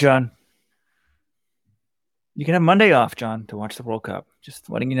 All right, John. You can have Monday off, John, to watch the World Cup. Just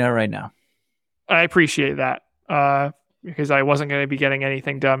letting you know right now. I appreciate that because I wasn't going to be getting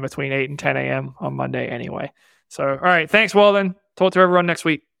anything done between 8 and 10 a.m. on Monday anyway. So, all right. Thanks, Walden. Talk to everyone next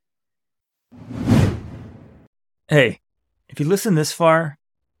week. Hey, if you listen this far,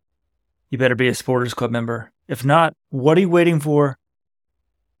 you better be a Supporters Club member. If not, what are you waiting for?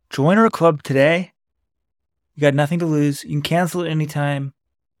 Join our club today. You got nothing to lose. You can cancel at any time.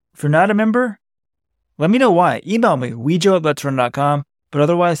 If you're not a member, let me know why. Email me, weejoe@letsrun.com. But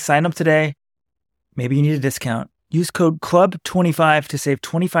otherwise, sign up today. Maybe you need a discount. Use code CLUB25 to save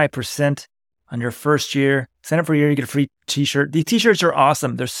 25% on your first year. Sign up for a year, you get a free t-shirt. These t-shirts are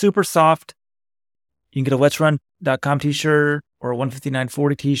awesome. They're super soft. You can get a letsrun.com t-shirt or a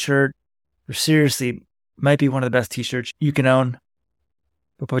 159.40 t-shirt. Or seriously, might be one of the best t-shirts you can own.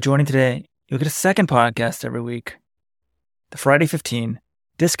 But by joining today, you'll get a second podcast every week. The Friday 15,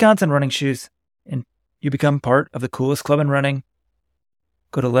 discounts on running shoes, and you become part of the coolest club in running.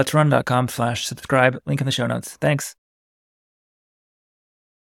 Go to letsrun.com/subscribe. Link in the show notes. Thanks.